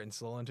lot of heart and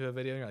soul into a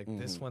video, and you're like,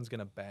 this one's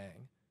gonna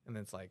bang, and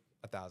then it's like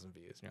 1,000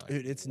 views, and you're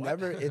like, dude, it's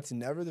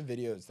never the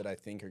videos that I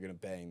think are gonna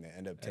bang that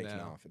end up taking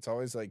off. It's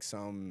always like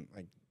some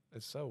like.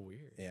 It's so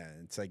weird. Yeah,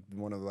 it's like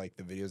one of like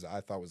the videos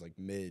I thought was like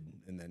mid,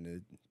 and then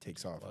it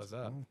takes off. Blows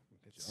up. Oh,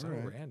 it's so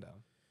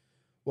random.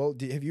 Well,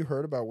 have you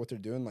heard about what they're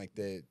doing? Like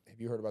have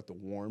you heard about the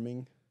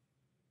warming?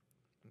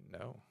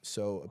 No.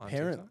 So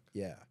apparently,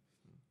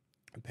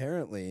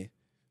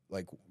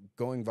 like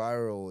going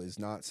viral is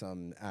not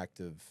some act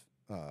of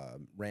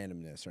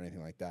randomness or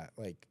anything like that.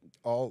 Like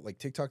all like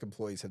TikTok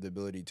employees have the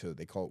ability to,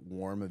 they call it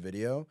warm a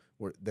video,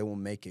 where they will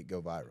make it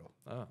go viral.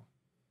 Oh.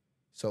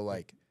 So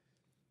like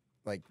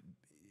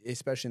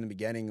especially in the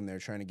beginning, and they're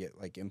trying to get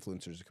like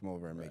influencers to come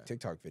over and make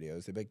TikTok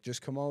videos. They like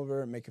just come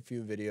over and make a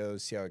few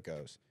videos, see how it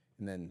goes,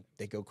 and then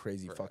they go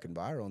crazy fucking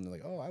viral, and they're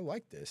like, oh, I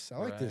like this. I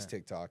like this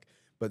TikTok.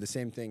 But the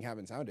same thing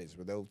happens nowadays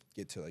where they'll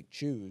get to like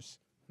choose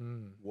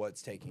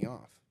what's taking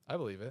off. I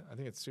believe it. I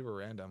think it's super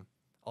random.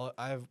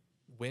 I've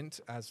went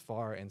as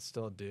far and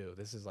still do.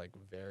 This is like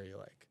very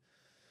like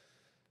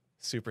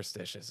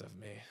superstitious of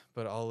me.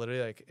 But I'll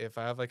literally like if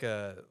I have like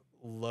a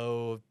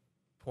low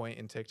point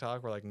in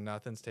TikTok where like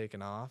nothing's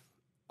taken off,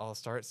 I'll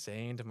start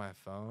saying to my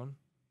phone,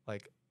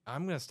 like,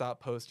 I'm going to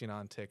stop posting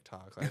on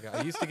TikTok. Like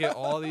I used to get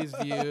all these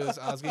views.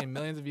 I was getting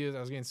millions of views.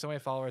 I was getting so many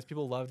followers.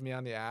 People loved me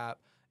on the app.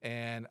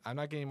 And I'm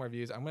not getting more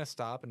views. I'm going to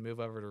stop and move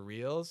over to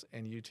Reels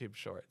and YouTube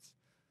Shorts.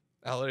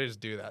 I'll literally just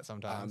do that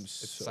sometimes.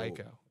 It's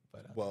psycho.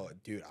 But well,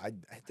 dude,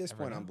 at this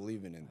point, I'm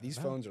believing in these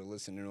phones are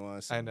listening to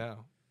us. I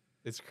know.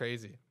 It's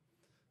crazy.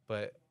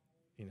 But,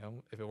 you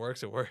know, if it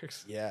works, it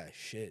works. Yeah,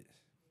 shit.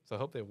 So I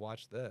hope they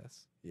watch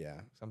this. Yeah.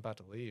 'Cause I'm about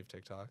to leave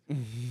TikTok.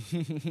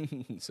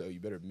 So you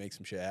better make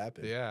some shit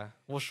happen. Yeah.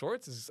 Well,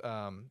 Shorts is,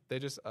 they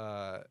just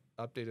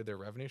updated their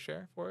revenue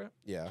share for it.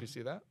 Yeah. Did you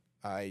see that?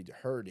 I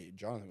heard it.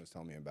 Jonathan was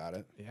telling me about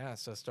it. Yeah,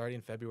 so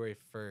starting February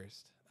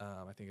 1st,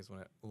 I think is when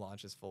it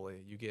launches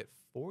fully. You get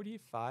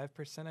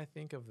 45%, I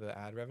think, of the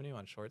ad revenue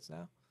on Shorts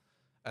now.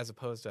 as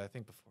opposed to I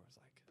think before it was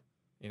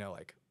like,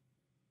 like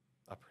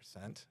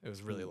 1%. It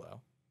was really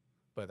low,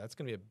 but that's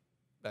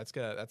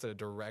a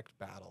direct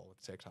battle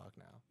with TikTok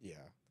now. Yeah,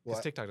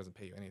 because TikTok doesn't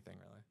pay you anything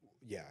really.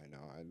 Yeah, I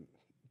know.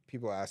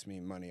 People ask me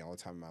money all the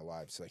time in my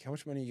life. It's like, how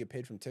much money you get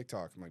paid from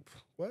TikTok? I'm like,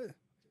 what?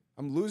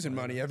 I'm losing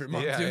money every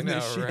month doing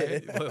this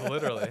shit. Right?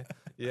 Literally,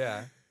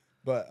 yeah.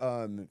 But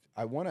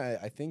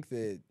I think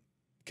that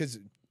because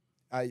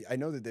I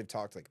know that they've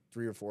talked like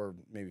 3 or 4,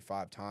 maybe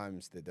 5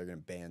 times that they're going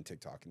to ban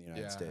TikTok in the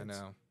United States. I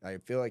know. I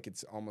feel like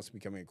it's almost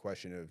becoming a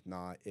question of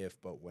not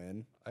if, but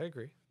when. I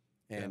agree.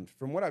 And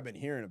from what I've been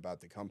hearing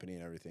about the company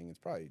and everything, it's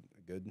probably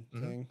a good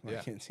thing.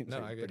 Like, it seems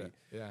like a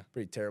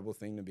pretty terrible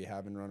thing to be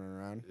having running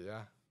around.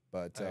 Yeah.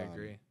 But I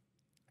agree.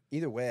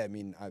 Either way, I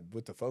mean,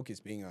 with the focus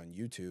being on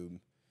YouTube,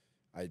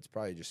 it's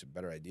probably just a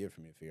better idea for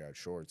me to figure out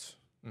shorts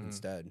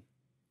instead.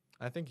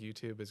 I think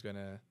YouTube is going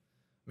to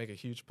make a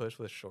huge push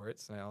with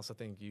shorts. And I also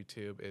think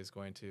YouTube is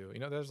going to,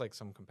 there's like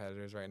some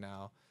competitors right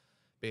now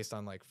based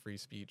on like free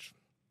speech,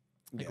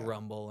 like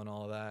Rumble and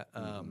all of that.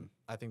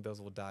 I think those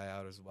will die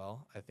out as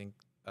well. I think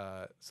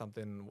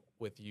something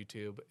with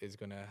YouTube is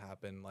going to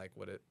happen like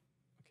I can't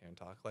even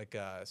talk, like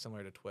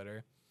similar to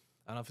Twitter.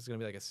 I don't know if it's going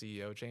to be like a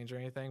CEO change or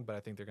anything, but I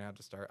think they're going to have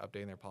to start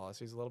updating their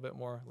policies a little bit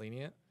more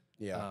lenient.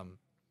 Yeah.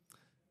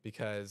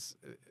 Because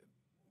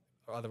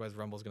otherwise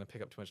Rumble's going to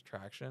pick up too much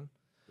traction.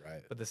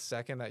 Right. But the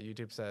second that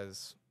YouTube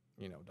says,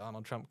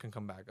 Donald Trump can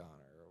come back on,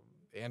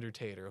 or Andrew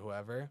Tate or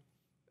whoever,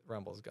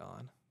 Rumble's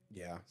gone.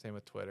 Yeah. Same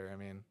with Twitter. I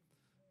mean,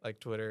 like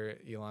Twitter,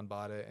 Elon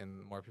bought it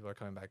and more people are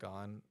coming back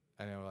on.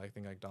 I know, I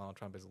think like Donald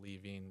Trump is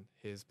leaving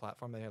his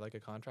platform that he had like a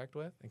contract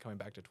with and coming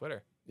back to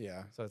Twitter.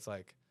 Yeah. So it's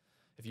like,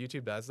 if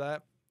YouTube does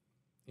that,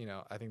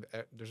 I think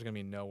there's going to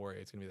be no worry.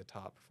 It's going to be the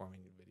top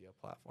performing video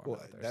platform.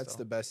 Well, that's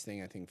the best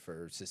thing, I think,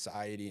 for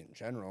society in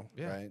general,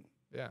 right?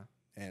 Yeah.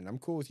 And I'm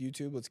cool with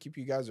YouTube. Let's keep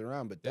you guys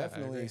around, but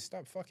definitely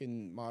stop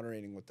fucking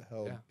moderating what the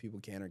hell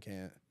people can or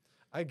can't.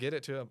 I get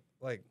it too.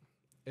 Like,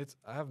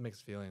 I have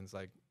mixed feelings.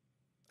 Like,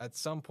 at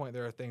some point,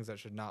 there are things that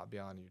should not be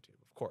on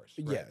YouTube, of course.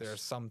 Right? Yes. There are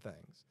some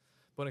things.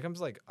 But when it comes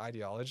to like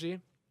ideology,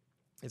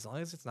 as long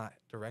as it's not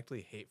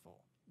directly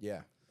hateful.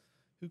 Yeah.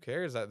 Who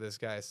cares that this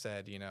guy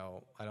said,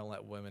 I don't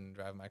let women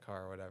drive my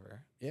car or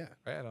whatever. Yeah.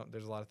 Right?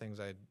 There's a lot of things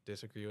I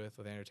disagree with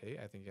Andrew Tate.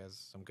 I think he has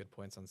some good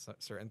points on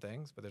certain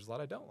things, but there's a lot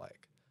I don't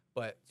like.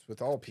 But it's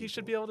with all people. He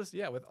should be able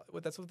to,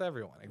 that's with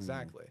everyone.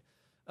 Exactly.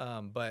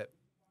 But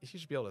he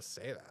should be able to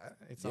say that.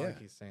 It's not like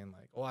he's saying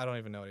like, well, I don't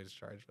even know what he's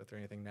charged with or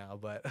anything now,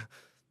 but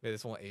maybe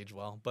this won't age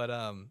well. But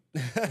I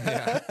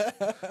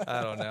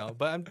don't know.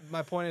 But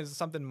my point is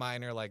something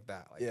minor like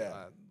that. Like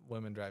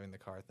women driving the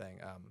car thing.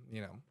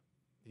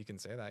 He can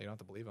say that. You don't have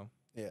to believe him.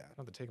 Yeah. You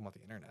don't have to take him off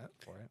the internet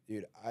for it.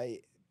 Dude,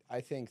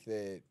 I think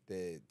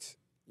that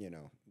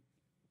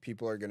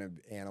people are going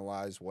to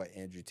analyze what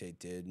Andrew Tate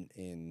did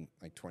in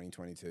like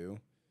 2022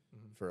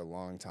 for a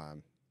long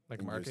time.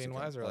 Like marketing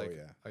wise or like,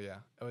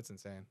 oh, it's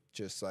insane.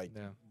 Just like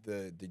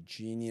the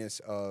genius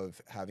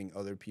of having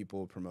other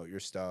people promote your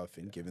stuff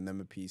and giving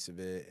them a piece of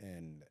it,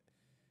 and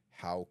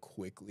how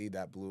quickly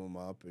that blew him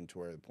up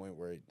into the point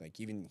where like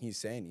even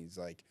he's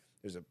like,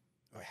 there's a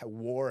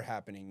war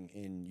happening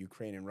in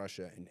Ukraine and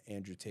Russia, and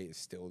Andrew Tate is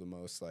still the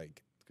most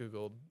like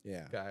Googled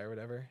guy or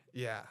whatever.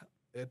 Yeah.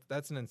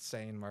 That's an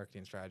insane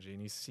marketing strategy.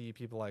 And you see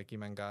people like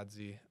Iman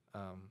Gadzi,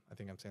 I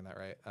think I'm saying that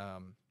right,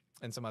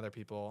 and some other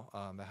people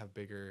that have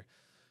bigger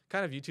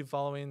kind of YouTube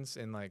followings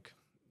in like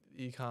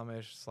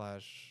e-commerce /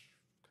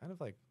 kind of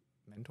like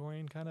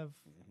mentoring kind of.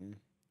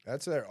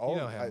 That's their all.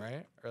 You know him,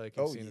 right? Or like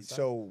you've seen his stuff?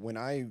 So when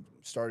I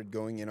started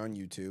going in on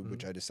YouTube,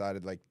 which I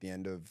decided like the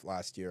end of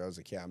last year, I was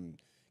like, I'm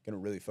going to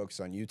really focus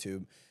on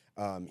YouTube.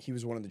 He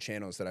was one of the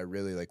channels that I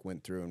really like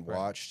went through and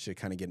watched to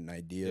kind of get an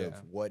idea of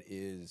what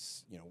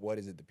is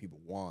it that people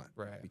want,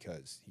 right?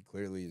 Because he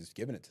clearly is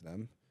giving it to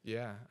them.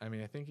 Yeah, I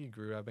mean, I think he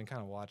grew. I've been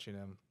kind of watching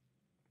him,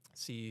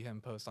 see him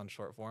post on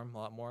short form a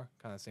lot more,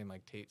 kind of same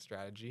like Tate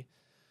strategy,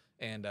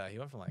 and he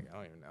went from like, I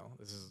don't even know,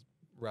 this is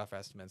rough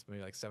estimates,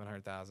 maybe like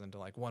 700,000 to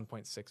like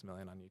 1.6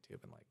 million on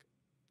YouTube in like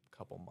a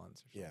couple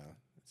months. Or something. Yeah,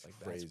 it's like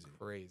crazy. That's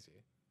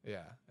crazy.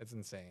 Yeah, it's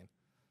insane.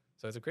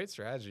 So it's a great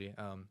strategy.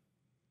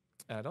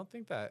 And I don't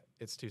think that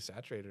it's too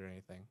saturated or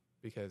anything,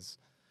 because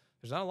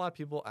there's not a lot of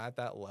people at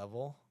that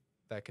level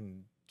that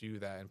can do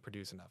that and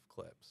produce enough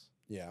clips.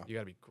 Yeah. You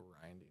got to be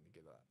grinding to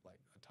get like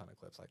a ton of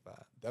clips like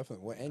that.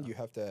 Definitely. Well, and you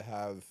have to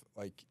have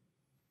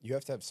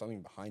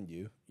something behind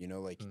you,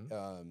 like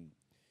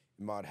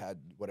Imad had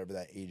whatever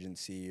that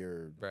agency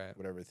or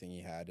whatever thing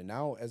he had. And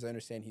now, as I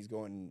understand, he's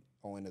going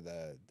all into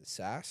the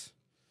SaaS.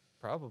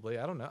 Probably.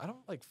 I don't know. I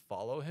don't like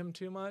follow him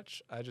too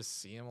much. I just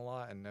see him a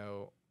lot and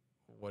know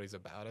what he's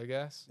about, I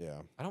guess.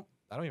 Yeah. I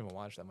don't even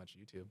watch that much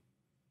YouTube.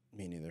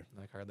 Me neither.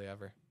 Like hardly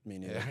ever. Me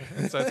neither.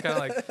 Yeah. So it's kind of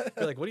like,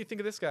 you're like, what do you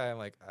think of this guy? I'm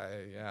like,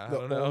 I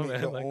don't know,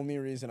 man. The only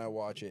reason I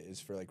watch it is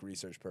for like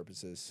research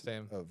purposes.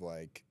 Same. Of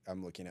like,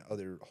 I'm looking at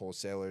other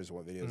wholesalers,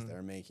 what videos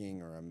they're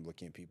making, or I'm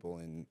looking at people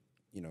in,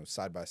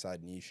 side by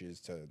side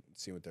niches to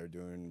see what they're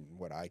doing,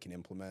 what I can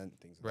implement,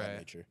 things of that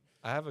nature.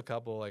 I have a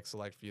couple like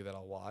select few that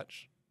I'll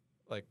watch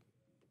like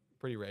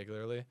pretty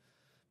regularly.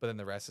 But then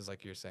the rest is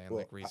like you're saying, Well,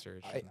 like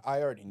research.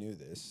 I already knew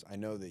this. I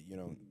know that you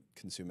don't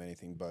consume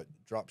anything but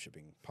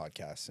dropshipping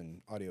podcasts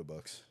and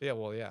audiobooks. Yeah,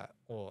 well, yeah.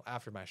 Well,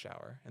 after my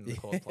shower and the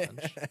cold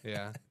plunge.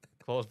 Yeah.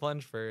 Cold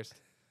plunge first,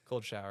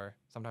 cold shower,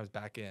 sometimes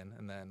back in,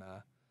 and then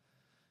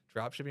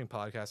dropshipping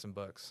podcasts and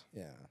books.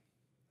 Yeah.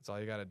 That's all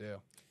you got to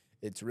do.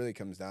 It really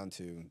comes down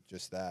to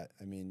just that.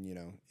 I mean, you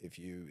know, if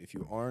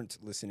you aren't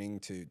listening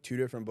to 2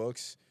 different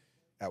books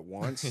at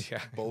once,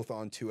 both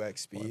on 2x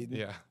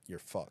speed, you're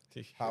fucked.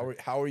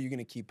 How are you going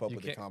to keep up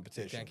with the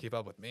competition? You can't keep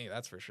up with me,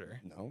 that's for sure.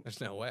 No.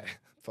 There's no way.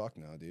 Fuck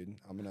no, dude.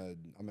 I'm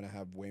gonna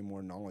have way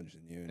more knowledge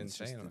than you, and it's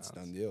a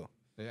done deal.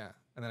 Yeah.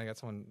 And then I got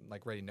someone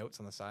like writing notes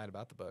on the side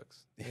about the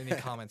books. Any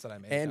comments that I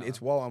make. And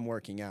it's while I'm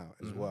working out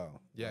as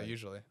well. Yeah, like,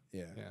 usually.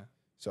 Yeah. Yeah.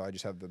 So I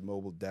just have the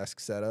mobile desk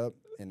set up,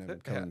 and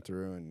I'm coming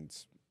through, and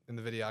it's... And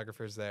the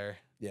videographer's there.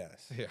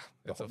 Yes. Yeah.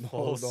 It's a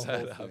full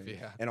setup.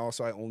 Yeah. And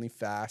also, I only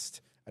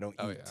fast. I don't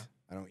eat. Yeah.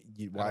 I don't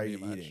eat. Why are you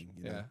eating?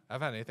 You know? I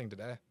haven't had anything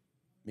today.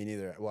 Me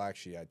neither. Well,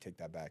 actually, I take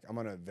that back. I'm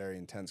on a very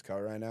intense cut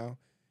right now.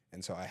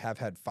 And so I have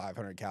had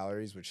 500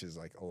 calories, which is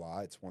like a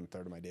lot. It's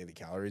 1/3 of my daily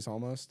calories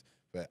almost.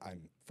 But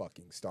I'm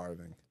fucking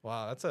starving.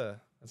 Wow, that's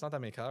not that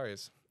many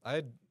calories.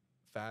 I'd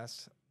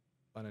fast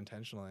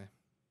unintentionally.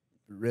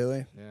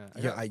 Really?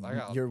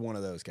 Yeah. You're one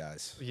of those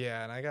guys.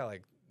 Yeah, and I got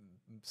like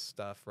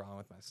stuff wrong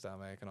with my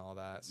stomach and all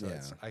that. So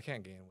I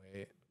can't gain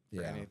weight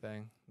for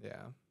anything.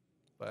 Yeah.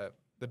 But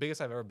the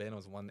biggest I've ever been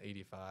was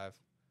 185.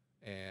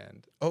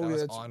 And that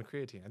was on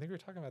creatine. I think we were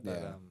talking about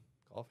that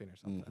golfing or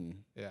something.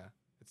 Mm-hmm. Yeah.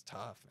 It's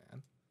tough,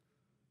 man.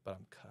 But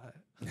I'm cut.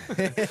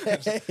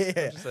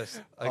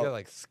 I got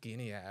like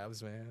skinny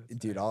abs, man.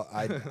 Dude,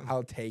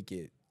 I'll take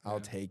it.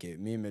 I'll take it.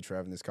 Me and Mitch were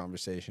having this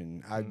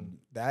conversation.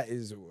 That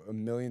is a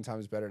million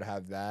times better to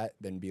have that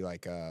than be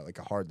like a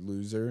hard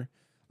loser.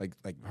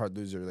 Like hard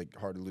loser, like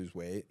hard to lose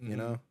weight, you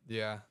know?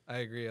 Yeah, I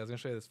agree. I was gonna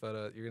show you this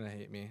photo. You're gonna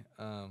hate me.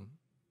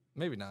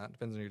 Maybe not.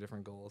 Depends on your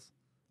different goals.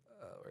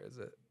 Where is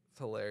it? It's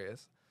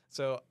hilarious.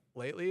 So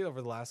lately,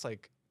 over the last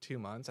like 2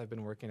 months, I've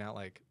been working out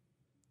like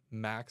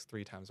max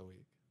 3 times a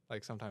week.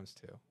 Like sometimes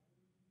 2,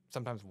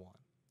 sometimes 1.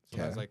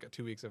 Sometimes like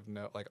 2 weeks of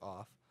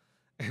off.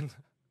 And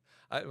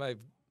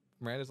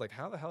Miranda's like,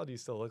 "How the hell do you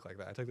still look like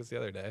that?" I took this the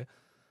other day,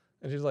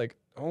 and she's like,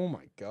 "Oh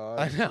my god!"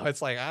 I know.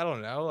 It's like I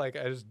don't know. Like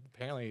I just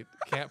apparently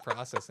can't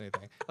process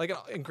anything. Like,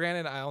 and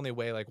granted, I only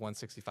weigh like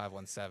 165,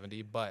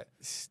 170, but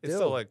it's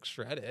still like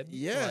shredded.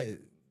 Yeah. Like,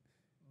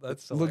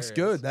 that's looks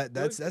good.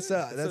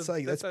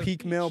 That's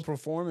peak male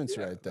performance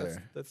right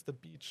there. That's the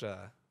beach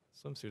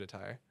swimsuit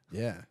attire.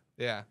 Yeah.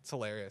 Yeah, it's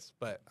hilarious.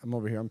 But I'm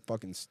over here. I'm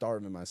fucking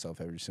starving myself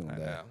every single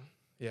day. Know.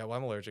 Yeah, well,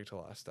 I'm allergic to a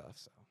lot of stuff,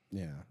 so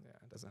yeah,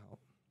 it doesn't help.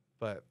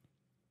 But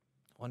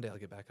one day I'll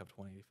get back up to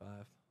 185.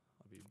 I'll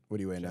be. What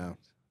do you weigh now?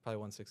 Probably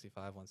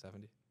 165,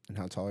 170. And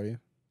how tall are you?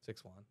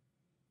 6'1".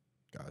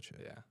 Gotcha.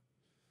 Yeah,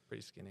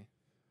 pretty skinny.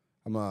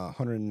 I'm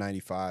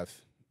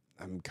 195.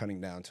 I'm cutting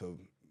down to.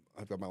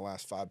 I've got my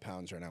last 5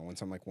 pounds right now.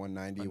 Once I'm like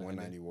 190,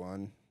 191,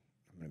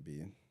 I'm gonna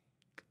be.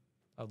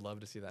 I'd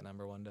love to see that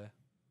number one day.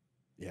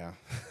 Yeah.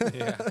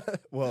 Yeah.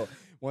 Well,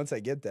 once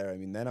I get there, I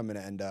mean, then I'm going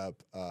to end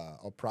up,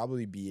 I'll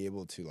probably be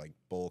able to like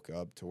bulk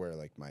up to where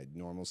like my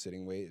normal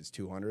sitting weight is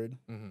 200.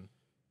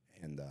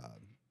 Mm-hmm. And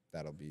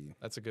that'll be.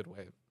 That's a good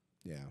weight.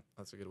 Yeah.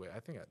 That's a good weight. I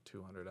think at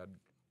 200, I don't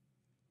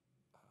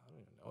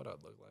even know what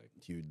I'd look like.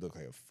 You'd look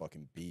like a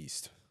fucking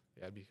beast.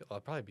 Yeah,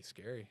 I'd probably be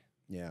scary.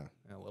 Yeah.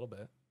 A little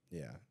bit.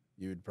 Yeah.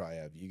 You would probably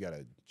you got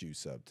to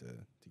juice up to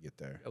get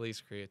there. At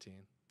least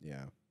creatine.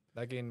 Yeah.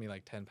 That gained me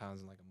like 10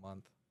 pounds in like a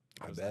month.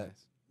 I bet.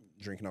 Nice.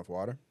 Drink enough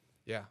water?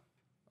 Yeah.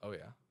 Oh,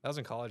 yeah. That was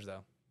in college,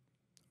 though.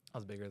 I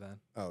was bigger then.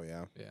 Oh,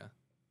 yeah?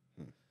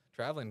 Yeah.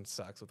 Traveling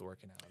sucks with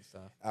working out and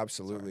stuff.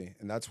 Absolutely.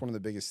 And that's one of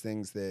the biggest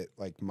things that,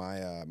 like,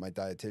 my my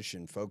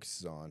dietitian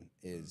focuses on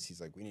is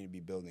he's like, we need to be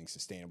building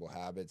sustainable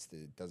habits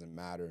that it doesn't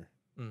matter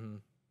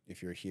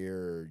if you're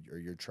here or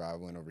you're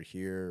traveling over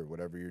here or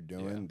whatever you're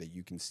doing, that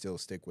you can still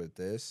stick with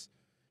this,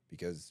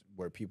 because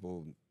where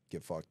people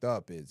get fucked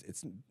up is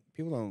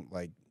people don't,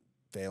 like,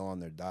 fail on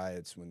their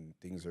diets when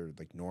things are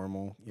like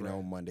normal, you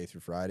know, Monday through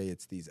Friday.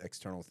 It's these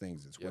external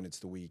things. It's when it's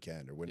the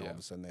weekend or when all of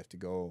a sudden they have to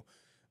go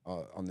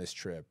on this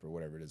trip or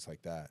whatever it is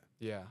like that.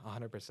 Yeah,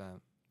 100%.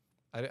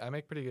 I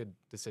make pretty good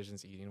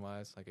decisions eating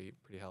wise. Like I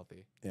eat pretty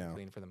healthy,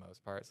 clean for the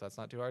most part. So that's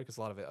not too hard because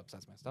a lot of it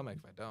upsets my stomach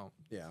if I don't.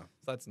 Yeah.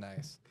 So that's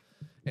nice.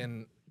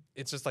 And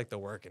it's just like the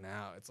working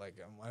out. It's like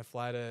when I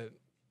fly to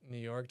New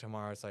York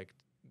tomorrow, it's like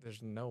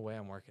there's no way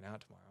I'm working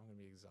out tomorrow. I'm going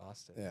to be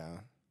exhausted. Yeah.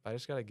 I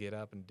just got to get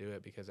up and do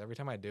it because every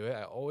time I do it,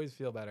 I always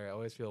feel better. I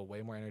always feel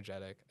way more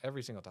energetic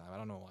every single time. I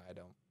don't know why I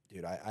don't.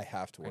 Dude, I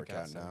have to work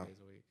out now. 7 days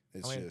a week.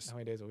 It's how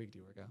many days a week do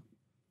you work out?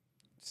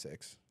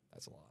 6.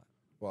 That's a lot.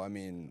 Well, I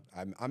mean,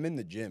 I'm in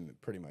the gym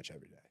pretty much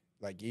every day.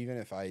 Like even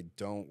if I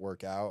don't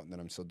work out and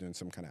then I'm still doing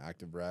some kind of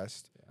active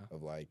rest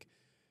of like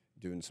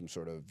doing some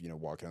sort of,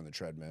 walking on the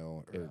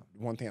treadmill. Or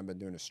one thing I've been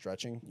doing is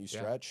stretching. You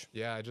stretch?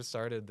 Yeah, I just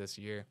started this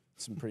year.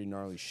 Some pretty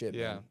gnarly shit,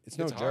 man. It's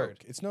no hard.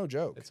 joke. It's no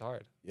joke. It's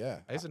hard. Yeah.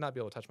 I used to not be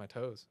able to touch my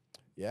toes.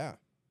 Yeah.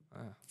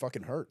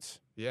 fucking hurts.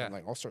 Yeah. And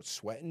like I'll start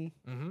sweating.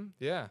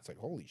 Yeah. It's like,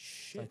 holy It's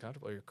shit.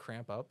 uncomfortable. Or you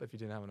cramp up if you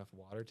didn't have enough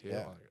water too.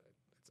 Yeah. Oh,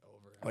 it's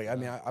over. Like, I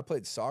mean, I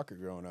played soccer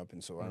growing up,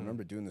 and so I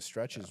remember doing the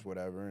stretches,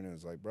 whatever, and it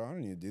was like, bro, I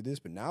don't need to do this.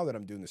 But now that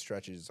I'm doing the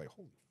stretches, it's like,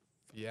 holy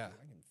fuck, yeah,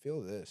 I can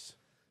feel this.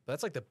 But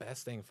that's like the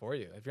best thing for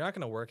you. If you're not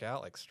going to work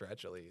out, like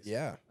stretch at least.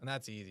 Yeah. And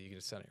that's easy. You can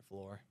just sit on your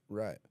floor.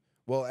 Right.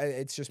 Well,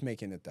 it's just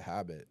making it the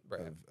habit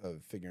Right.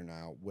 of figuring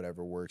out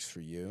whatever works for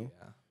you.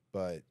 Yeah.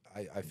 But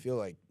I feel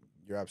like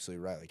you're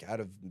absolutely right. Like out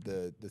of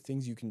the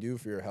things you can do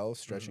for your health,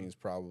 stretching is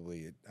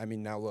probably, I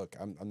mean, now look,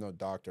 I'm no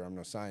doctor, I'm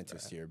no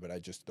scientist here, but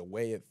the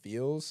way it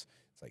feels,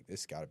 it's like,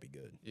 this got to be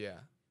good. Yeah.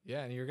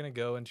 Yeah. And you're going to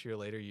go into your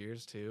later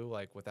years too,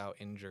 like without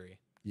injury.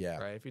 Yeah.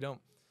 Right. If you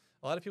don't,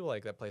 a lot of people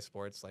like that play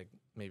sports, like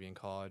maybe in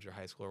college or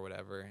high school or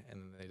whatever,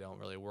 and they don't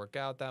really work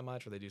out that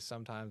much, or they do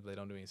sometimes, but they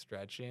don't do any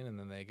stretching. And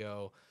then they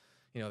go,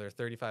 they're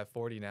 35,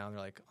 40 now, and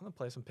they're like, I'm going to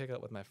play some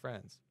pickup with my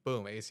friends.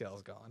 Boom, ACL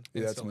is gone.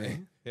 Yeah, that's me.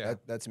 Yeah.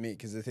 That's me.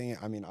 Because the thing,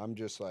 I mean, I'm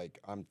just like,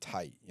 I'm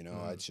tight,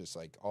 It's just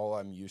like all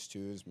I'm used to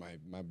is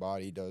my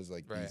body does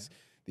like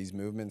these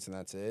movements, and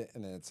that's it.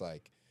 And then it's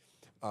like,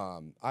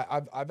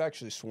 I've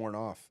actually sworn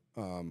off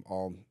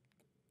all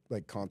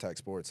like contact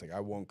sports. Like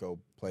I won't go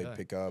play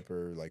pickup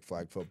or like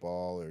flag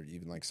football or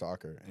even like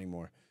soccer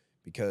anymore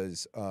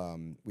because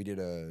we did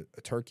a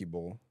turkey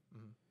bowl.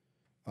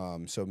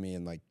 So me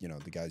and like,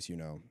 the guys,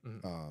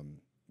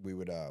 we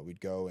would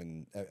we'd go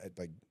and at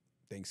like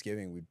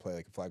Thanksgiving we'd play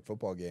like a flag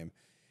football game.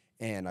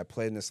 And I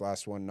played in this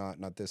last one,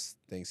 not this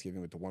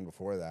Thanksgiving, but the one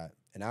before that.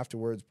 And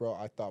afterwards, bro,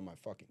 I thought my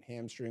fucking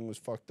hamstring was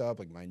fucked up,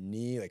 like my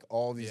knee, like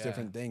all these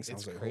different things. I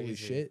was like, holy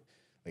shit,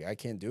 like I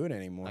can't do it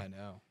anymore. I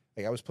know.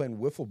 Like I was playing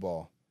wiffle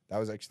ball. That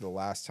was actually the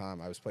last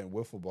time I was playing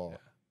wiffle ball,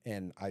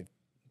 and I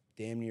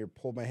damn near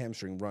pulled my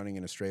hamstring running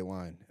in a straight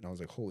line. And I was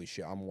like, holy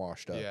shit, I'm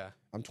washed up. Yeah.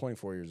 I'm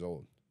 24 years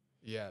old.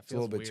 Yeah, it's a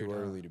little bit too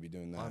early to be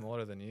doing that. I'm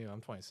older than you.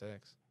 I'm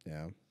 26.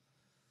 Yeah.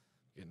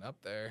 Getting up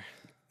there.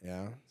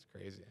 Yeah. It's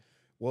crazy.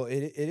 Well,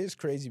 it is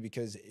crazy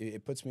because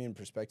it puts me in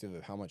perspective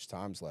of how much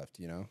time's left,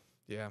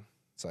 Yeah.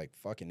 It's like,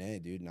 fucking A,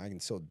 dude, and I can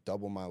still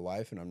double my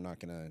life, and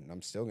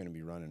I'm still going to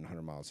be running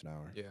 100 miles an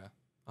hour. Yeah,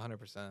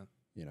 100%.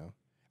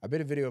 I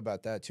made a video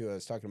about that, too. I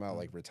was talking about,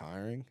 like,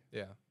 retiring.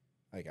 Yeah.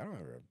 Like, I don't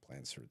ever have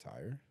plans to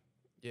retire.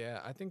 Yeah,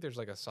 I think there's,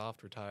 like, a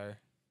soft retire.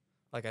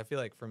 Like, I feel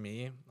like for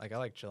me, like, I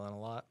like chilling a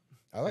lot.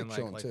 I like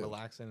chilling, too. Like,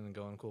 relaxing and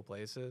going cool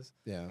places.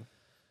 Yeah.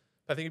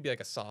 I think it'd be,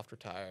 like, a soft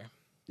retire,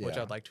 which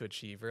I'd like to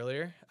achieve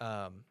earlier.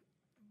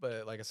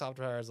 But, like, a soft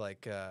retire is,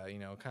 like,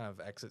 kind of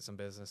exit some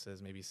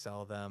businesses, maybe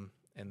sell them,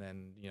 and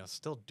then,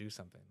 still do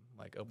something.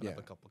 Like, open up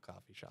a couple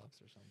coffee shops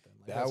or something.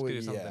 Like, that would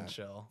do something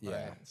chill.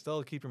 Yeah. Right?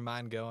 Still keep your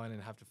mind going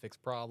and have to fix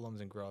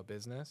problems and grow a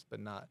business, but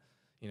not,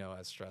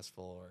 as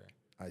stressful or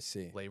I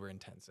see. labor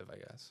intensive, I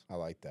guess. I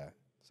like that.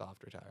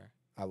 Soft retire.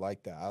 I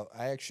like that.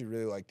 I actually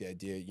really like the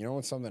idea. You know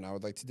what? Something I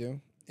would like to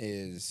do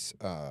is,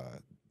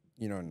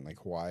 in like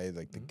Hawaii,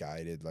 like the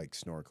guided like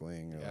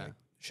snorkeling or like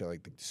shit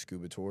like the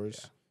scuba tours.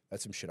 Yeah.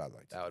 That's some shit I'd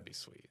like to do. That would be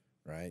sweet.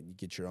 Right? You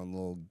get your own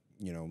little,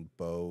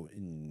 boat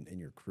and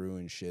your crew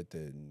and shit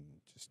and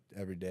just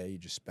every day you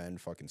just spend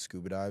fucking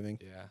scuba diving.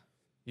 Yeah.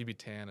 You'd be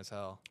tan as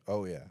hell.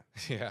 Oh, yeah.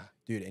 Yeah.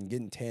 Dude, and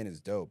getting tan is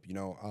dope.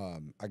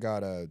 I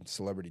got a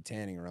celebrity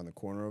tanning around the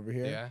corner over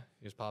here. Yeah?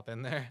 You just pop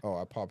in there? Oh,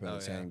 I pop in the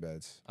tanning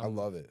beds. I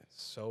love it.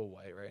 So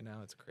white right now.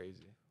 It's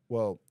crazy.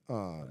 Well,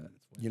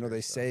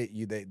 they say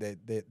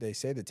they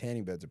say the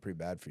tanning beds are pretty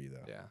bad for you,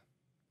 though. Yeah.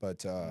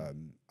 But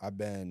I've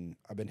been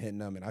hitting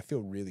them, and I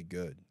feel really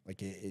good.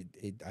 Like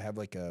I have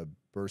like a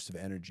burst of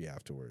energy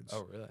afterwards.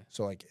 Oh, really?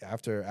 So like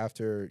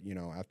after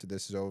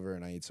this is over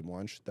and I eat some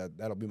lunch,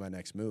 that'll be my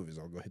next move. Is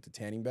I'll go hit the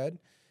tanning bed,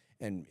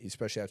 and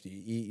especially after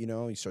you eat,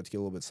 you start to get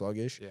a little bit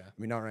sluggish. Yeah. I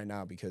mean, not right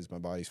now because my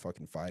body's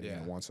fucking fighting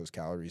and it wants those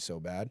calories so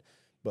bad.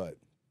 But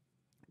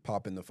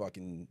pop in the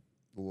fucking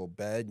little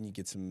bed and you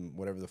get some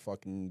whatever the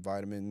fucking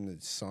vitamin, the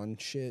sun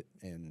shit,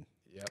 and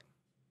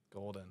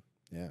golden.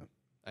 Yeah.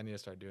 I need to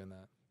start doing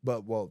that.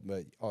 But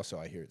also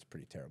I hear it's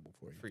pretty terrible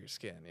for you. For your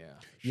skin, yeah.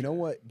 You know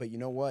what? But you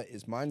know what?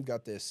 Is mine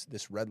got this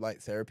red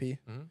light therapy.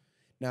 Mm-hmm.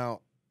 Now,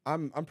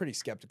 I'm pretty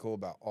skeptical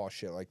about all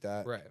shit like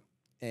that. Right.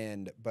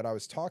 But I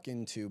was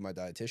talking to my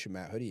dietitian,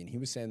 Matt Hoodie, and he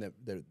was saying that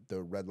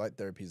the red light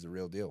therapy is the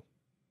real deal.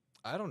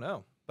 I don't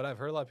know, but I've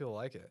heard a lot of people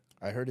like it.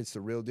 I heard it's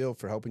the real deal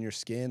for helping your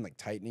skin, like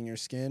tightening your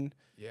skin.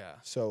 Yeah.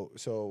 So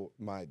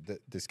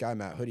this guy,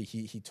 Matt Hoodie,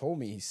 he told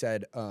me, he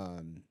said,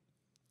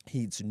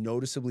 he's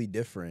noticeably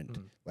different,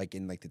 like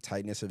in like the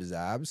tightness of his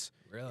abs.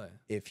 Really?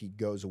 If he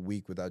goes a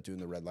week without doing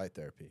the red light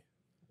therapy.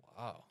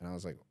 Wow. And I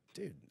was like,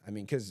 dude, I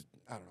mean, because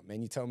I don't know,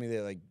 man. You tell me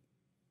that like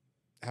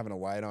having a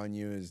light on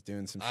you is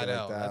doing some shit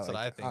like that. That's like, what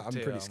I think. I'm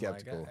too. pretty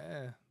skeptical.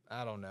 Like,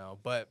 I don't know,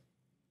 but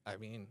I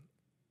mean,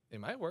 it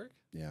might work.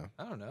 Yeah.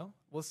 I don't know.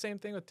 Well, same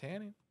thing with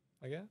tanning,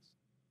 I guess.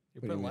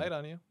 You're What do you putting mean? light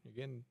on you. You're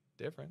getting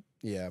different.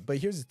 Yeah, but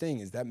here's the thing: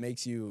 is that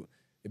makes you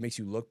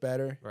look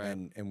better, Right.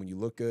 and when you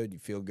look good, you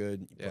feel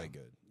good, you play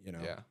good.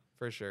 Yeah,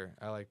 for sure.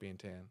 I like being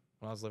tan.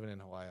 When I was living in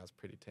Hawaii, I was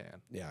pretty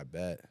tan. Yeah, I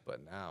bet.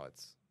 But now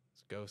it's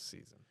ghost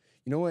season.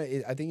 You know what?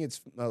 I think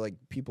it's like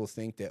people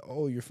think that,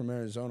 oh, you're from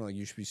Arizona, like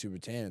you should be super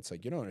tan. It's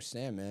like, you don't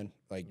understand, man.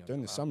 Like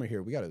during the summer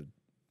here, we gotta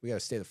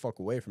stay the fuck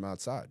away from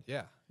outside.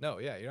 Yeah. No,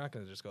 yeah, you're not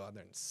gonna just go out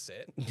there and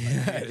sit.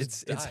 Yeah,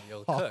 it's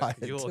You'll hot.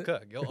 cook. You will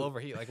cook. You'll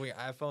overheat. Like when your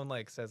iPhone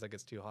like says like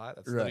it's too hot,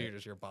 that's literally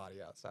just your body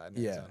outside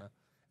in Arizona.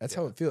 That's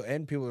how it feels.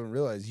 And people don't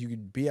realize you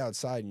could be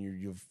outside and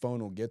your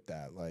phone will get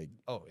that. Like,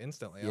 oh,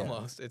 instantly,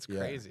 almost. It's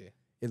crazy.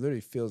 It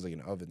literally feels like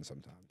an oven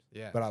sometimes.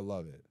 Yeah. But I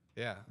love it.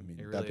 Yeah. I mean,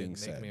 you that really being make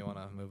said, me want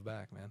to move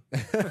back, man.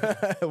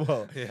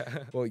 well,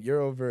 yeah. Well, you're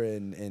over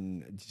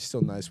in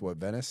still nice. What,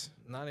 Venice?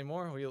 Not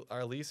anymore.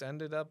 Our lease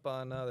ended up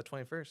on the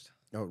 21st.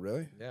 Oh,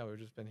 really? Yeah, we've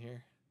just been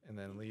here and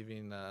then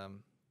leaving,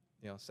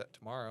 set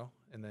tomorrow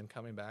and then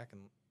coming back in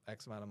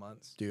X amount of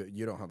months.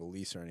 You don't have a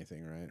lease or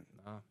anything, right?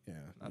 No. Yeah.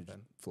 Nothing. You're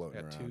just floating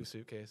I got around. 2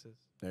 suitcases.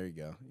 There you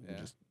go. You Yeah.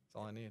 just That's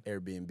all I need.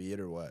 Airbnb it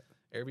or what?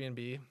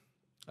 Airbnb,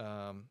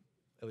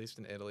 at least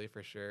in Italy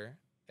for sure.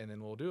 And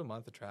then we'll do a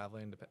month of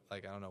traveling, I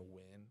don't know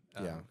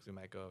when. Yeah. Because we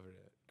might go over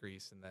to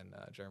Greece and then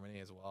Germany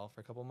as well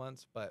for a couple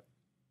months. But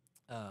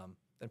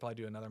then probably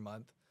do another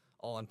month,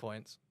 all on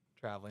points,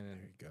 traveling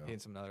and hitting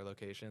some other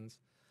locations.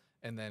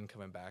 And then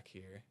coming back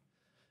here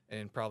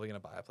and probably going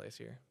to buy a place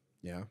here.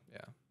 Yeah?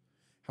 Yeah.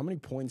 How many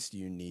points do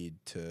you need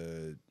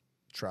to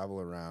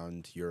travel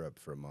around Europe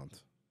for a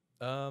month?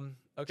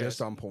 Okay.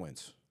 Just on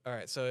points. All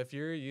right. So if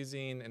you're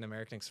using an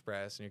American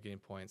Express and you're getting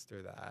points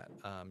through that,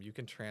 you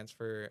can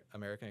transfer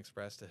American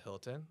Express to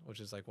Hilton, which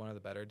is like one of the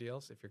better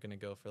deals if you're going to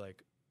go for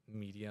like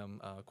medium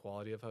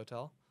quality of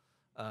hotel.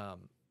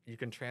 You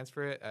can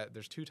transfer it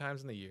there's 2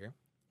 times in the year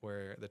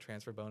where the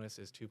transfer bonus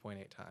is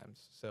 2.8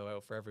 times.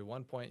 So for every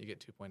 1 point, you get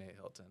 2.8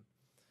 Hilton.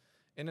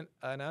 And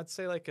I'd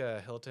say like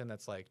a Hilton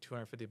that's like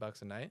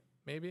 $250 a night,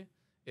 maybe,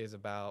 is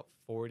about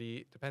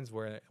 40, depends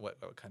what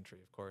country,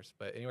 of course,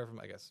 but anywhere from,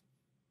 I guess,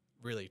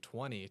 really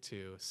 20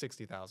 to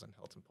 60,000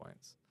 Hilton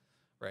points,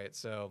 right?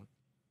 So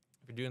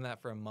if you're doing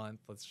that for a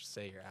month, let's just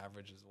say your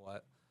average is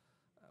what?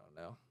 I don't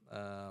know.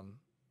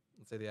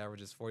 Let's say the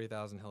average is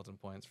 40,000 Hilton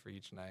points for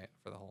each night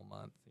for the whole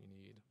month. You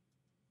need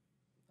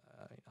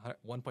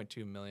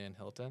 1.2 million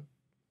Hilton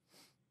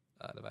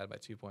divided by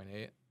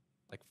 2.8,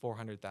 like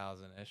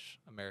 400,000-ish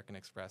American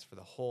Express for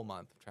the whole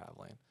month of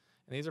traveling.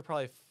 And these are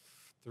probably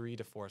 3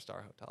 to 4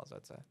 star hotels,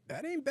 I'd say.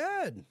 That ain't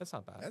bad. That's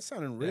not bad. That's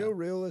sounding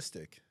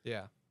realistic.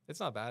 Yeah. It's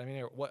not bad. I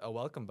mean, a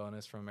welcome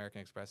bonus from American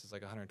Express is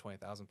like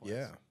 120,000 points.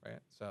 Yeah. Right.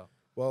 So.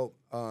 Well,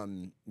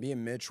 me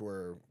and Mitch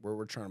we're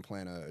trying to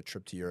plan a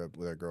trip to Europe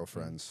with our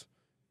girlfriends.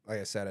 Like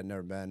I said, I'd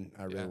never been.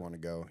 I really want to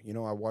go. You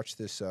know, I watched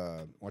this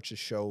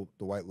show,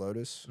 The White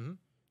Lotus. Mm-hmm.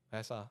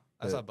 I saw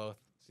both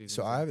seasons.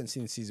 So I haven't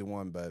seen season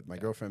 1, but my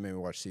girlfriend made me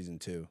watch season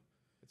 2.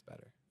 It's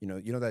better. You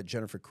know that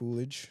Jennifer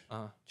Coolidge?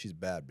 She's a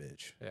bad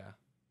bitch. Yeah.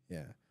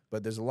 Yeah.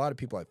 But there's a lot of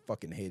people I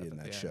fucking hated in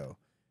that show.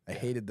 I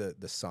hated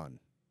the son.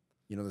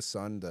 You know the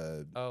son,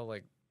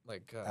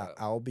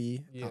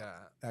 Albie? Yeah.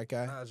 That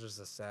guy? That's just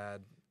a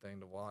sad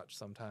thing to watch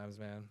sometimes,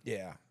 man.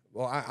 Yeah.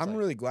 Well, I'm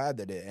really glad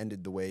that it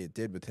ended the way it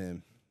did with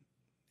him.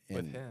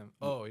 With him?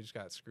 Oh, he just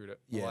got screwed up.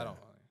 Yeah. Well, I don't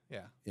know.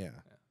 Yeah. Yeah.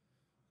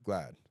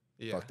 Glad.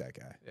 Yeah. Fuck that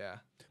guy. Yeah.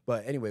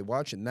 But anyway,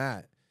 watching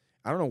that,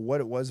 I don't know what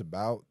it was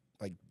about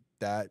like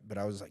that, but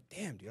I was like,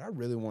 damn, dude, I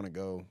really want to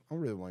go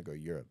to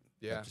Europe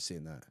after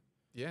seeing that.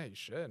 Yeah, you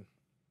should.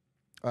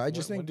 I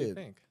just think when do you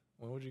think?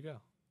 When would you go?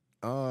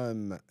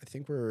 I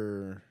think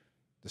we're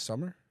the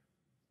summer.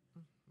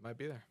 Might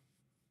be there.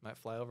 Might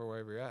fly over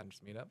wherever you're at and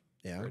just meet up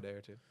for a day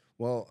or 2.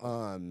 Well,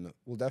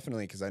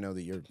 definitely, because I know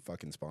that you're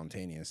fucking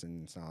spontaneous,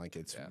 and it's not like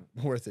it's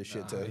worth a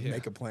shit to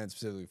make a plan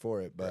specifically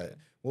for it. But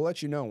we'll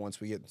let you know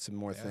once we get some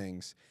more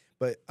things.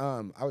 But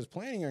I was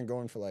planning on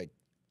going for like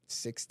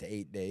 6 to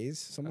 8 days,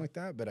 something like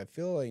that. But I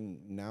feel like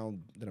now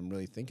that I'm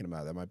really thinking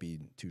about it, that might be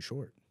too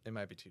short. It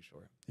might be too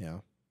short. Yeah.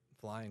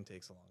 Flying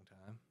takes a long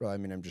time. Well, I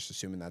mean, I'm just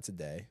assuming that's a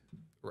day.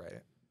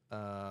 Right.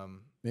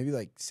 Maybe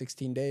like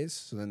 16 days.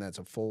 So then that's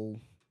a full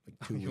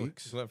like 2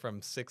 weeks. You went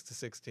from 6 to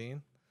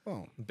 16.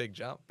 Oh, big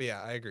jump. But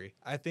yeah, I agree.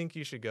 I think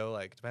you should go,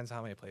 like, depends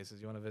how many places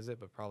you want to visit,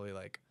 but probably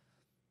like,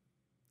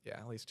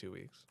 at least 2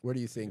 weeks. Where do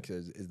you think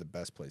is the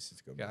best places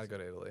to go? Gotta go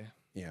to Italy.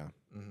 Yeah.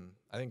 Mm-hmm.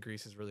 I think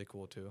Greece is really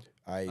cool too.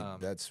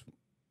 That's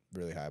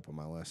really high up on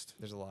my list.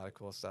 There's a lot of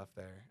cool stuff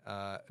there.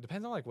 It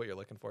depends on like what you're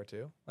looking for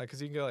too. Like,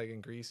 cause you can go like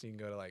in Greece, you can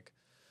go to like,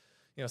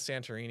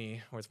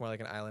 Santorini, where it's more like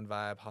an island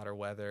vibe, hotter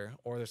weather.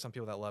 Or there's some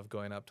people that love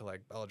going up to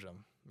like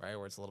Belgium, right,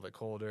 where it's a little bit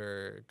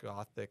colder,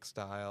 Gothic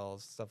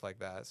styles, stuff like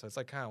that. So it's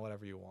like kind of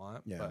whatever you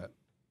want. Yeah. But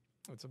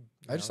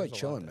I just like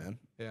chilling, man.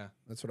 Yeah.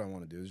 That's what I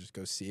want to do is just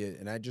go see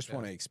it, and I just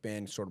want to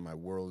expand sort of my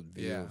world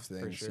view of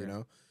things. For sure. You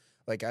know,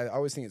 like I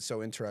always think it's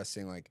so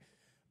interesting, like.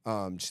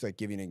 Just like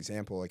give you an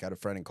example, like I had a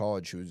friend in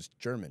college who was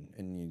German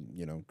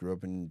and grew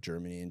up in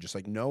Germany, and just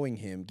like knowing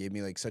him gave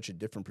me like such a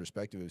different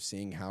perspective of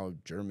seeing how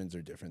Germans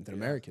are different than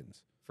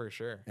Americans. For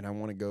sure. And I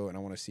want to go and I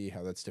want to see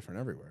how that's different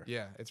everywhere.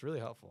 Yeah, it's really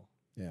helpful.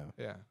 Yeah.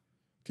 Yeah.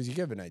 Because you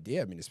give an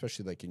idea. I mean,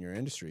 especially like in your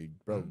industry,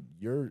 bro,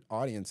 your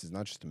audience is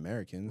not just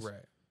Americans.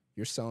 Right.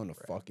 You're selling to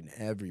fucking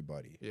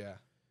everybody. Yeah.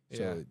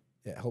 So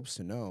it helps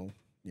to know,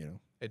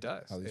 it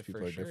does. How these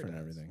people are different and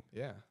everything.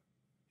 Yeah.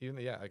 even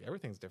like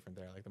everything's different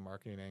there. Like the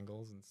marketing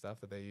angles and stuff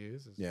that they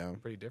use is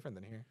pretty different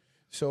than here.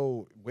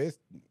 So with,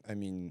 I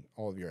mean,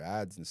 all of your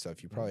ads and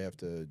stuff, you probably have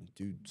to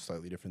do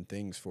slightly different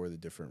things for the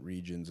different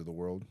regions of the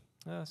world.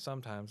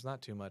 Sometimes,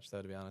 not too much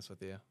though, to be honest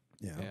with you.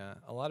 Yeah.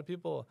 A lot of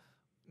people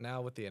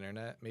now with the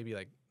internet, maybe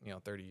like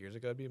 30 years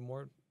ago, it'd be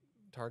more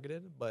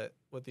targeted. But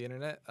with the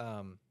internet,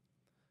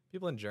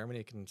 people in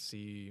Germany can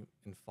see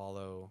and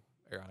follow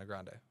Ariana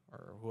Grande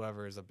or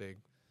whoever is a big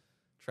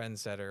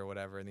trendsetter or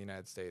whatever in the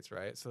United States,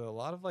 right? So a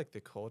lot of like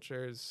the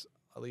cultures,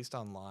 at least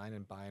online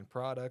and buying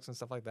products and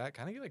stuff like that,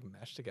 kind of get like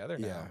meshed together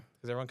now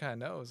because everyone kind of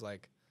knows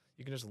like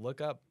you can just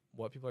look up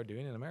what people are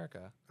doing in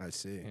America. I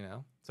see.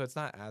 So it's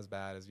not as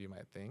bad as you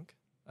might think.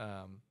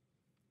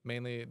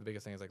 Mainly the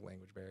biggest thing is like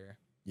language barrier.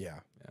 Yeah.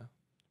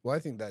 Well, I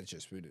think that's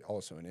just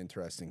also an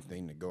interesting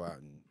thing to go out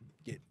and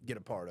get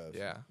a part of.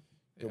 Yeah.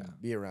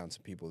 Be around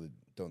some people that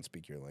don't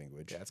speak your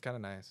language. Yeah, it's kind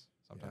of nice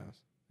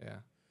sometimes. Yeah.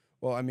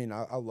 Well, I mean,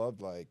 I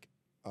loved like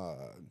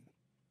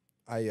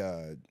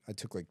I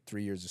took like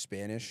 3 years of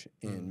Spanish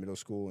in middle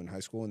school and high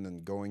school, and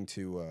then going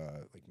to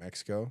like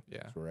Mexico.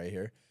 Yeah. So we're right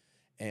here,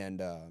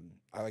 and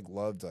I like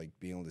loved like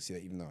being able to see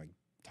that, even though I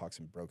talk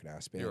some broken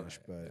ass Spanish,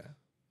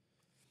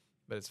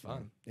 but it's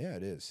fun. Yeah,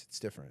 it is. It's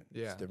different.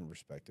 Yeah. It's a different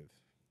perspective.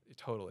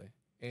 Totally.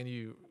 And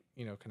you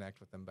connect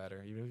with them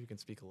better, even if you can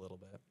speak a little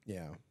bit.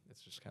 Yeah.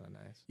 It's just kind of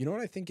nice. You know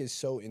what I think is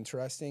so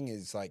interesting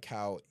is like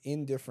how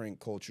in different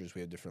cultures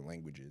we have different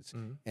languages,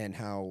 and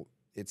how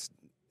it's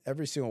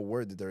every single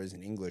word that there is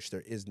in English,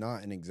 there is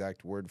not an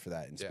exact word for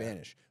that in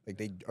Spanish. Like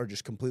they are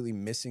just completely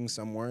missing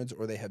some words,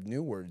 or they have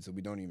new words that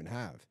we don't even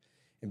have.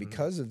 And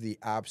because of the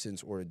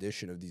absence or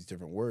addition of these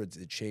different words,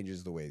 it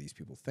changes the way these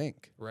people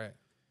think. Right.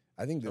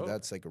 I think that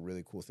that's like a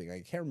really cool thing.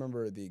 I can't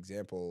remember the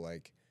example.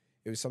 Like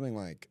it was something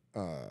like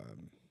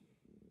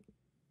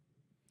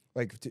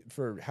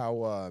for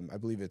how I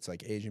believe it's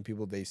like Asian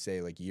people, they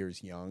say like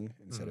years young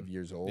instead of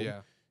years old. Yeah.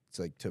 It's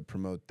like to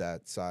promote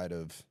that side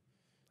of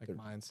like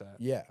mindset.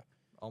 Yeah.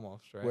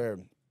 Almost, right? Where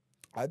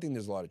I think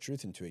there's a lot of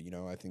truth into it.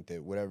 I think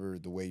that whatever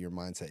the way your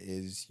mindset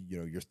is,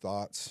 your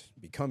thoughts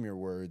become your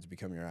words,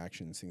 become your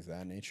actions, things of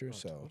that nature.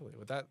 Oh, totally.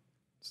 With that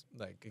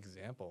like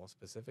example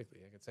specifically,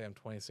 I could say I'm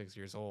 26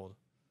 years old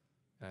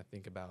and I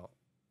think about,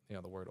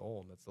 the word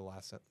old. That's the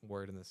last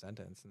word in the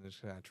sentence, and it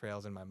just kind of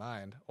trails in my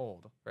mind.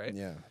 Old, right?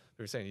 Yeah. If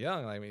you're saying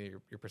young, I mean,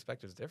 your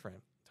perspective is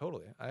different.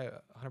 Totally. I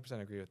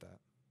 100% agree with that.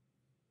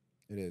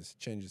 It is. It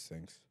changes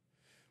things.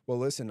 Well,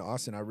 listen,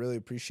 Austin, I really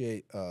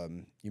appreciate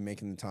you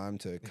making the time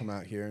to come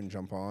out here and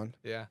jump on.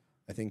 Yeah.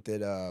 I think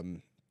that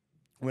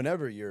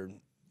whenever you're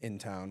in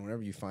town,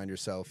 whenever you find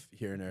yourself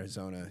here in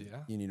Arizona,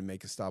 you need to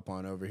make a stop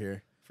on over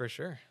here. For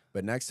sure.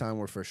 But next time,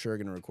 we're for sure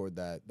going to record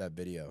that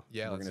video.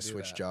 Yeah, we're going to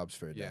switch jobs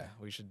for a day. Yeah,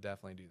 we should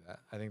definitely do that.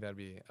 I think that'd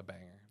be a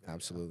banger.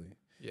 Absolutely.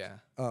 Yeah.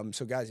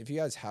 So, guys, if you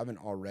guys haven't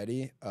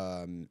already,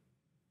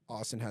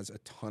 Austin has a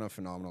ton of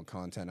phenomenal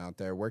content out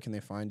there. Where can they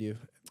find you?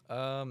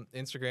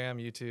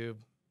 Instagram, YouTube,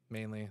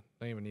 mainly.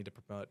 Don't even need to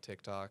promote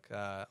TikTok.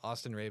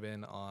 Austin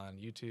Rabin on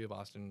YouTube,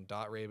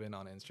 Austin.Rabin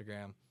on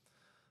Instagram.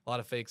 A lot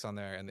of fakes on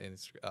there and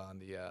on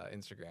the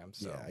Instagram.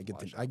 So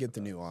yeah, I get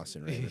the new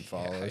Austin Rabin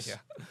follows.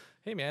 Yeah.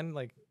 Hey man,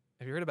 like,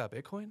 have you heard about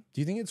Bitcoin?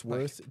 Do you think it's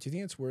worth? Do you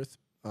think it's worth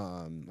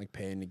like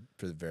paying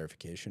for the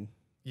verification?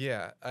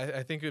 Yeah,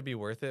 I think it would be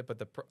worth it,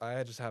 but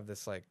I just have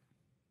this like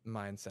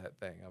mindset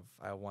thing of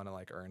I want to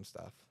like earn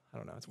stuff. I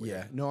don't know. It's weird.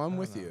 Yeah, no, I'm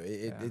with you.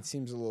 It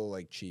seems a little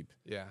like cheap.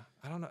 Yeah,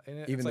 I don't know.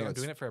 And even though I'm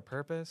doing it for a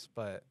purpose,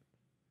 but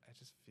I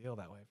just feel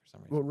that way for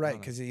some reason. Well, right,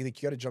 because you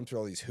got to jump through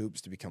all these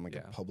hoops to become like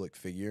a public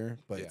figure,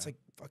 but it's like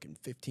fucking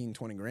 15,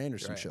 20 grand or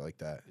some shit like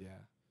that. Yeah,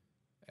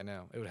 I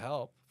know. It would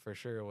help for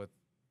sure with,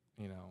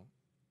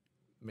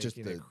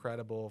 making it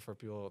credible for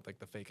people, like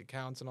the fake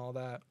accounts and all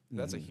that.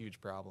 That's a huge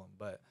problem,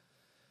 but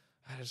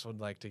I just would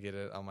like to get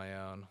it on my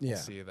own. We'll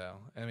see, though.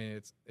 I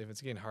mean, if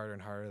it's getting harder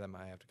and harder, then I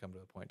might have to come to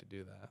a point to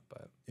do that.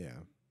 But yeah,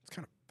 it's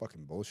kind of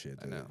fucking bullshit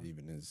that it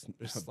even is.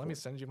 Just let me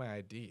send you my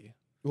ID.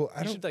 Well,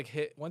 should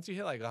once you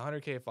hit like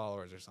 100K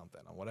followers or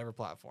something on whatever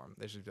platform,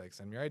 they should be like,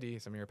 send me your ID,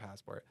 send me your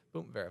passport,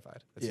 boom,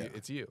 verified.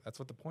 It's you. That's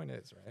what the point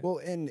is, right? Well,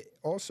 and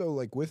also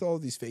like with all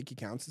these fake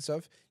accounts and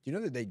stuff, do you know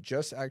that they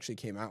just actually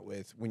came out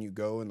with when you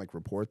go and like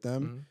report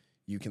them,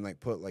 you can like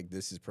put like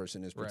this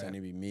person is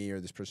pretending to be me, or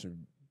this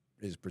person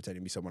is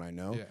pretending to be someone I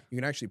know. Yeah. You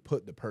can actually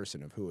put the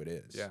person of who it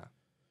is. Yeah,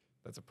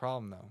 that's a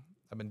problem though.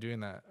 I've been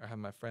doing that, or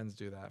having my friends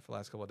do that for the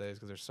last couple of days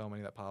because there's so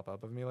many that pop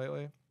up of me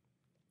lately.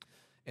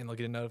 And they'll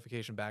get a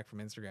notification back from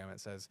Instagram. It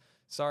says,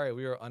 sorry,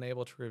 we were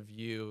unable to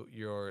review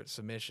your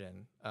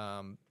submission.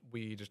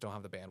 We just don't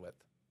have the bandwidth.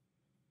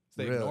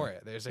 So they ignore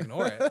it. They just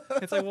ignore it.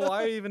 It's like, well,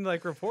 why are you even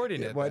like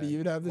reporting it? Why do you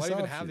even have this option?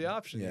 Why even have the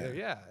option?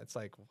 Yeah. It's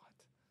like, what?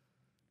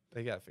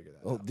 They got to figure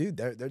that out. Well, dude,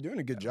 they're doing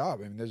a good job.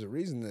 I mean, there's a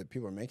reason that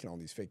people are making all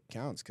these fake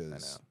accounts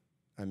because,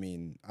 I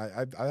mean,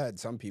 I've had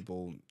some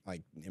people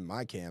like in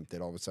my camp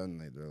that all of a sudden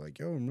they're like,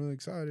 yo, I'm really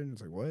excited. And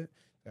it's like, what?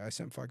 I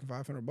sent fucking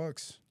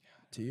 $500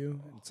 to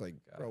you. It's like,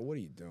 bro, what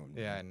are you doing?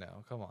 Yeah, I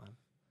know. Come on.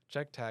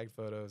 Check tag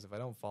photos. If I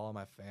don't follow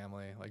my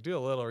family, like do a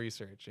little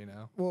research,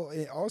 Well,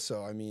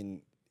 also, I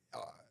mean,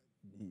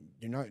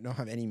 don't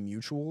have any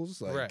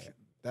mutuals. Like Right.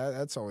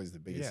 that's always the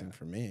biggest Yeah. thing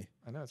for me.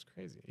 I know, it's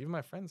crazy. Even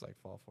my friends like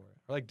fall for it,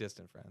 or like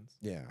distant friends.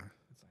 Yeah.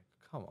 It's like,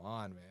 come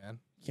on, man.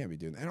 You can't be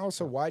doing that. And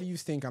also, why do you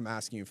think I'm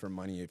asking you for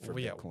money for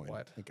Well, yeah, Bitcoin?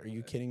 what? Like, are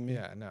you kidding me?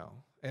 Yeah, no.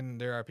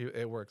 And there are people,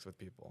 it works with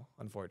people,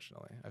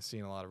 unfortunately. I've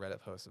seen a lot of Reddit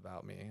posts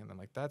about me, and I'm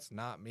like, that's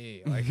not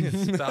me. Like,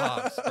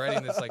 stop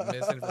spreading this like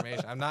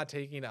misinformation. I'm not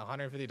taking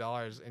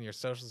 $150 in your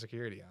social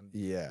security on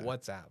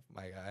WhatsApp,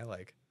 my guy.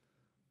 Like,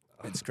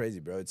 it's crazy,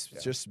 bro. It's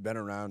just been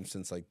around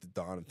since like the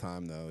dawn of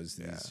time, though. Is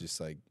these just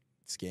like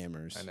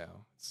scammers? I know,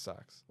 it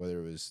sucks.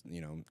 Whether it was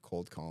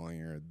cold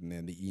calling or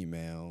then the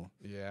email,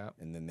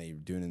 and then they were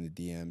doing it in the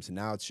DMs, and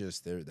now it's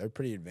just they're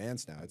pretty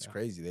advanced now. It's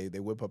crazy. They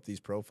whip up these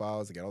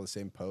profiles. They got all the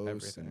same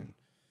posts, and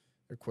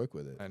they're quick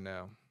with it. I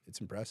know. It's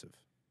impressive.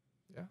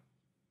 Yeah.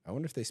 I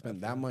wonder if they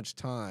spent that much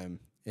time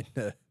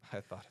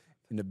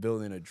into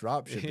building a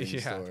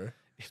dropshipping store.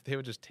 If they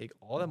would just take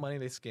all the money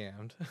they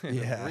scammed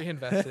and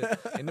reinvest it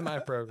into my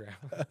program,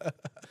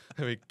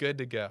 it'd be good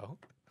to go.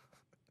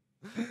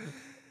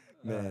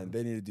 Man,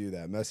 they need to do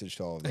that. Message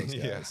to all of those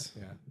guys.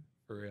 Yeah,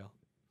 for real.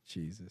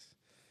 Jesus.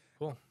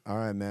 Cool. All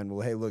right, man.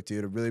 Well, hey, look,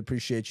 dude, I really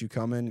appreciate you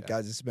coming.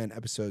 Guys, this has been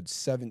episode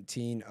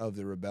 17 of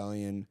The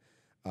Rebellion.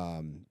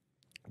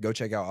 Go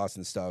check out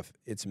Austin's stuff.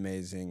 It's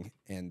amazing.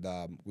 And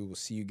we will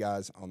see you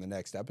guys on the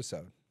next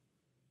episode.